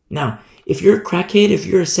 Now, if you're a crackhead, if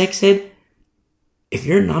you're a sex head, if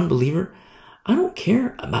you're a non-believer, I don't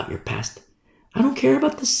care about your past. I don't care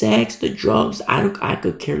about the sex, the drugs. I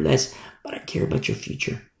could care less, but I care about your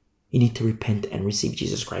future. You need to repent and receive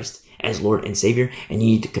Jesus Christ as Lord and Savior, and you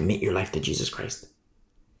need to commit your life to Jesus Christ.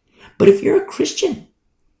 But if you're a Christian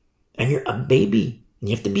and you're a baby, and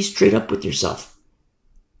you have to be straight up with yourself,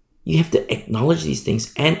 you have to acknowledge these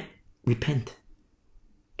things and repent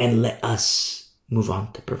and let us move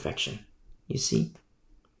on to perfection. You see?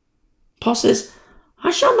 Paul says,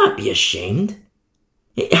 I shall not be ashamed.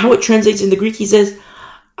 How it translates in the Greek, he says,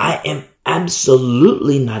 I am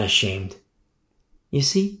absolutely not ashamed. You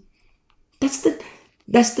see? That's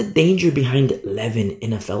the danger behind leaven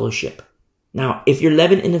in a fellowship. Now, if you're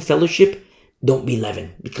leaven in a fellowship, don't be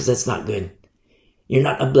leaven, because that's not good. You're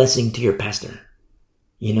not a blessing to your pastor.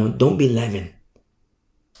 Don't be leaven.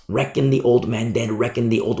 Reckon the old man dead, reckon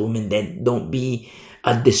the old woman dead. Don't be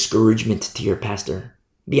a discouragement to your pastor.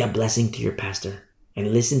 Be a blessing to your pastor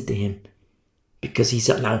and listen to him. Because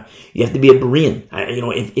now you have to be a Berean.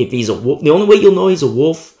 If he's a wolf, the only way you'll know he's a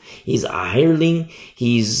wolf, he's a hireling,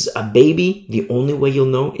 he's a baby, the only way you'll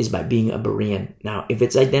know is by being a Berean. Now, if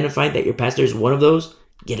it's identified that your pastor is one of those,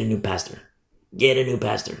 get a new pastor. Get a new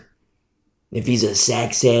pastor. If he's a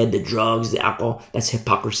sex head, the drugs, the alcohol, that's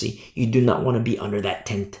hypocrisy. You do not want to be under that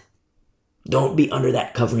tent. Don't be under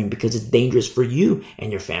that covering, because it's dangerous for you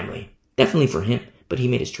and your family. Definitely for him, but he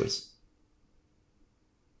made his choice.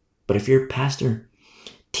 But if your pastor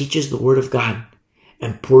teaches the word of God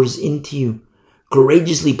and pours into you,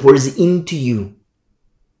 courageously pours into you,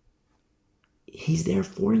 he's there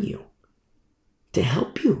for you to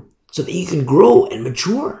help you so that you can grow and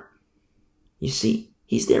mature. You see,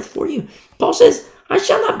 he's there for you. Paul says, I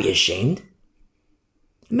shall not be ashamed.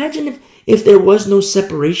 Imagine if there was no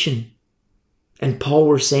separation and Paul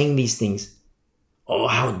were saying these things. Oh,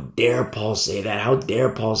 how dare Paul say that? How dare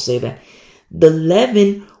Paul say that? The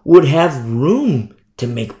leaven would have room to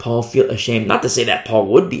make Paul feel ashamed. Not to say that Paul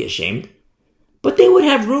would be ashamed, but they would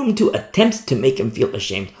have room to attempt to make him feel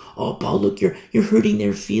ashamed. Oh, Paul, look, you're hurting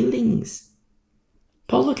their feelings.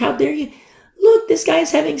 Paul, look, how dare you? Look, this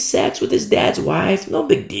guy's having sex with his dad's wife. No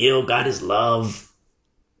big deal. God is love.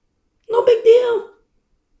 No big deal.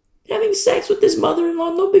 Having sex with his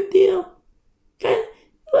mother-in-law, no big deal. Okay?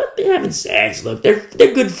 Look, they're having sex. Look,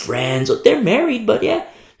 they're good friends. Look, they're married, but yeah,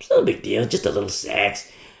 it's no big deal. Just a little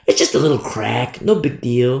sex. It's just a little crack. No big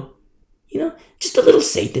deal. Just a little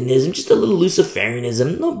Satanism. Just a little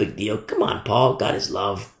Luciferianism. No big deal. Come on, Paul. God is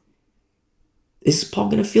love. Is Paul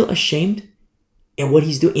going to feel ashamed in what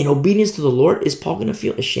he's doing? In obedience to the Lord, is Paul going to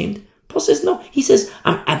feel ashamed? Paul says no. He says,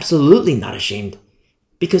 I'm absolutely not ashamed.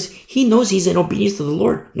 Because he knows he's in obedience to the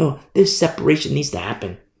Lord. No, this separation needs to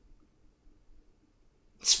happen.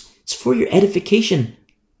 It's for your edification,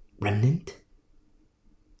 remnant.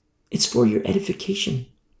 It's for your edification,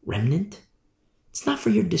 remnant. It's not for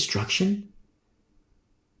your destruction.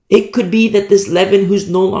 It could be that this leaven who's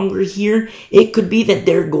no longer here, it could be that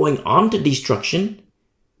they're going on to destruction.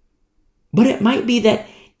 But it might be that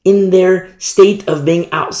in their state of being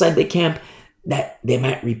outside the camp, that they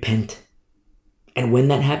might repent. And when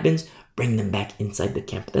that happens, bring them back inside the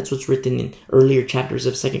camp. That's what's written in earlier chapters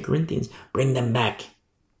of 2 Corinthians. Bring them back.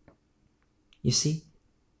 You see?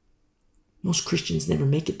 Most Christians never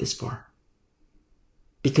make it this far.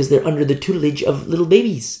 Because they're under the tutelage of little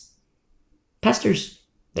babies. Pastors,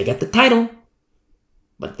 they got the title,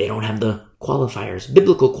 but they don't have the qualifiers,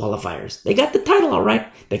 biblical qualifiers. They got the title, all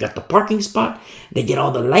right. They got the parking spot. They get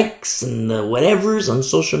all the likes and the whatevers on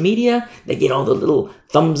social media. They get all the little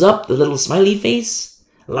thumbs up, the little smiley face.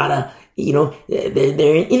 A lot of,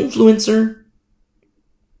 they're an influencer.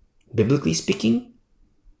 Biblically speaking,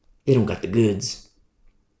 they don't got the goods.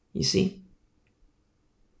 You see?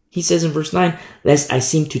 He says in verse 9, lest I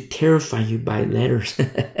seem to terrify you by letters.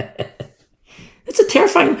 That's a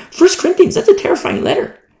terrifying, 1 Corinthians, that's a terrifying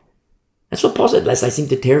letter. That's what Paul said, lest I seem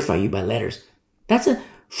to terrify you by letters. That's 1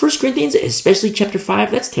 Corinthians, especially chapter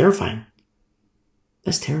 5, that's terrifying.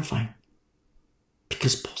 That's terrifying.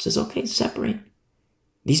 Because Paul says, okay, separate.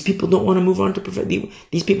 These people don't want to move on to perfection.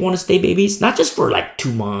 These people want to stay babies, not just for like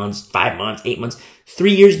 2 months, 5 months, 8 months,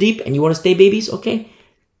 3 years deep, and you want to stay babies? Okay.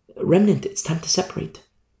 Remnant, it's time to separate.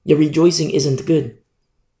 Your rejoicing isn't good.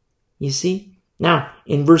 You see? Now,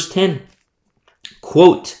 in verse 10,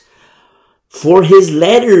 quote, for his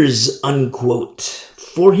letters, unquote.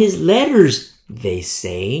 For his letters, they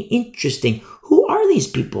say. Interesting. Who are these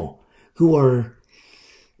people who are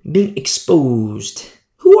being exposed.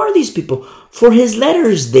 Who are these people? For his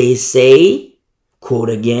letters, they say, quote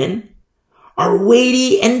again, are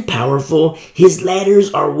weighty and powerful. His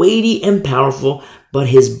letters are weighty and powerful, but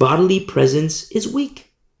his bodily presence is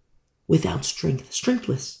weak, without strength,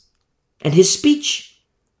 strengthless. And his speech,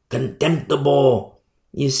 contemptible.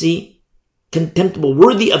 You see? Contemptible,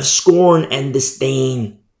 worthy of scorn and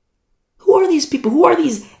disdain. Who are these people? Who are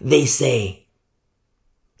these, they say?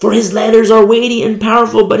 For his letters are weighty and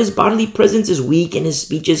powerful, but his bodily presence is weak and his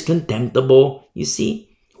speech is contemptible. You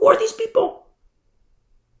see? Who are these people?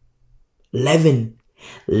 Leaven.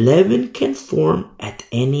 Leaven can form at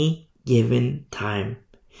any given time.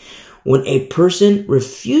 When a person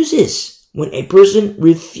refuses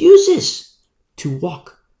to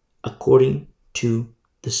walk according to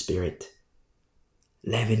the Spirit,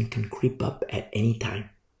 leaven can creep up at any time.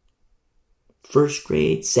 First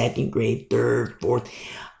grade, second grade, third, fourth,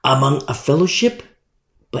 among a fellowship,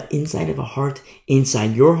 but inside of a heart,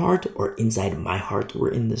 inside your heart or inside my heart, we're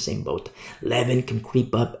in the same boat. Leaven can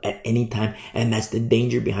creep up at any time, and that's the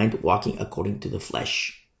danger behind walking according to the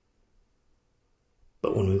flesh.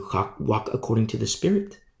 But when we walk according to the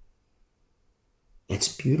Spirit, that's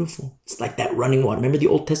beautiful. It's like that running water. Remember the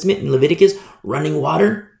Old Testament in Leviticus? Running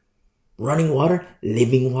water,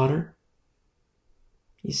 living water.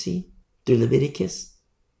 You see? Through Leviticus.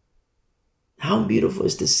 How beautiful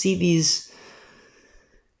is to see these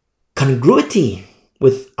congruity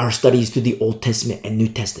with our studies through the Old Testament and New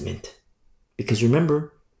Testament. Because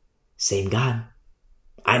remember, same God.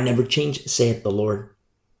 I never change, saith the Lord.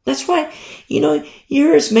 That's why, you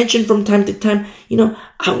hear us mentioned from time to time,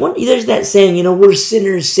 there's that saying, we're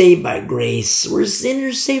sinners saved by grace. We're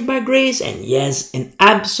sinners saved by grace. And yes, in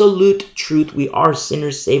absolute truth, we are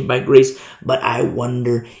sinners saved by grace. But I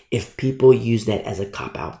wonder if people use that as a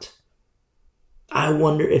cop-out. I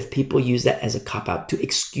wonder if people use that as a cop-out to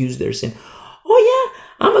excuse their sin. Oh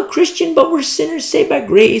yeah, I'm a Christian, but we're sinners saved by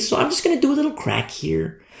grace. So I'm just going to do a little crack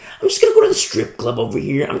here. I'm just going to go to the strip club over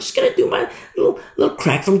here. I'm just going to do my little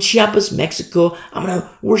crack from Chiapas, Mexico. I'm going to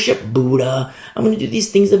worship Buddha. I'm going to do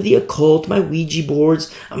these things of the occult, my Ouija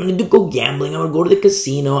boards. I'm going to go gambling. I'm going to go to the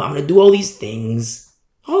casino. I'm going to do all these things.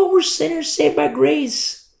 Oh, we're sinners saved by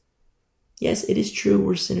grace. Yes, it is true.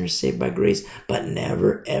 We're sinners saved by grace. But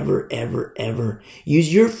never, ever, ever, ever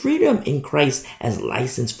use your freedom in Christ as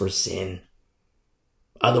license for sin.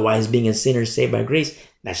 Otherwise, being a sinner saved by grace,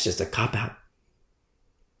 that's just a cop-out.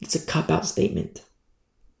 It's a cop-out statement.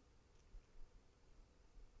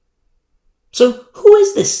 So, who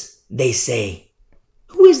is this, they say?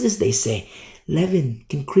 Who is this, they say? Leaven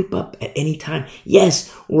can creep up at any time.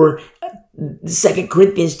 Yes, or 2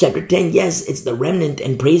 Corinthians chapter 10, yes, it's the remnant,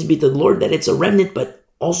 and praise be to the Lord that it's a remnant, but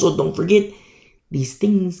also don't forget, these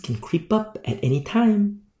things can creep up at any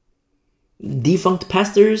time. Defunct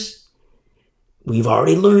pastors, we've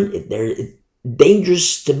already learned they're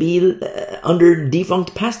dangerous to be under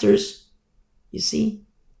defunct pastors, you see.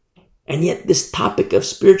 And yet this topic of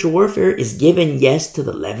spiritual warfare is given, yes, to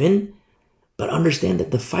the leaven, but understand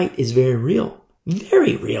that the fight is very real,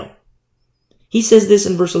 very real. He says this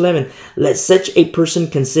in verse 11, let such a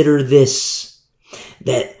person consider this,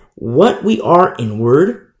 that what we are in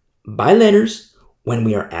word by letters when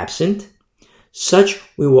we are absent, such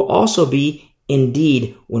we will also be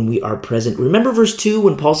indeed when we are present. Remember verse 2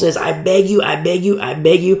 when Paul says, I beg you, I beg you, I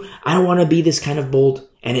beg you. I don't want to be this kind of bold.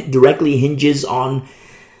 And it directly hinges on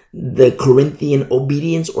the Corinthian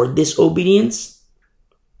obedience or disobedience.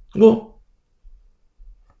 Well,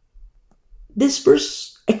 this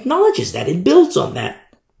verse acknowledges that. It builds on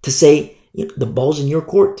that to say, the ball's in your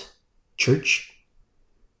court, church.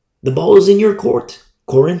 The ball is in your court,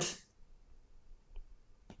 Corinth.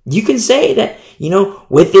 You can say that,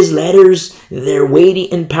 with his letters, they're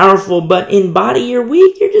weighty and powerful, but in body you're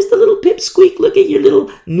weak. You're just a little pipsqueak. Look at your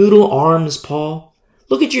little noodle arms, Paul.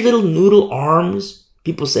 Look at your little noodle arms.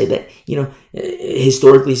 People say that,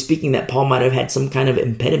 historically speaking, that Paul might have had some kind of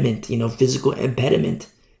impediment, physical impediment,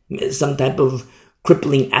 some type of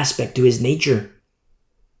crippling aspect to his nature.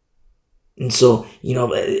 And so,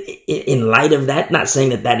 in light of that, not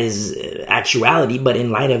saying that is actuality, but in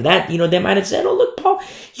light of that, they might have said, oh, look, Paul,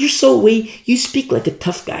 you're you speak like a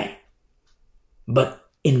tough guy. But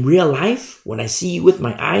in real life, when I see you with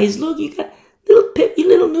my eyes, look, you got your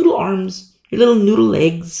little noodle arms, your little noodle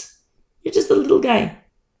legs. You're just a little guy.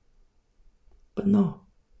 But no,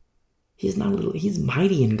 he's not little. He's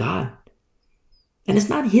mighty in God. And it's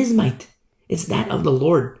not his might. It's that of the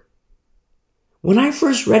Lord. When I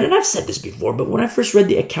first read, and I've said this before, but when I first read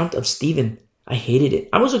the account of Stephen, I hated it.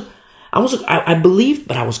 I believed,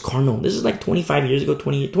 but I was carnal. This is like 25 years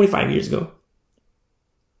ago.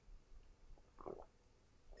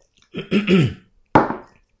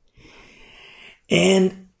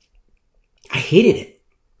 And I hated it.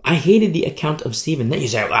 I hated the account of Stephen. Then you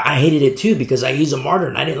say, well, I hated it too because he's a martyr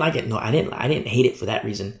and I didn't like it. No, I didn't hate it for that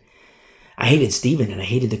reason. I hated Stephen and I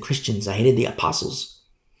hated the Christians. I hated the apostles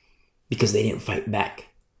because they didn't fight back.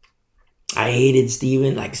 I hated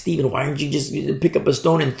Stephen. Like, Stephen, why don't you just pick up a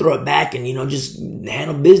stone and throw it back and, just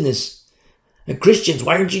handle business? And Christians,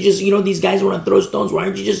 why aren't you just, these guys want to throw stones. Why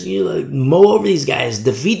aren't you just, mow over these guys,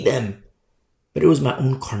 defeat them? But it was my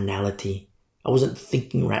own carnality. I wasn't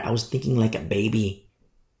thinking right. I was thinking like a baby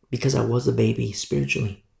because I was a baby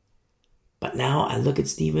spiritually. But now I look at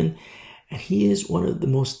Stephen and he is one of the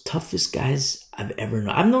most toughest guys I've ever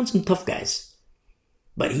known. I've known some tough guys,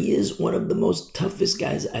 but he is one of the most toughest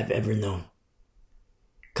guys I've ever known.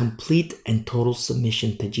 Complete and total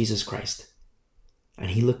submission to Jesus Christ.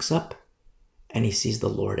 And he looks up and he sees the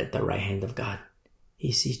Lord at the right hand of God.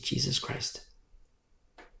 He sees Jesus Christ.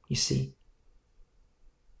 You see?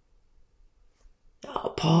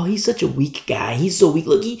 Oh, Paul, he's such a weak guy. He's so weak.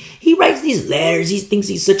 Look, he writes these letters. He thinks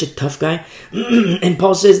he's such a tough guy. And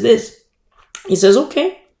Paul says this. He says,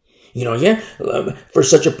 okay. For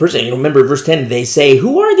such a person, remember verse 10, they say,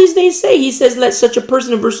 who are these they say? He says, let such a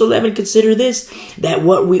person, in verse 11, consider this, that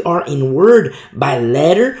what we are in word by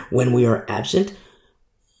letter when we are absent,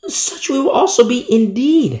 such we will also be in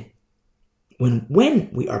deed when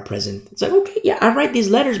we are present. It's like, okay, yeah, I write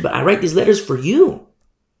these letters, but I write these letters for you.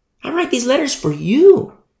 I write these letters for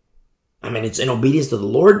you. I mean, it's in obedience to the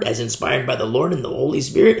Lord, as inspired by the Lord and the Holy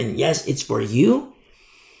Spirit. And yes, it's for you.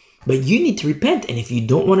 But you need to repent. And if you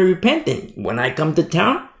don't want to repent, then when I come to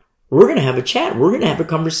town, we're going to have a chat. We're going to have a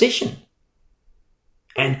conversation.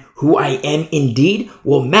 And who I am in deed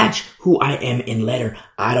will match who I am in letter.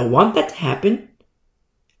 I don't want that to happen.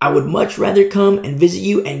 I would much rather come and visit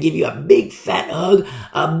you and give you a big fat hug,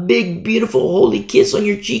 a big beautiful holy kiss on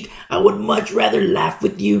your cheek. I would much rather laugh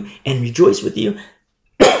with you and rejoice with you.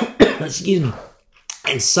 Excuse me.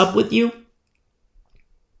 And sup with you.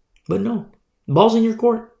 But no, ball's in your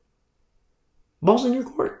court. Ball's in your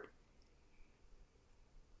court.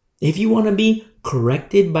 If you want to be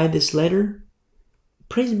corrected by this letter,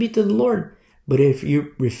 praise be to the Lord. But if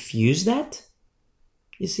you refuse that,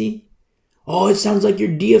 you see, oh, it sounds like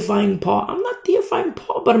you're deifying Paul. I'm not deifying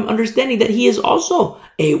Paul, but I'm understanding that he is also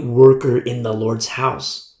a worker in the Lord's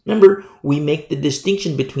house. Remember, we make the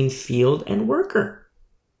distinction between field and worker.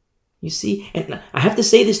 You see, and I have to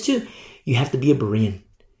say this too. You have to be a Berean.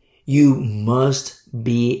 You must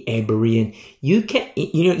be a Berean. You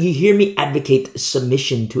hear me advocate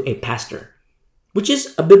submission to a pastor, which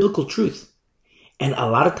is a biblical truth. And a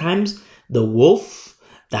lot of times, the wolf,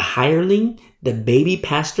 the hireling, the baby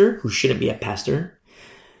pastor, who shouldn't be a pastor,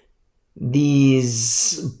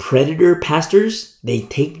 these predator pastors, they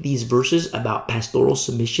take these verses about pastoral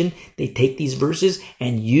submission, they take these verses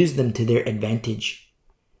and use them to their advantage.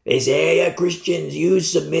 They say, hey, Christians, you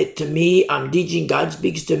submit to me. I'm teaching, God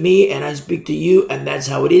speaks to me, and I speak to you, and that's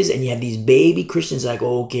how it is. And you have these baby Christians like,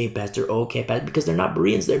 okay, pastor, because they're not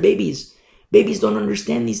Bereans, they're babies. Babies don't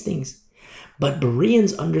understand these things. But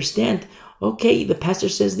Bereans understand, okay, the pastor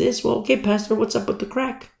says this. Well, okay, pastor, what's up with the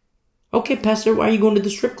crack? Okay, pastor, why are you going to the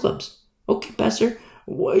strip clubs? Okay, pastor,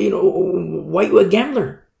 why are you a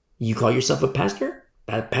gambler? You call yourself a pastor?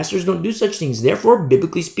 Pastors don't do such things. Therefore,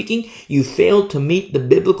 biblically speaking, you fail to meet the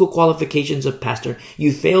biblical qualifications of pastor.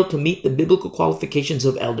 You fail to meet the biblical qualifications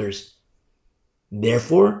of elders.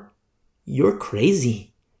 Therefore, you're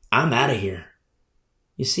crazy. I'm out of here.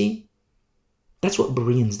 You see? That's what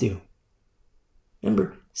Bereans do.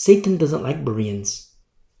 Remember, Satan doesn't like Bereans.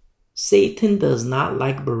 Satan does not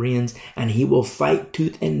like Bereans, and he will fight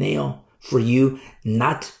tooth and nail for you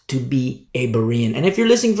not to be a Berean. And if you're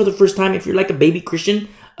listening for the first time, if you're like a baby Christian,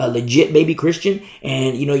 a legit baby Christian,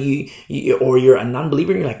 and or you're a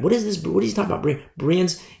non-believer, and you're like, what is this? What is he talking about?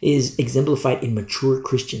 Bereans is exemplified in mature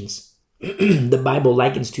Christians. The Bible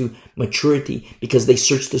likens to maturity because they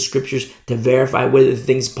search the scriptures to verify whether the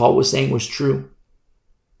things Paul was saying was true.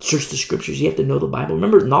 Search the scriptures. You have to know the Bible.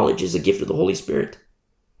 Remember, knowledge is a gift of the Holy Spirit.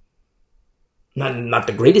 Not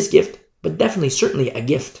the greatest gift, but definitely, certainly a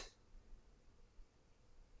gift.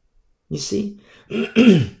 You see?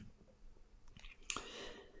 In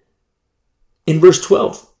verse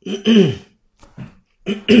 12.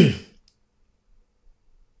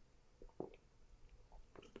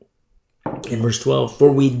 In verse 12,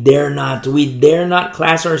 for we dare not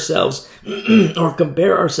class ourselves or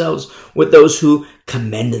compare ourselves with those who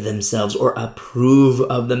commend themselves or approve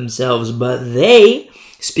of themselves, but they,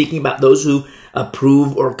 speaking about those who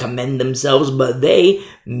approve or commend themselves, but they,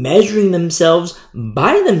 measuring themselves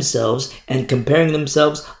by themselves and comparing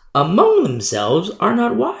themselves, among themselves are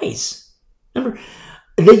not wise. Remember,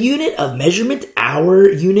 the unit of measurement, our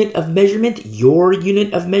unit of measurement, your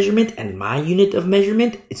unit of measurement, and my unit of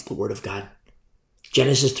measurement, it's the Word of God.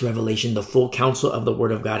 Genesis to Revelation, the full counsel of the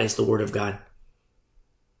Word of God is the Word of God.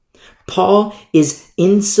 Paul is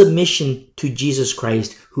in submission to Jesus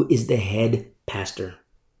Christ, who is the head pastor.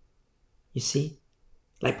 You see?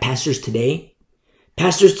 Like pastors today,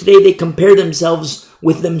 they compare themselves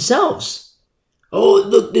with themselves. Oh,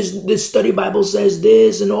 look, this study Bible says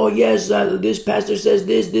this, and oh yes, this pastor says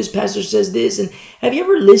this pastor says this. And have you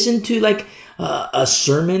ever listened to like a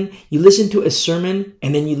sermon? You listen to a sermon,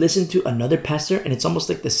 and then you listen to another pastor, and it's almost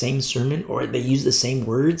like the same sermon, or they use the same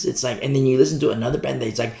words. It's like, and then you listen to another band,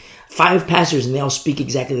 it's like 5 pastors, and they all speak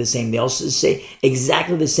exactly the same. They all say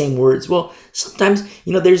exactly the same words. Well, sometimes,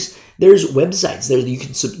 there's websites there you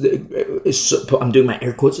can. I'm doing my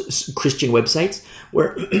air quotes, Christian websites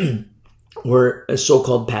where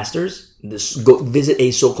so-called pastors go visit a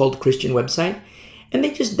so-called Christian website, and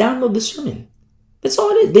they just download the sermon. That's all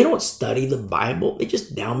it is. They don't study the Bible. They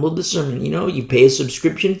just download the sermon. You pay a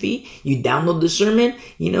subscription fee. You download the sermon.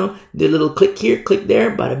 The little click here, click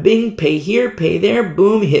there, bada bing, pay here, pay there,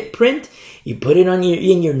 boom, hit print. You put it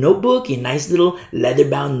in your notebook, your nice little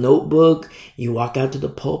leather-bound notebook. You walk out to the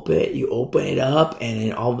pulpit, you open it up, and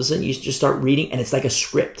then all of a sudden you just start reading, and it's like a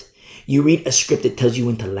script. You read a script. It tells you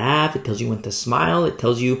when to laugh. It tells you when to smile. It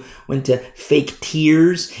tells you when to fake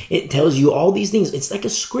tears. It tells you all these things. It's like a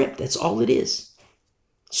script. That's all it is.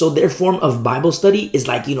 So their form of Bible study is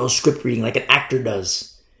like, script reading, like an actor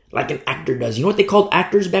does. You know what they called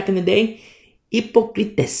actors back in the day?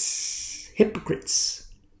 Hypocrites.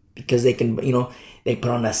 Because they can, they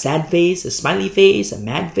put on a sad face, a smiley face, a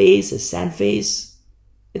mad face, a sad face.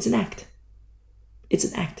 It's an act.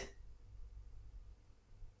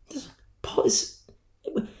 Paul is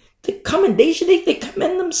the commendation. They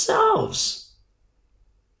commend themselves.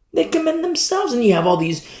 And you have all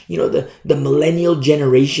these, the millennial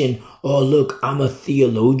generation. Oh, look, I'm a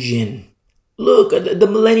theologian. Look, the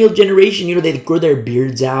millennial generation, they grow their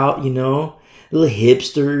beards out, little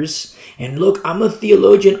hipsters. And look, I'm a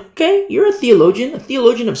theologian. Okay, you're a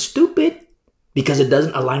theologian of stupid, because it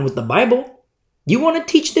doesn't align with the Bible. You want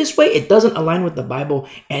to teach this way? It doesn't align with the Bible,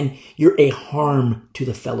 and you're a harm to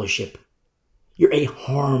the fellowship. You're a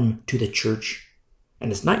harm to the church.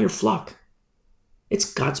 And it's not your flock.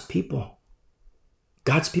 It's God's people.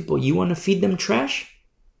 God's people. You want to feed them trash?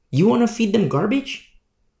 You want to feed them garbage?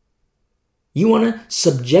 You want to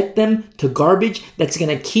subject them to garbage that's going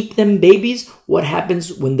to keep them babies? What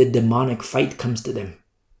happens when the demonic fight comes to them?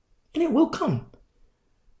 And it will come.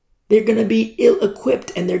 They're going to be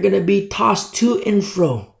ill-equipped, and they're going to be tossed to and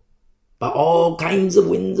fro by all kinds of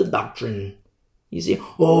winds of doctrine. You see,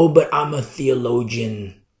 oh, but I'm a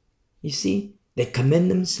theologian. You see, they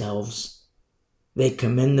commend themselves. And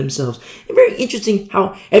very interesting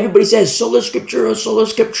how everybody says sola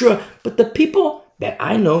scriptura. But the people that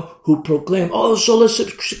I know who proclaim, oh, sola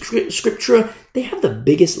scriptura, they have the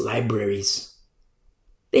biggest libraries.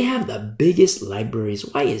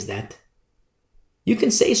 Why is that? You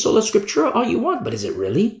can say sola scriptura all you want, but is it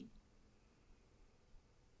really?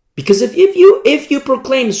 Because if you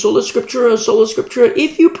proclaim sola scriptura,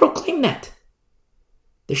 if you proclaim that,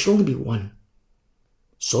 there should only be one.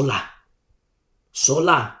 Sola,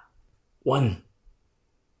 one.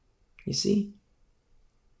 You see?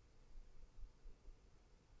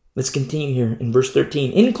 Let's continue here in verse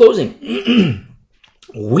 13. In closing,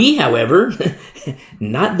 we, however,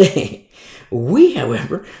 not they, we,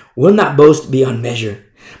 however, will not boast beyond measure,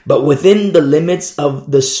 but within the limits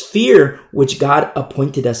of the sphere which God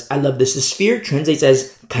appointed us. I love this. The sphere translates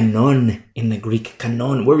as canon in the Greek.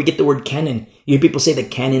 Canon, where we get the word canon. You hear people say the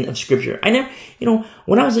canon of Scripture. I never,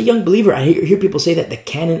 when I was a young believer, I hear people say that, the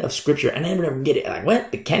canon of Scripture. And I never get it. Like,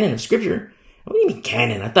 what? The canon of Scripture? What do you mean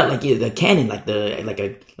canon? I thought like the cannon, like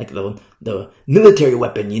the military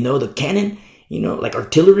weapon, the cannon, like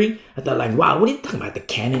artillery. I thought like, wow, what are you talking about? The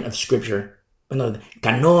canon of Scripture. No,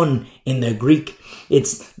 canon in the Greek,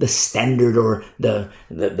 it's the standard or the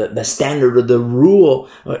standard or the rule.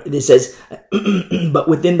 It says, but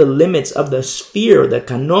within the limits of the sphere, the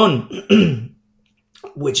canon,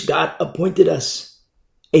 which God appointed us,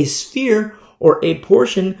 a sphere or a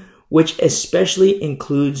portion which especially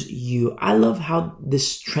includes you. I love how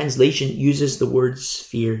this translation uses the word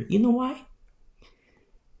sphere. You know why?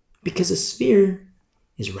 Because a sphere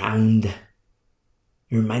is round. It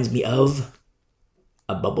reminds me of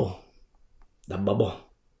a bubble. The bubble.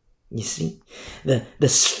 You see? The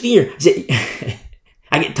sphere.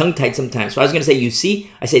 I get tongue-tied sometimes. So I was going to say you see.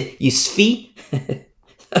 I said you sphere.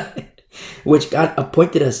 which God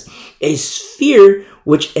appointed us, a sphere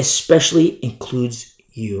which especially includes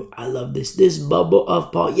you. I love this. This bubble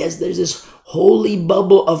of Paul. Yes, there's this holy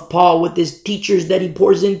bubble of Paul with his teachers that he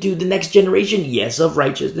pours into the next generation, yes, of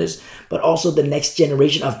righteousness, but also the next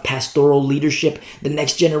generation of pastoral leadership, the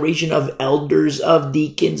next generation of elders, of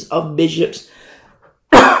deacons, of bishops,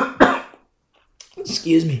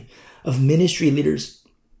 excuse me, of ministry leaders.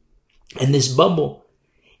 And this bubble,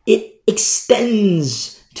 it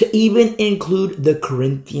extends to even include the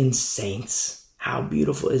Corinthian saints. How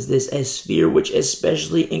beautiful is this? A sphere which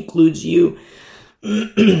especially includes you.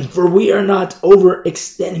 For we are not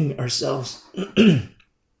overextending ourselves.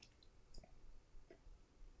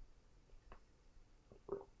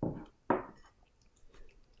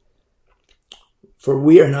 For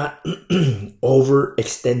we are not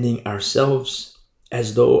overextending ourselves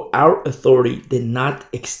as though our authority did not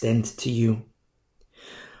extend to you.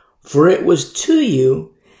 For it was to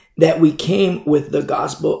you that we came with the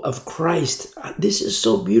gospel of Christ. This is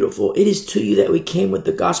so beautiful. It is to you that we came with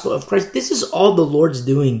the gospel of Christ. This is all the Lord's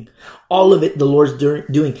doing. All of it the Lord's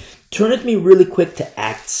doing. Turn with me really quick to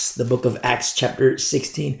Acts, the book of Acts chapter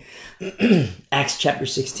 16. Acts chapter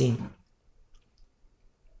 16.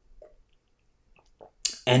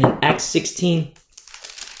 And in Acts 16,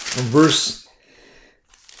 verse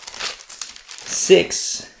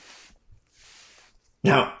 6,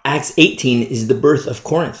 now, Acts 18 is the birth of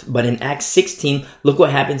Corinth, but in Acts 16, look what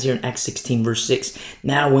happens here in Acts 16, verse 6.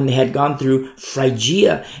 Now, when they had gone through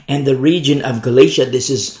Phrygia and the region of Galatia, this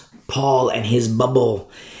is Paul and his bubble.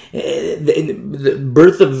 The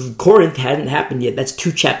birth of Corinth hadn't happened yet. That's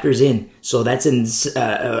 2 chapters in. So that's in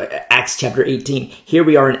Acts chapter 18. Here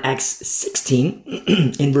we are in Acts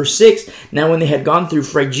 16, in verse 6. Now, when they had gone through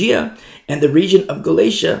Phrygia and the region of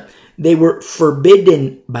Galatia, they were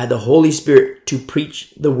forbidden by the Holy Spirit to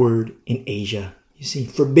preach the word in Asia. You see,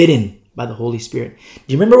 forbidden by the Holy Spirit.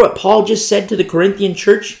 Do you remember what Paul just said to the Corinthian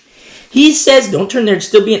church? He says, don't turn there, it'd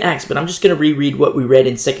still be in Acts, but I'm just going to reread what we read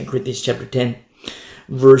in 2 Corinthians chapter 10,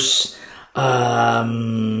 verse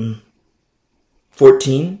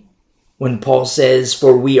 14. When Paul says,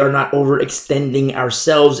 for we are not overextending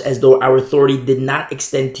ourselves as though our authority did not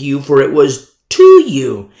extend to you, for it was to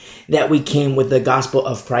you that we came with the gospel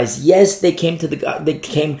of Christ. Yes, they came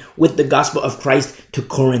with the gospel of Christ to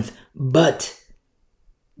Corinth, but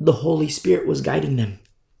the Holy Spirit was guiding them,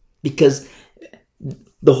 because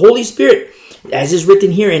the Holy Spirit, as is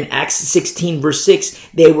written here in Acts 16 verse 6,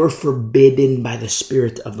 they were forbidden by the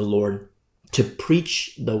Spirit of the Lord to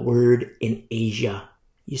preach the word in Asia.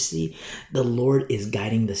 You see, the Lord is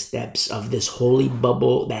guiding the steps of this holy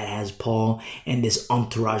bubble that has Paul and this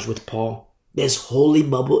entourage with Paul. This holy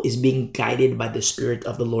bubble is being guided by the Spirit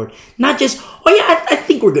of the Lord. Not just, oh yeah, I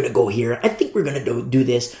think we're going to go here. I think we're going to do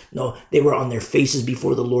this. No, they were on their faces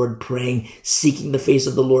before the Lord, praying, seeking the face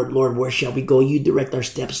of the Lord. Lord, where shall we go? You direct our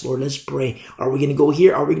steps, Lord. Let's pray. Are we going to go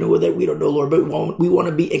here? Are we going to go there? We don't know, Lord, but we want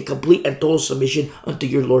to be in complete and total submission unto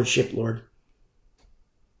your Lordship, Lord.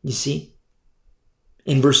 You see?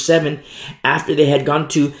 In verse 7, after they had gone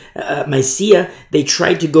to Mysia, they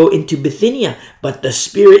tried to go into Bithynia, but the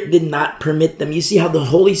Spirit did not permit them. You see how the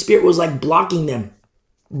Holy Spirit was like blocking them,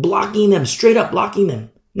 straight up blocking them.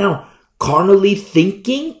 Now, carnally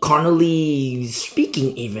thinking, carnally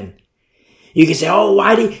speaking even. You can say, oh,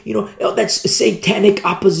 why that's satanic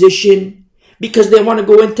opposition. Because they want to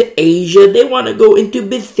go into Asia, they want to go into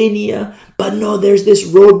Bithynia. But no, there's this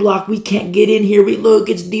roadblock. We can't get in here.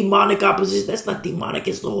 It's demonic opposition. That's not demonic.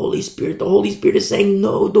 It's the Holy Spirit. The Holy Spirit is saying,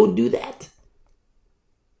 no, don't do that.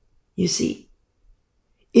 You see,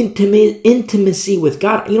 intimacy with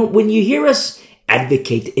God. When you hear us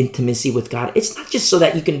advocate intimacy with God, it's not just so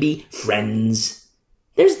that you can be friends.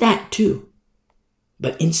 There's that too.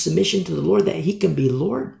 But in submission to the Lord, that He can be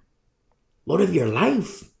Lord of your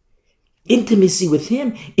life. Intimacy with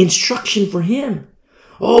Him, instruction for Him.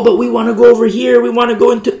 Oh, but we want to go over here. We want to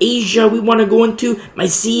go into Asia. We want to go into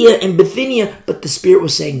Mysia and Bithynia. But the Spirit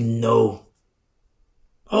was saying no.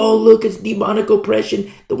 Oh, look, it's demonic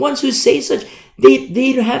oppression. The ones who say such,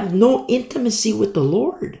 they have no intimacy with the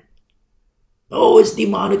Lord. Oh, it's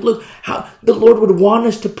demonic. Look how the Lord would want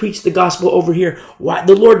us to preach the gospel over here. Why?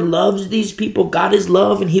 The Lord loves these people. God is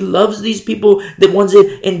love, and He loves these people, the ones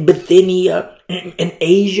in Bithynia and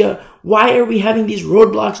Asia. Why are we having these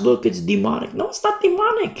roadblocks? Look, it's demonic. No, it's not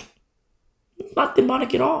demonic. It's not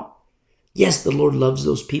demonic at all. Yes, the Lord loves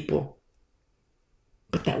those people.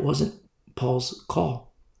 But that wasn't Paul's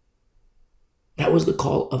call. That was the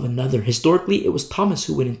call of another. Historically, it was Thomas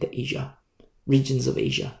who went into Asia, regions of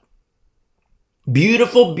Asia.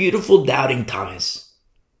 Beautiful, beautiful doubting Thomas.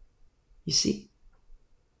 You see?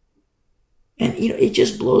 And, it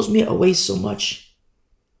just blows me away so much,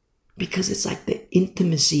 because it's like the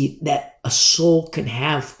intimacy that a soul can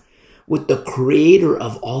have with the creator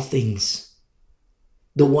of all things,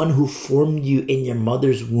 the one who formed you in your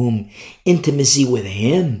mother's womb, intimacy with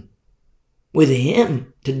him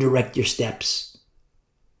to direct your steps.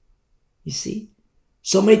 You see?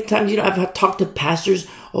 So many times, I've talked to pastors.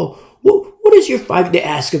 Oh, what is your they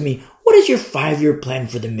ask of me, what is your 5-year plan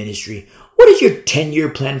for the ministry? What is your 10-year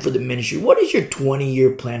plan for the ministry? What is your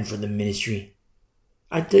 20-year plan for the ministry?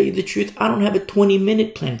 I tell you the truth, I don't have a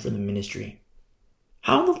 20-minute plan for the ministry.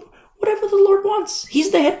 Whatever the Lord wants.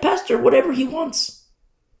 He's the head pastor, whatever he wants.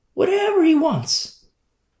 Whatever he wants.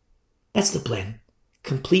 That's the plan.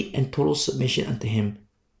 Complete and total submission unto him.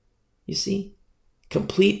 You see?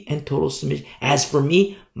 Complete and total submission. As for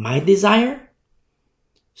me, my desire,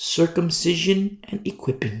 circumcision and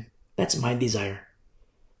equipping. That's my desire.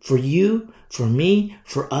 For you, for me,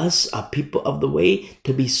 for us, a people of the way,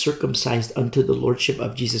 to be circumcised unto the Lordship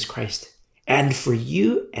of Jesus Christ. And for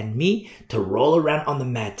you and me to roll around on the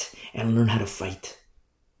mat and learn how to fight.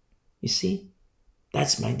 You see?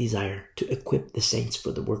 That's my desire, to equip the saints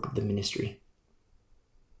for the work of the ministry.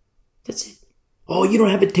 That's it. Oh, you don't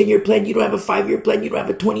have a 10-year plan, you don't have a 5-year plan, you don't have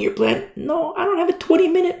a 20-year plan. No, I don't have a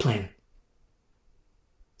 20-minute plan.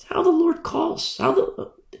 It's how the Lord calls.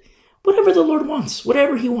 Whatever the Lord wants,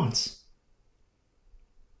 whatever he wants.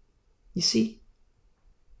 You see?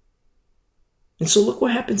 And so look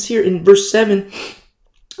what happens here in verse 7.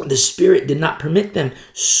 The Spirit did not permit them.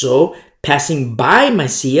 So, passing by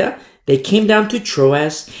Mysia, they came down to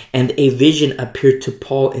Troas, and a vision appeared to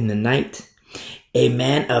Paul in the night. A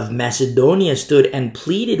man of Macedonia stood and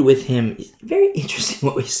pleaded with him. It's very interesting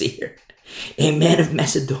what we see here. A man of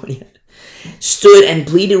Macedonia stood and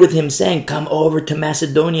pleaded with him, saying, "Come over to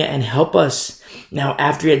Macedonia and help us." Now,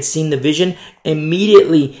 after he had seen the vision,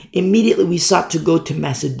 immediately we sought to go to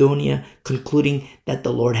Macedonia, concluding that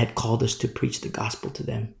the Lord had called us to preach the gospel to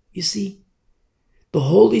them. You see, the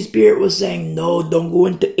Holy Spirit was saying, no, don't go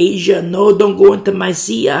into Asia. No, don't go into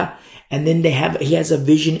Mysia. And then he has a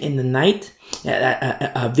vision in the night.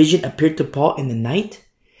 A vision appeared to Paul in the night.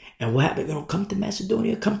 And what happened? Come to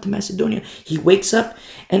Macedonia, come to Macedonia. He wakes up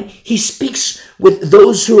and he speaks with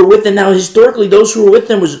those who were with him. Now, historically, those who were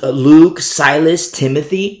with him was Luke, Silas,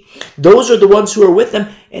 Timothy. Those are the ones who are with them.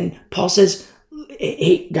 And Paul says,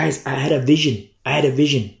 hey, guys, I had a vision. And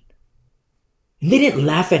they didn't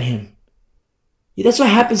laugh at him. That's what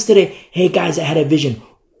happens today. Hey, guys, I had a vision.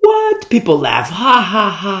 What? People laugh. Ha, ha,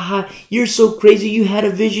 ha, ha. You're so crazy. You had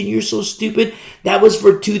a vision. You're so stupid. That was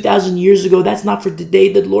for 2,000 years ago. That's not for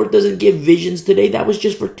today. The Lord doesn't give visions today. That was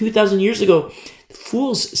just for 2,000 years ago.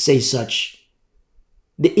 Fools say such.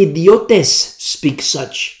 The idiotes speak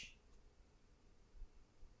such.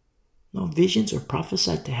 No, visions are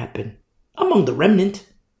prophesied to happen among the remnant.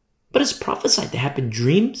 But it's prophesied to happen.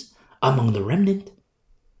 Dreams among the remnant.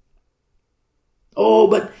 Oh,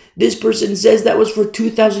 but this person says that was for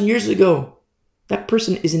 2,000 years ago. That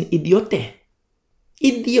person is an idiote.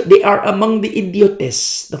 They are among the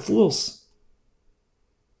idiotes, the fools.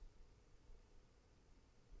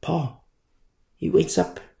 Paul, he wakes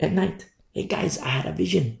up at night. Hey, guys, I had a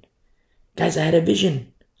vision.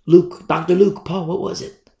 Luke, Dr. Luke, Paul, what was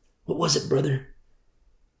it? What was it, brother?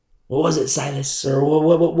 What was it, Silas? Or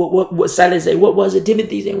what Silas say? What was it?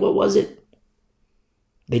 Timothy saying, what was it?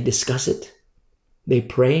 They discuss it. They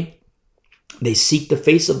pray. They seek the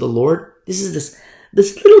face of the Lord. This is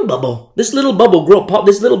this little bubble. This little bubble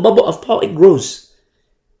of Paul, it grows.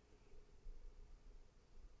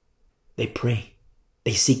 They pray.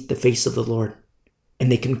 They seek the face of the Lord.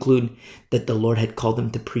 And they conclude that the Lord had called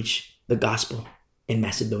them to preach the gospel in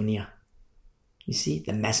Macedonia. You see,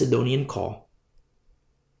 the Macedonian call.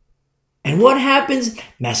 And what happens?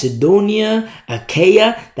 Macedonia,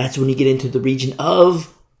 Achaia, that's when you get into the region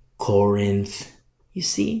of Corinth. You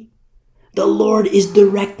see, the Lord is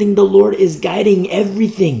directing, the Lord is guiding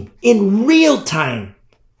everything in real time.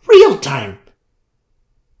 You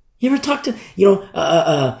ever talk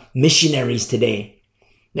to, missionaries today?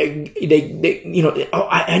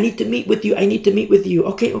 I need to meet with you.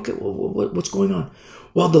 Okay. Well, what's going on?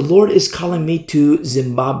 Well, the Lord is calling me to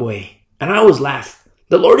Zimbabwe. And I always laugh.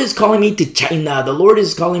 The Lord is calling me to China. The Lord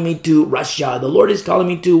is calling me to Russia. The Lord is calling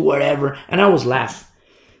me to wherever. And I always laugh.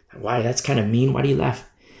 Why? That's kind of mean. Why do you laugh?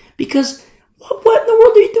 Because what in the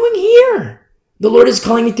world are you doing here? The Lord is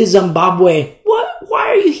calling me to Zimbabwe. What? Why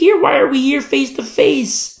are you here? Why are we here face to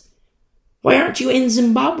face? Why aren't you in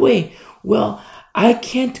Zimbabwe? Well, I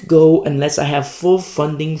can't go unless I have full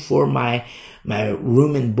funding for my my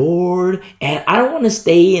room and board, and I don't want to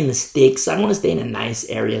stay in the sticks. I want to stay in a nice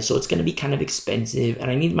area, so it's going to be kind of expensive,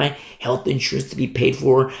 and I need my health insurance to be paid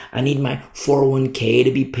for. I need my 401k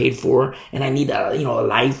to be paid for, and I need a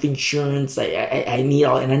life insurance. I need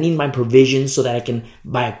all, and I need my provisions so that I can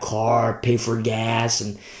buy a car, pay for gas,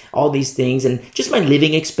 and all these things, and just my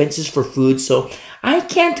living expenses for food. So I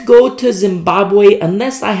can't go to Zimbabwe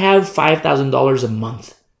unless I have $5,000 a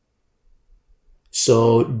month.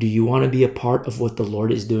 So do you want to be a part of what the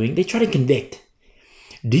Lord is doing? They try to convict.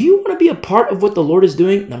 Do you want to be a part of what the Lord is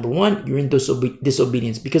doing? Number one, you're in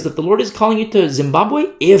disobedience. Because if the Lord is calling you to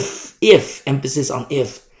Zimbabwe, if, emphasis on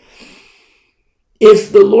if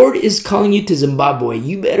the Lord is calling you to Zimbabwe,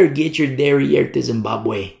 you better get your derriere to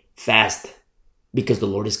Zimbabwe fast. Because the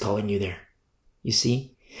Lord is calling you there. You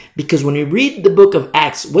see? Because when we read the book of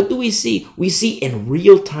Acts, what do we see? We see in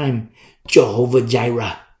real time, Jehovah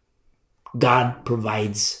Jireh. God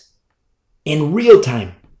provides in real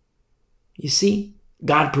time. You see?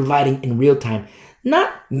 God providing in real time.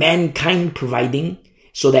 Not mankind providing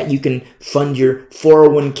so that you can fund your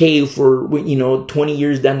 401k for, 20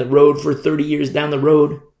 years down the road, for 30 years down the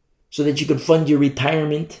road, so that you can fund your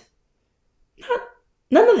retirement.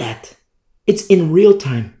 None of that. It's in real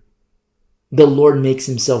time. The Lord makes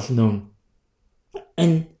himself known.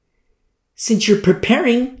 And since you're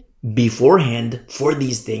preparing beforehand for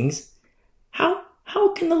these things,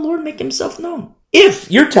 how can the Lord make himself known? If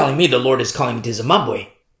you're telling me the Lord is calling me to Zimbabwe,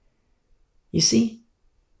 you see?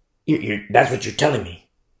 That's what you're telling me.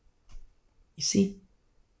 You see?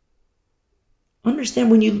 Understand,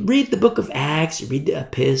 when you read the book of Acts, you read the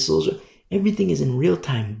epistles, everything is in real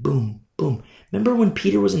time. Boom, boom. Remember when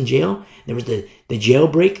Peter was in jail? There was the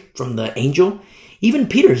jailbreak from the angel. Even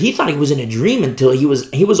Peter, he thought he was in a dream until he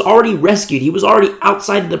was already rescued. He was already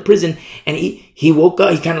outside the prison, and he woke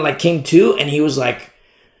up. He kind of came to, and he was like,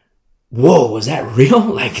 "Whoa, was that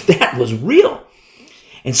real? That was real."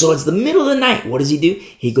 And so it's the middle of the night. What does he do?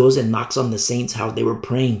 He goes and knocks on the saints' house. They were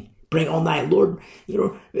praying all night. Lord,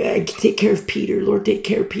 take care of Peter. Lord, take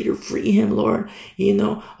care of Peter. Free him, Lord.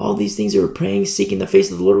 All these things they were praying, seeking the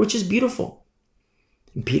face of the Lord, which is beautiful.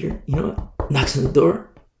 And Peter, knocks on the door.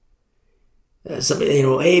 Somebody,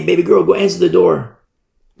 hey, baby girl, go answer the door.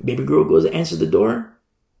 Baby girl goes to answer the door.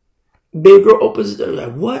 Baby girl opens the door.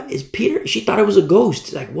 Like, what? Is Peter? She thought it was a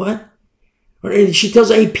ghost. Like, what? And she tells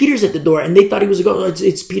her, hey, Peter's at the door. And they thought he was a ghost.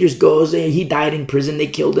 It's Peter's ghost. He died in prison. They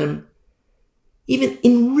killed him. Even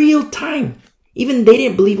in real time. Even they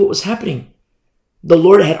didn't believe what was happening. The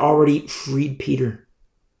Lord had already freed Peter.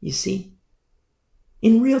 You see?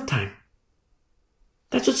 In real time.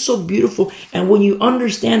 That's what's so beautiful. And when you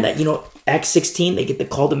understand that, Acts 16, they get the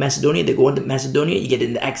call to Macedonia. They go into Macedonia. You get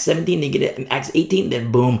into Acts 17. They get it in Acts 18.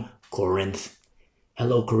 Then boom, Corinth.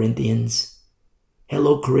 Hello, Corinthians.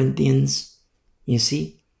 Hello, Corinthians. You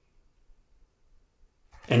see?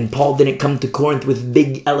 And Paul didn't come to Corinth with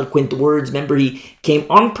big, eloquent words. Remember, he came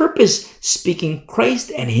on purpose, speaking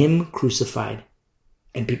Christ and him crucified.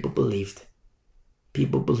 And people believed.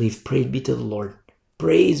 People believed. Praise be to the Lord.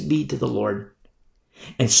 Praise be to the Lord.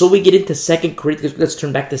 And so we get into 2 Corinthians. Let's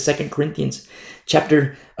turn back to 2 Corinthians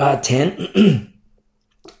chapter 10,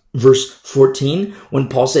 verse 14, when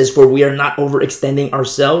Paul says, for we are not overextending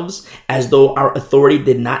ourselves as though our authority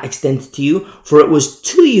did not extend to you. For it was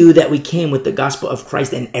to you that we came with the gospel of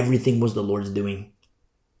Christ, and everything was the Lord's doing.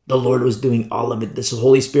 The Lord was doing all of it. This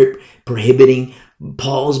Holy Spirit prohibiting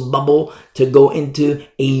Paul's bubble to go into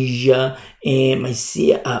Asia and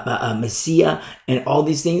Mysia and all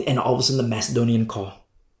these things. And all of a sudden the Macedonian call,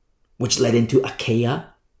 which led into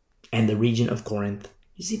Achaia and the region of Corinth.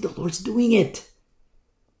 You see, the Lord's doing it.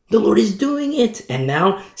 The Lord is doing it. And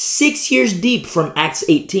now 6 years deep from Acts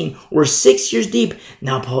 18, we're 6 years deep.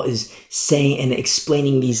 Now Paul is saying and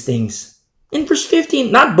explaining these things. In verse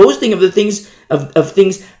 15, not boasting of the things of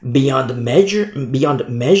things beyond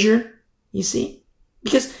measure, you see?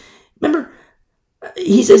 Because remember,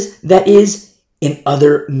 he says that is in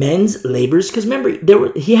other men's labors. Because remember,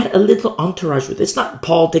 he had a little entourage with it. It's not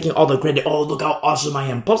Paul taking all the credit. Oh, look how awesome I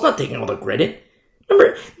am. Paul's not taking all the credit.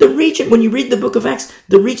 Remember, the region, when you read the book of Acts,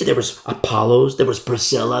 the region, there was Apollos, there was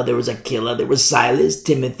Priscilla, there was Aquila, there was Silas,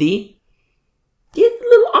 Timothy. He had a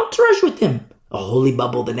little entourage with him. A holy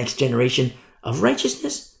bubble, the next generation of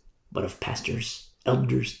righteousness, but of pastors,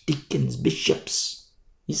 elders, deacons, bishops.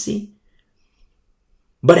 You see?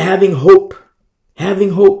 But having hope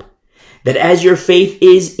that as your faith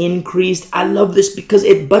is increased, I love this because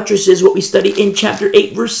it buttresses what we studied in chapter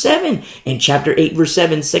 8, verse 7. In chapter 8, verse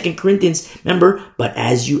 7, 2 Corinthians, remember, but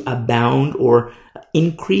as you abound or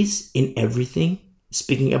increase in everything,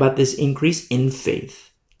 speaking about this increase in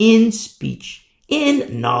faith, in speech,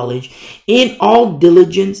 in knowledge, in all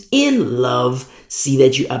diligence, in love. See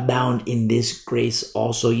that you abound in this grace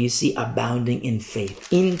also. You see, abounding in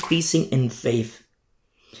faith, increasing in faith.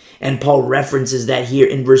 And Paul references that here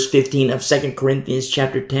in verse 15 of 2 Corinthians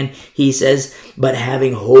chapter 10. He says, but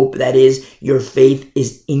having hope, that is, your faith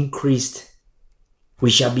is increased,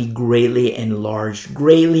 we shall be greatly enlarged.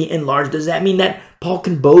 Greatly enlarged. Does that mean that Paul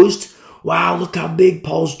can boast? Wow, look how big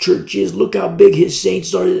Paul's church is. Look how big his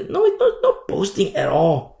saints are. No boasting at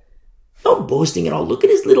all. No boasting at all. Look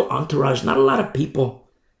at his little entourage. Not a lot of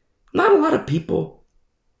people. Not a lot of people.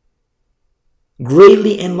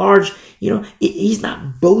 Greatly enlarged. He's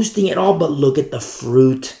not boasting at all, but look at the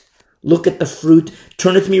fruit. Look at the fruit.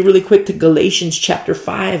 Turn with me really quick to Galatians chapter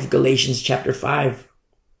 5. Galatians chapter 5.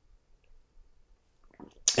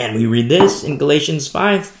 And we read this in Galatians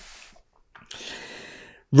 5.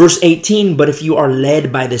 Verse 18, but if you are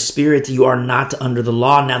led by the Spirit, you are not under the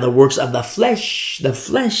law. Now the works of the flesh,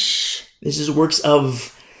 this is works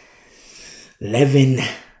of leaven,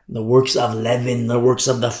 the works of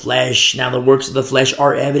the flesh. Now the works of the flesh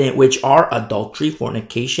are evident, which are adultery,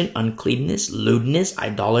 fornication, uncleanness, lewdness,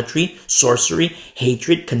 idolatry, sorcery,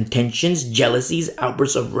 hatred, contentions, jealousies,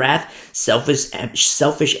 outbursts of wrath,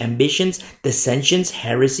 selfish ambitions, dissensions,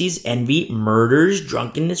 heresies, envy, murders,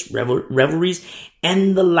 drunkenness, revelries,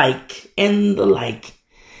 and the like.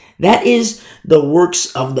 That is the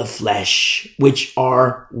works of the flesh, which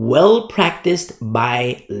are well practiced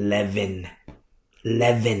by leaven,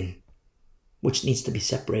 which needs to be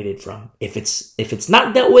separated from. If it's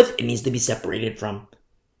not dealt with, it needs to be separated from.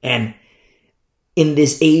 And in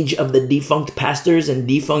this age of the defunct pastors and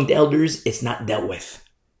defunct elders, it's not dealt with.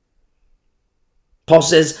 Paul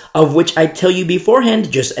says, of which I tell you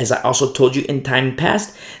beforehand, just as I also told you in time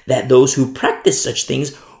past, that those who practice such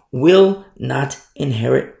things will not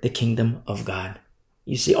inherit the kingdom of God.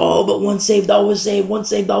 You say, but once saved, always saved. Once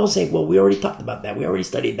saved, always saved. Well, we already talked about that. We already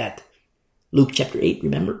studied that. Luke chapter 8,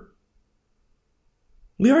 remember?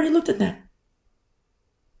 We already looked at that.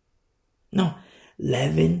 No,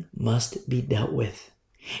 leaven must be dealt with.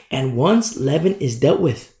 And once leaven is dealt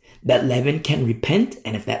with, that leaven can repent.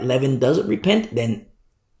 And if that leaven doesn't repent, then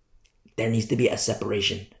there needs to be a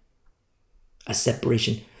separation. A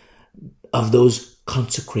separation of those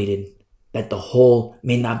consecrated, that the whole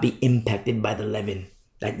may not be impacted by the leaven,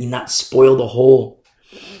 that you not spoil the whole.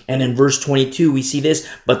 And in verse 22, we see this,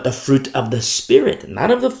 but the fruit of the Spirit,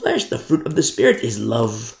 not of the flesh, the fruit of the Spirit is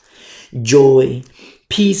love, joy,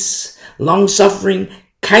 peace, long-suffering,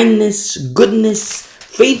 kindness, goodness,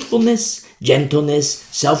 faithfulness, gentleness,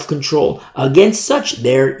 self-control. Against such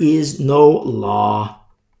there is no law.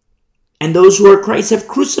 And those who are Christ have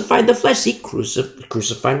crucified the flesh. See,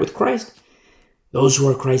 crucified with Christ. Those who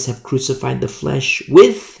are Christ have crucified the flesh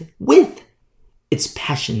with its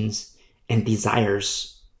passions and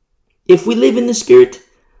desires. If we live in the Spirit,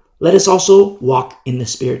 let us also walk in the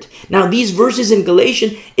Spirit. Now, these verses in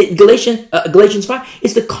Galatians 5,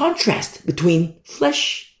 is the contrast between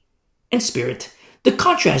flesh and spirit. The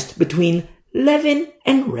contrast between leaven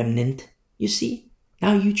and remnant. You see?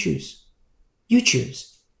 Now you choose. You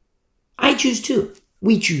choose. I choose too.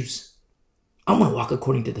 We choose. I want to walk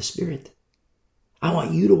according to the Spirit. I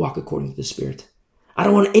want you to walk according to the Spirit. I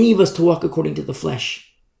don't want any of us to walk according to the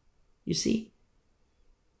flesh. You see?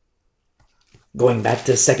 Going back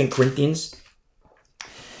to 2 Corinthians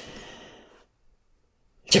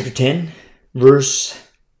chapter 10, verse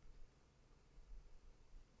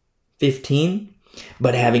 15.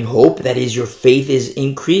 But having hope, that is, your faith is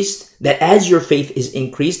increased, that as your faith is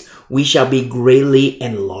increased, we shall be greatly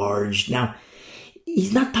enlarged. Now,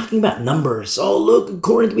 he's not talking about numbers. Oh, look, in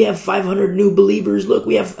Corinth, we have 500 new believers. Look,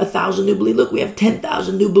 we have 1,000 new believers. Look, we have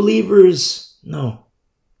 10,000 new believers. No,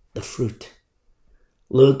 the fruit.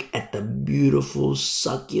 Look at the beautiful,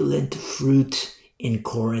 succulent fruit in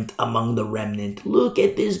Corinth among the remnant. Look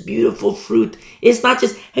at this beautiful fruit. It's not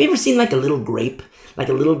just, have you ever seen like a little grape? Like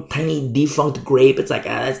a little tiny defunct grape. It's like,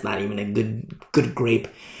 that's not even a good grape.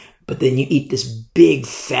 But then you eat this big,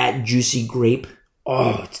 fat, juicy grape.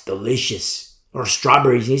 Oh, it's delicious. Or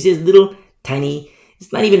strawberries. You see this little tiny,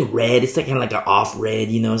 it's not even red. It's like kind of like an off red,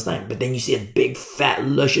 it's not, but then you see a big, fat,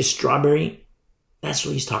 luscious strawberry. That's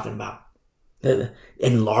what he's talking about. The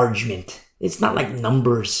enlargement. It's not like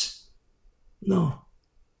numbers. No.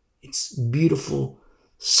 It's beautiful,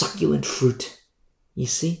 succulent fruit. You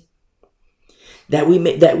see? That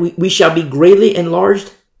we shall be greatly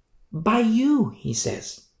enlarged by you, he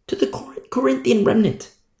says, to the Corinthian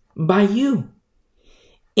remnant, by you,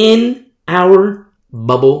 in our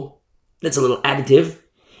bubble. That's a little additive.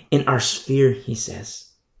 In our sphere, he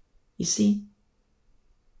says. You see,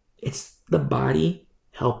 it's the body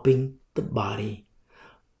helping the body.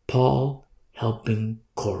 Paul helping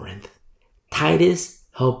Corinth. Titus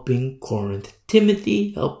helping Corinth.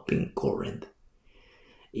 Timothy helping Corinth.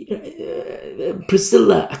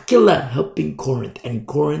 Priscilla, Aquila helping Corinth. And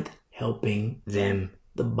Corinth helping them.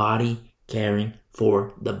 The body caring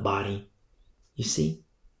for the body. You see?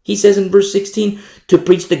 He says in verse 16, to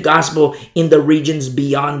preach the gospel in the regions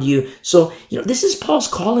beyond you. So, this is Paul's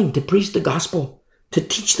calling, to preach the gospel, to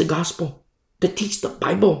teach the gospel, to teach the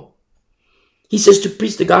Bible. He says to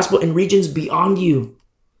preach the gospel in regions beyond you.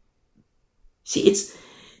 See,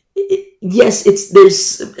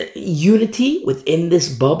 there's unity within this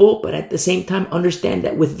bubble, but at the same time, understand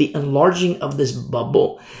that with the enlarging of this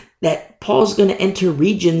bubble, that Paul's going to enter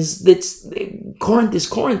regions Corinth is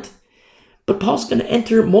Corinth. But Paul's going to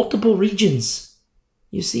enter multiple regions,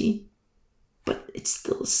 you see. But it's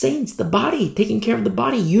still saints, the body, taking care of the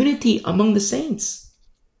body, unity among the saints.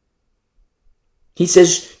 He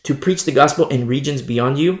says to preach the gospel in regions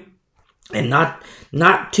beyond you and not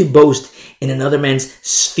to boast in another man's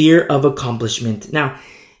sphere of accomplishment. Now,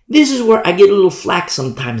 this is where I get a little flack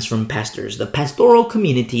sometimes from pastors. The pastoral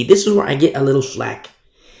community, this is where I get a little flack.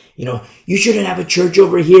 You shouldn't have a church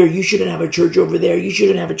over here. You shouldn't have a church over there. You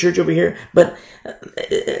shouldn't have a church over here. But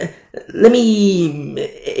let me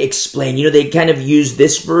explain. They kind of use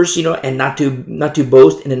this verse, and not to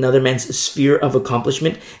boast in another man's sphere of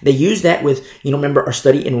accomplishment. They use that with, remember our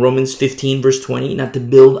study in Romans 15 verse 20, not to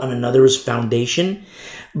build on another's foundation.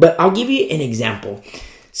 But I'll give you an example.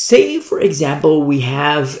 Say, for example, we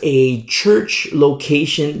have a church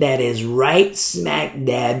location that is right smack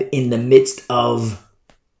dab in the midst of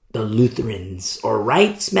the Lutherans, or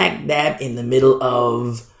right smack dab in the middle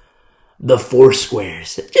of the Four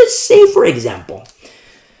Squares. Just say, for example.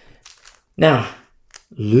 Now,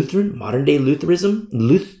 modern day Lutheranism,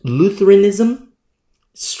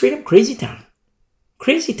 straight up crazy town.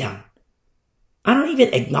 Crazy town. I don't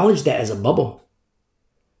even acknowledge that as a bubble.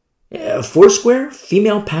 Four Square,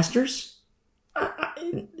 female pastors,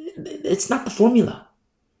 it's not the formula.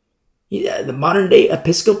 The modern day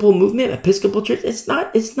Episcopal movement, Episcopal church, it's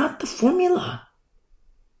not the formula.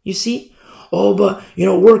 You see? Oh, but,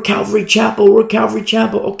 we're Calvary Chapel.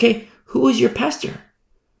 Okay, who is your pastor?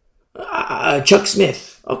 Chuck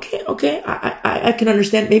Smith. Okay, I can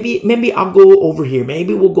understand. Maybe I'll go over here.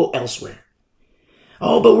 Maybe we'll go elsewhere.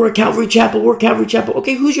 Oh, but we're Calvary Chapel.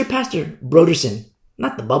 Okay, who's your pastor? Broderson.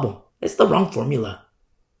 Not the bubble. It's the wrong formula.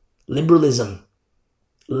 Liberalism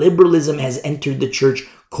has entered the church.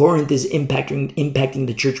 Corinth is impacting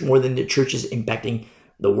the church more than the church is impacting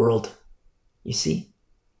the world. You see?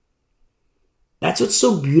 That's what's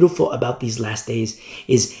so beautiful about these last days,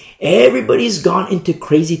 is everybody's gone into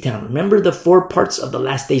crazy town. Remember the 4 parts of the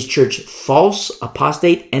last days church: false,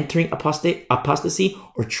 apostate, entering apostasy,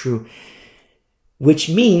 or true. Which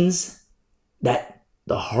means that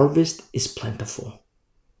the harvest is plentiful.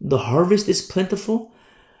 The harvest is plentiful,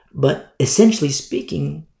 but essentially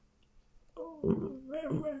speaking,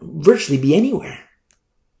 virtually be anywhere.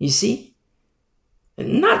 You see?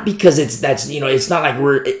 Not because it's not like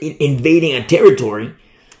we're invading a territory,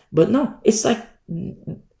 but no, it's like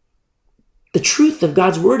the truth of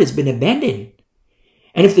God's word has been abandoned.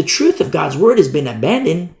 And if the truth of God's word has been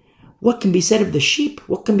abandoned, what can be said of the sheep?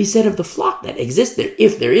 What can be said of the flock that exists there?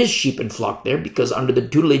 If there is sheep and flock there, because under the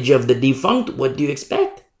tutelage of the defunct, what do you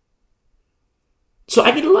expect? So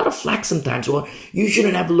I get a lot of flack sometimes. Well, you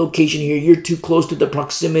shouldn't have a location here. You're too close to the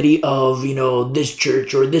proximity of, this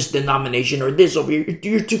church or this denomination or this over here.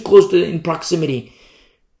 You're too close to in proximity.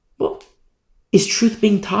 Well, is truth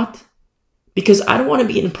being taught? Because I don't want to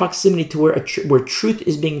be in proximity to where truth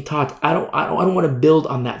is being taught. I don't want to build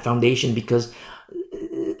on that foundation because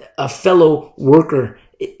a fellow worker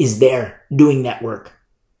is there doing that work.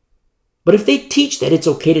 But if they teach that it's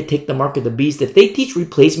okay to take the mark of the beast, if they teach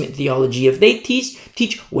replacement theology, if they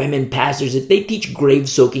teach women pastors, if they teach grave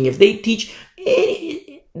soaking, if they teach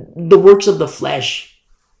the works of the flesh,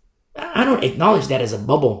 I don't acknowledge that as a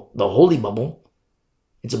bubble, the holy bubble.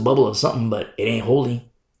 It's a bubble of something, but it ain't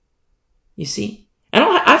holy. You see? And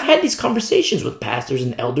I've had these conversations with pastors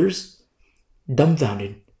and elders.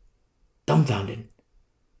 Dumbfounded.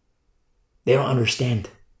 They don't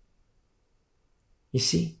understand. You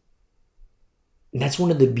see? And that's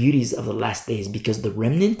one of the beauties of the last days, because the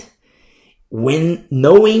remnant, when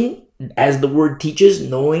knowing, as the word teaches,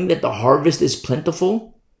 knowing that the harvest is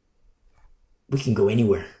plentiful, we can go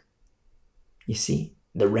anywhere. You see?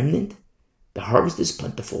 The remnant, the harvest is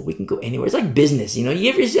plentiful. We can go anywhere. It's like business, You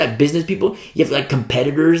ever see like business people? You have like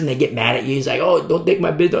competitors and they get mad at you. It's like, oh, don't take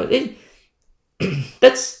my business.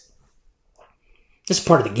 That's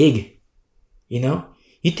part of the gig. You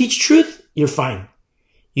teach truth, you're fine.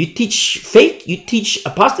 You teach fake, you teach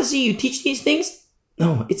apostasy, you teach these things.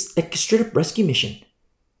 No, it's like a straight up rescue mission.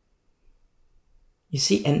 You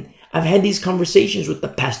see, and I've had these conversations with the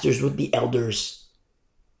pastors, with the elders.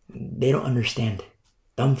 They don't understand.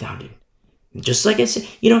 Dumbfounded. Just like I said,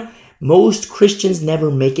 most Christians never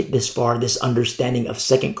make it this far, this understanding of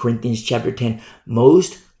 2 Corinthians chapter 10.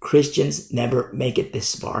 Most Christians never make it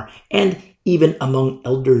this far. And even among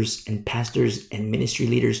elders and pastors and ministry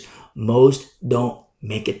leaders, most don't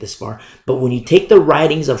make it this far. But when you take the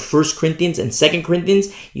writings of 1 Corinthians and 2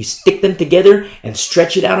 Corinthians, you stick them together and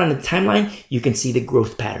stretch it out on a timeline, you can see the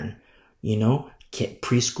growth pattern.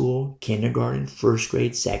 Preschool, kindergarten, first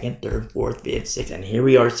grade, second, third, fourth, fifth, sixth, and here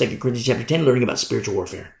we are, 2 Corinthians chapter 10, learning about spiritual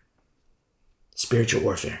warfare. Spiritual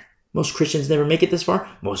warfare. Most Christians never make it this far.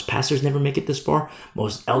 Most pastors never make it this far.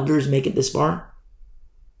 Most elders make it this far.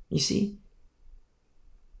 You see?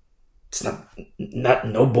 It's not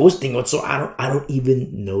no boasting whatsoever. I don't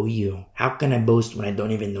even know you. How can I boast when I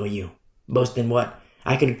don't even know you? Boast in what?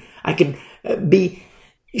 I could be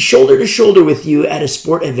shoulder to shoulder with you at a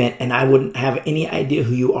sport event and I wouldn't have any idea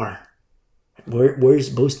who you are. Where's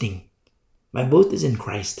boasting? My boast is in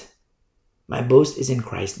Christ. My boast is in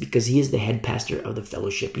Christ because he is the head pastor of the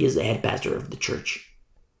fellowship. He is the head pastor of the church.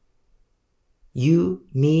 You,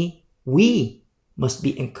 me, we must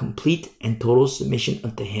be in complete and total submission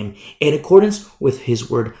unto him in accordance with his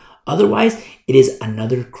word. Otherwise, it is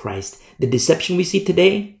another Christ. The deception we see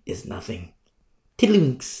today is nothing.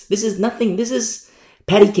 Tiddlywinks. This is nothing. This is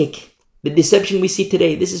patty cake. The deception we see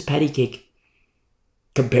today, this is patty cake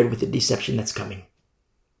compared with the deception that's coming.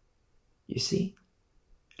 You see?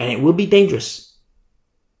 And it will be dangerous.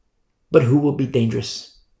 But who will be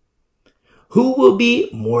dangerous? Who will be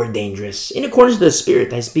more dangerous? In accordance to the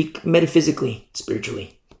Spirit, I speak metaphysically,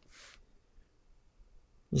 spiritually.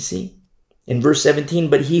 You see? In verse 17,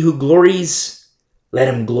 but he who glories,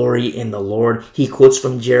 let him glory in the Lord. He quotes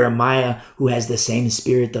from Jeremiah, who has the same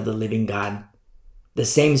Spirit of the living God. The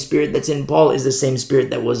same Spirit that's in Paul is the same Spirit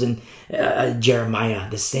that was in Jeremiah.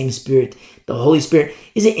 The same Spirit. The Holy Spirit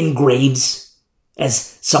isn't in graves,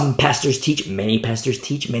 as some pastors teach, many pastors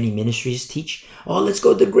teach, many ministries teach. Oh, let's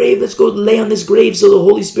go to the grave. Let's go lay on this grave so the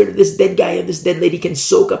Holy Spirit of this dead guy, of this dead lady can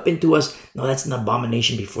soak up into us. No, that's an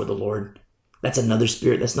abomination before the Lord. That's another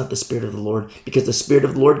spirit. That's not the Spirit of the Lord. Because the Spirit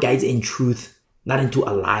of the Lord guides in truth, not into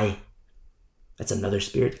a lie. That's another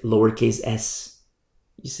spirit, lowercase s.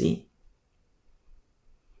 You see?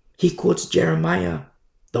 He quotes Jeremiah,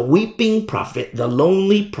 the weeping prophet, the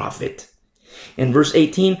lonely prophet. In verse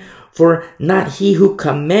 18, for not he who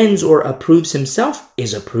commends or approves himself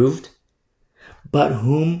is approved, but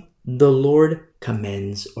whom the Lord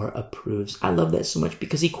commends or approves. I love that so much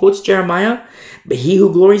because he quotes Jeremiah, but he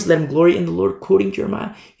who glories, let him glory in the Lord, quoting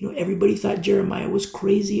Jeremiah. Everybody thought Jeremiah was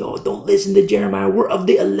crazy. Oh, don't listen to Jeremiah. We're of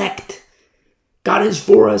the elect. God is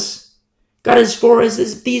for us. God is for us.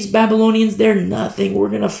 These Babylonians, they're nothing. We're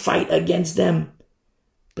going to fight against them.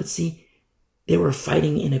 But see, they were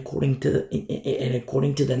fighting according to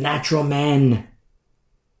the natural man.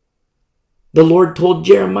 The Lord told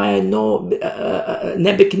Jeremiah, no,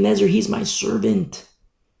 Nebuchadnezzar, he's my servant.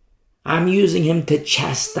 I'm using him to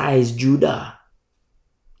chastise Judah.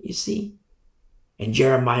 You see? And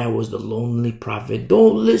Jeremiah was the lonely prophet.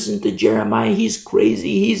 Don't listen to Jeremiah. He's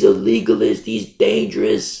crazy. He's a legalist. He's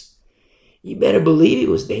dangerous. You better believe he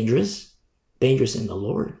was dangerous. Dangerous in the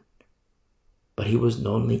Lord. But he was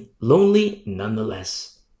lonely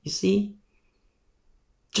nonetheless. You see?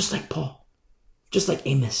 Just like Paul. Just like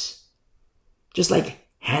Amos. Just like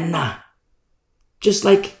Hannah. Just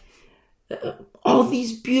like all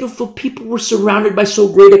these beautiful people were surrounded by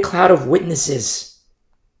so great a cloud of witnesses.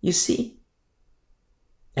 You see?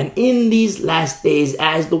 And in these last days,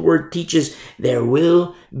 as the word teaches, there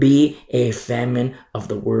will be a famine of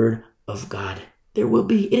the word of God. There will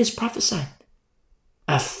be. It is prophesied.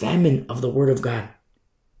 A famine of the word of God.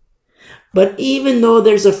 But even though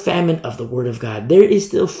there's a famine of the word of God, there is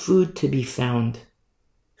still food to be found.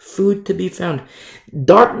 Food to be found.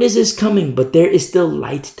 Darkness is coming, but there is still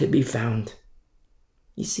light to be found.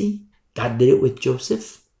 You see, God did it with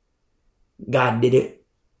Joseph. God did it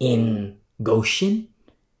in Goshen.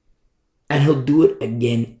 And he'll do it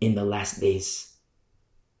again in the last days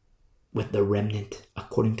with the remnant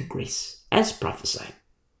according to grace, as prophesied.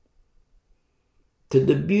 To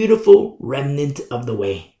the beautiful remnant of the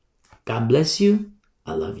way. God bless you.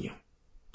 I love you.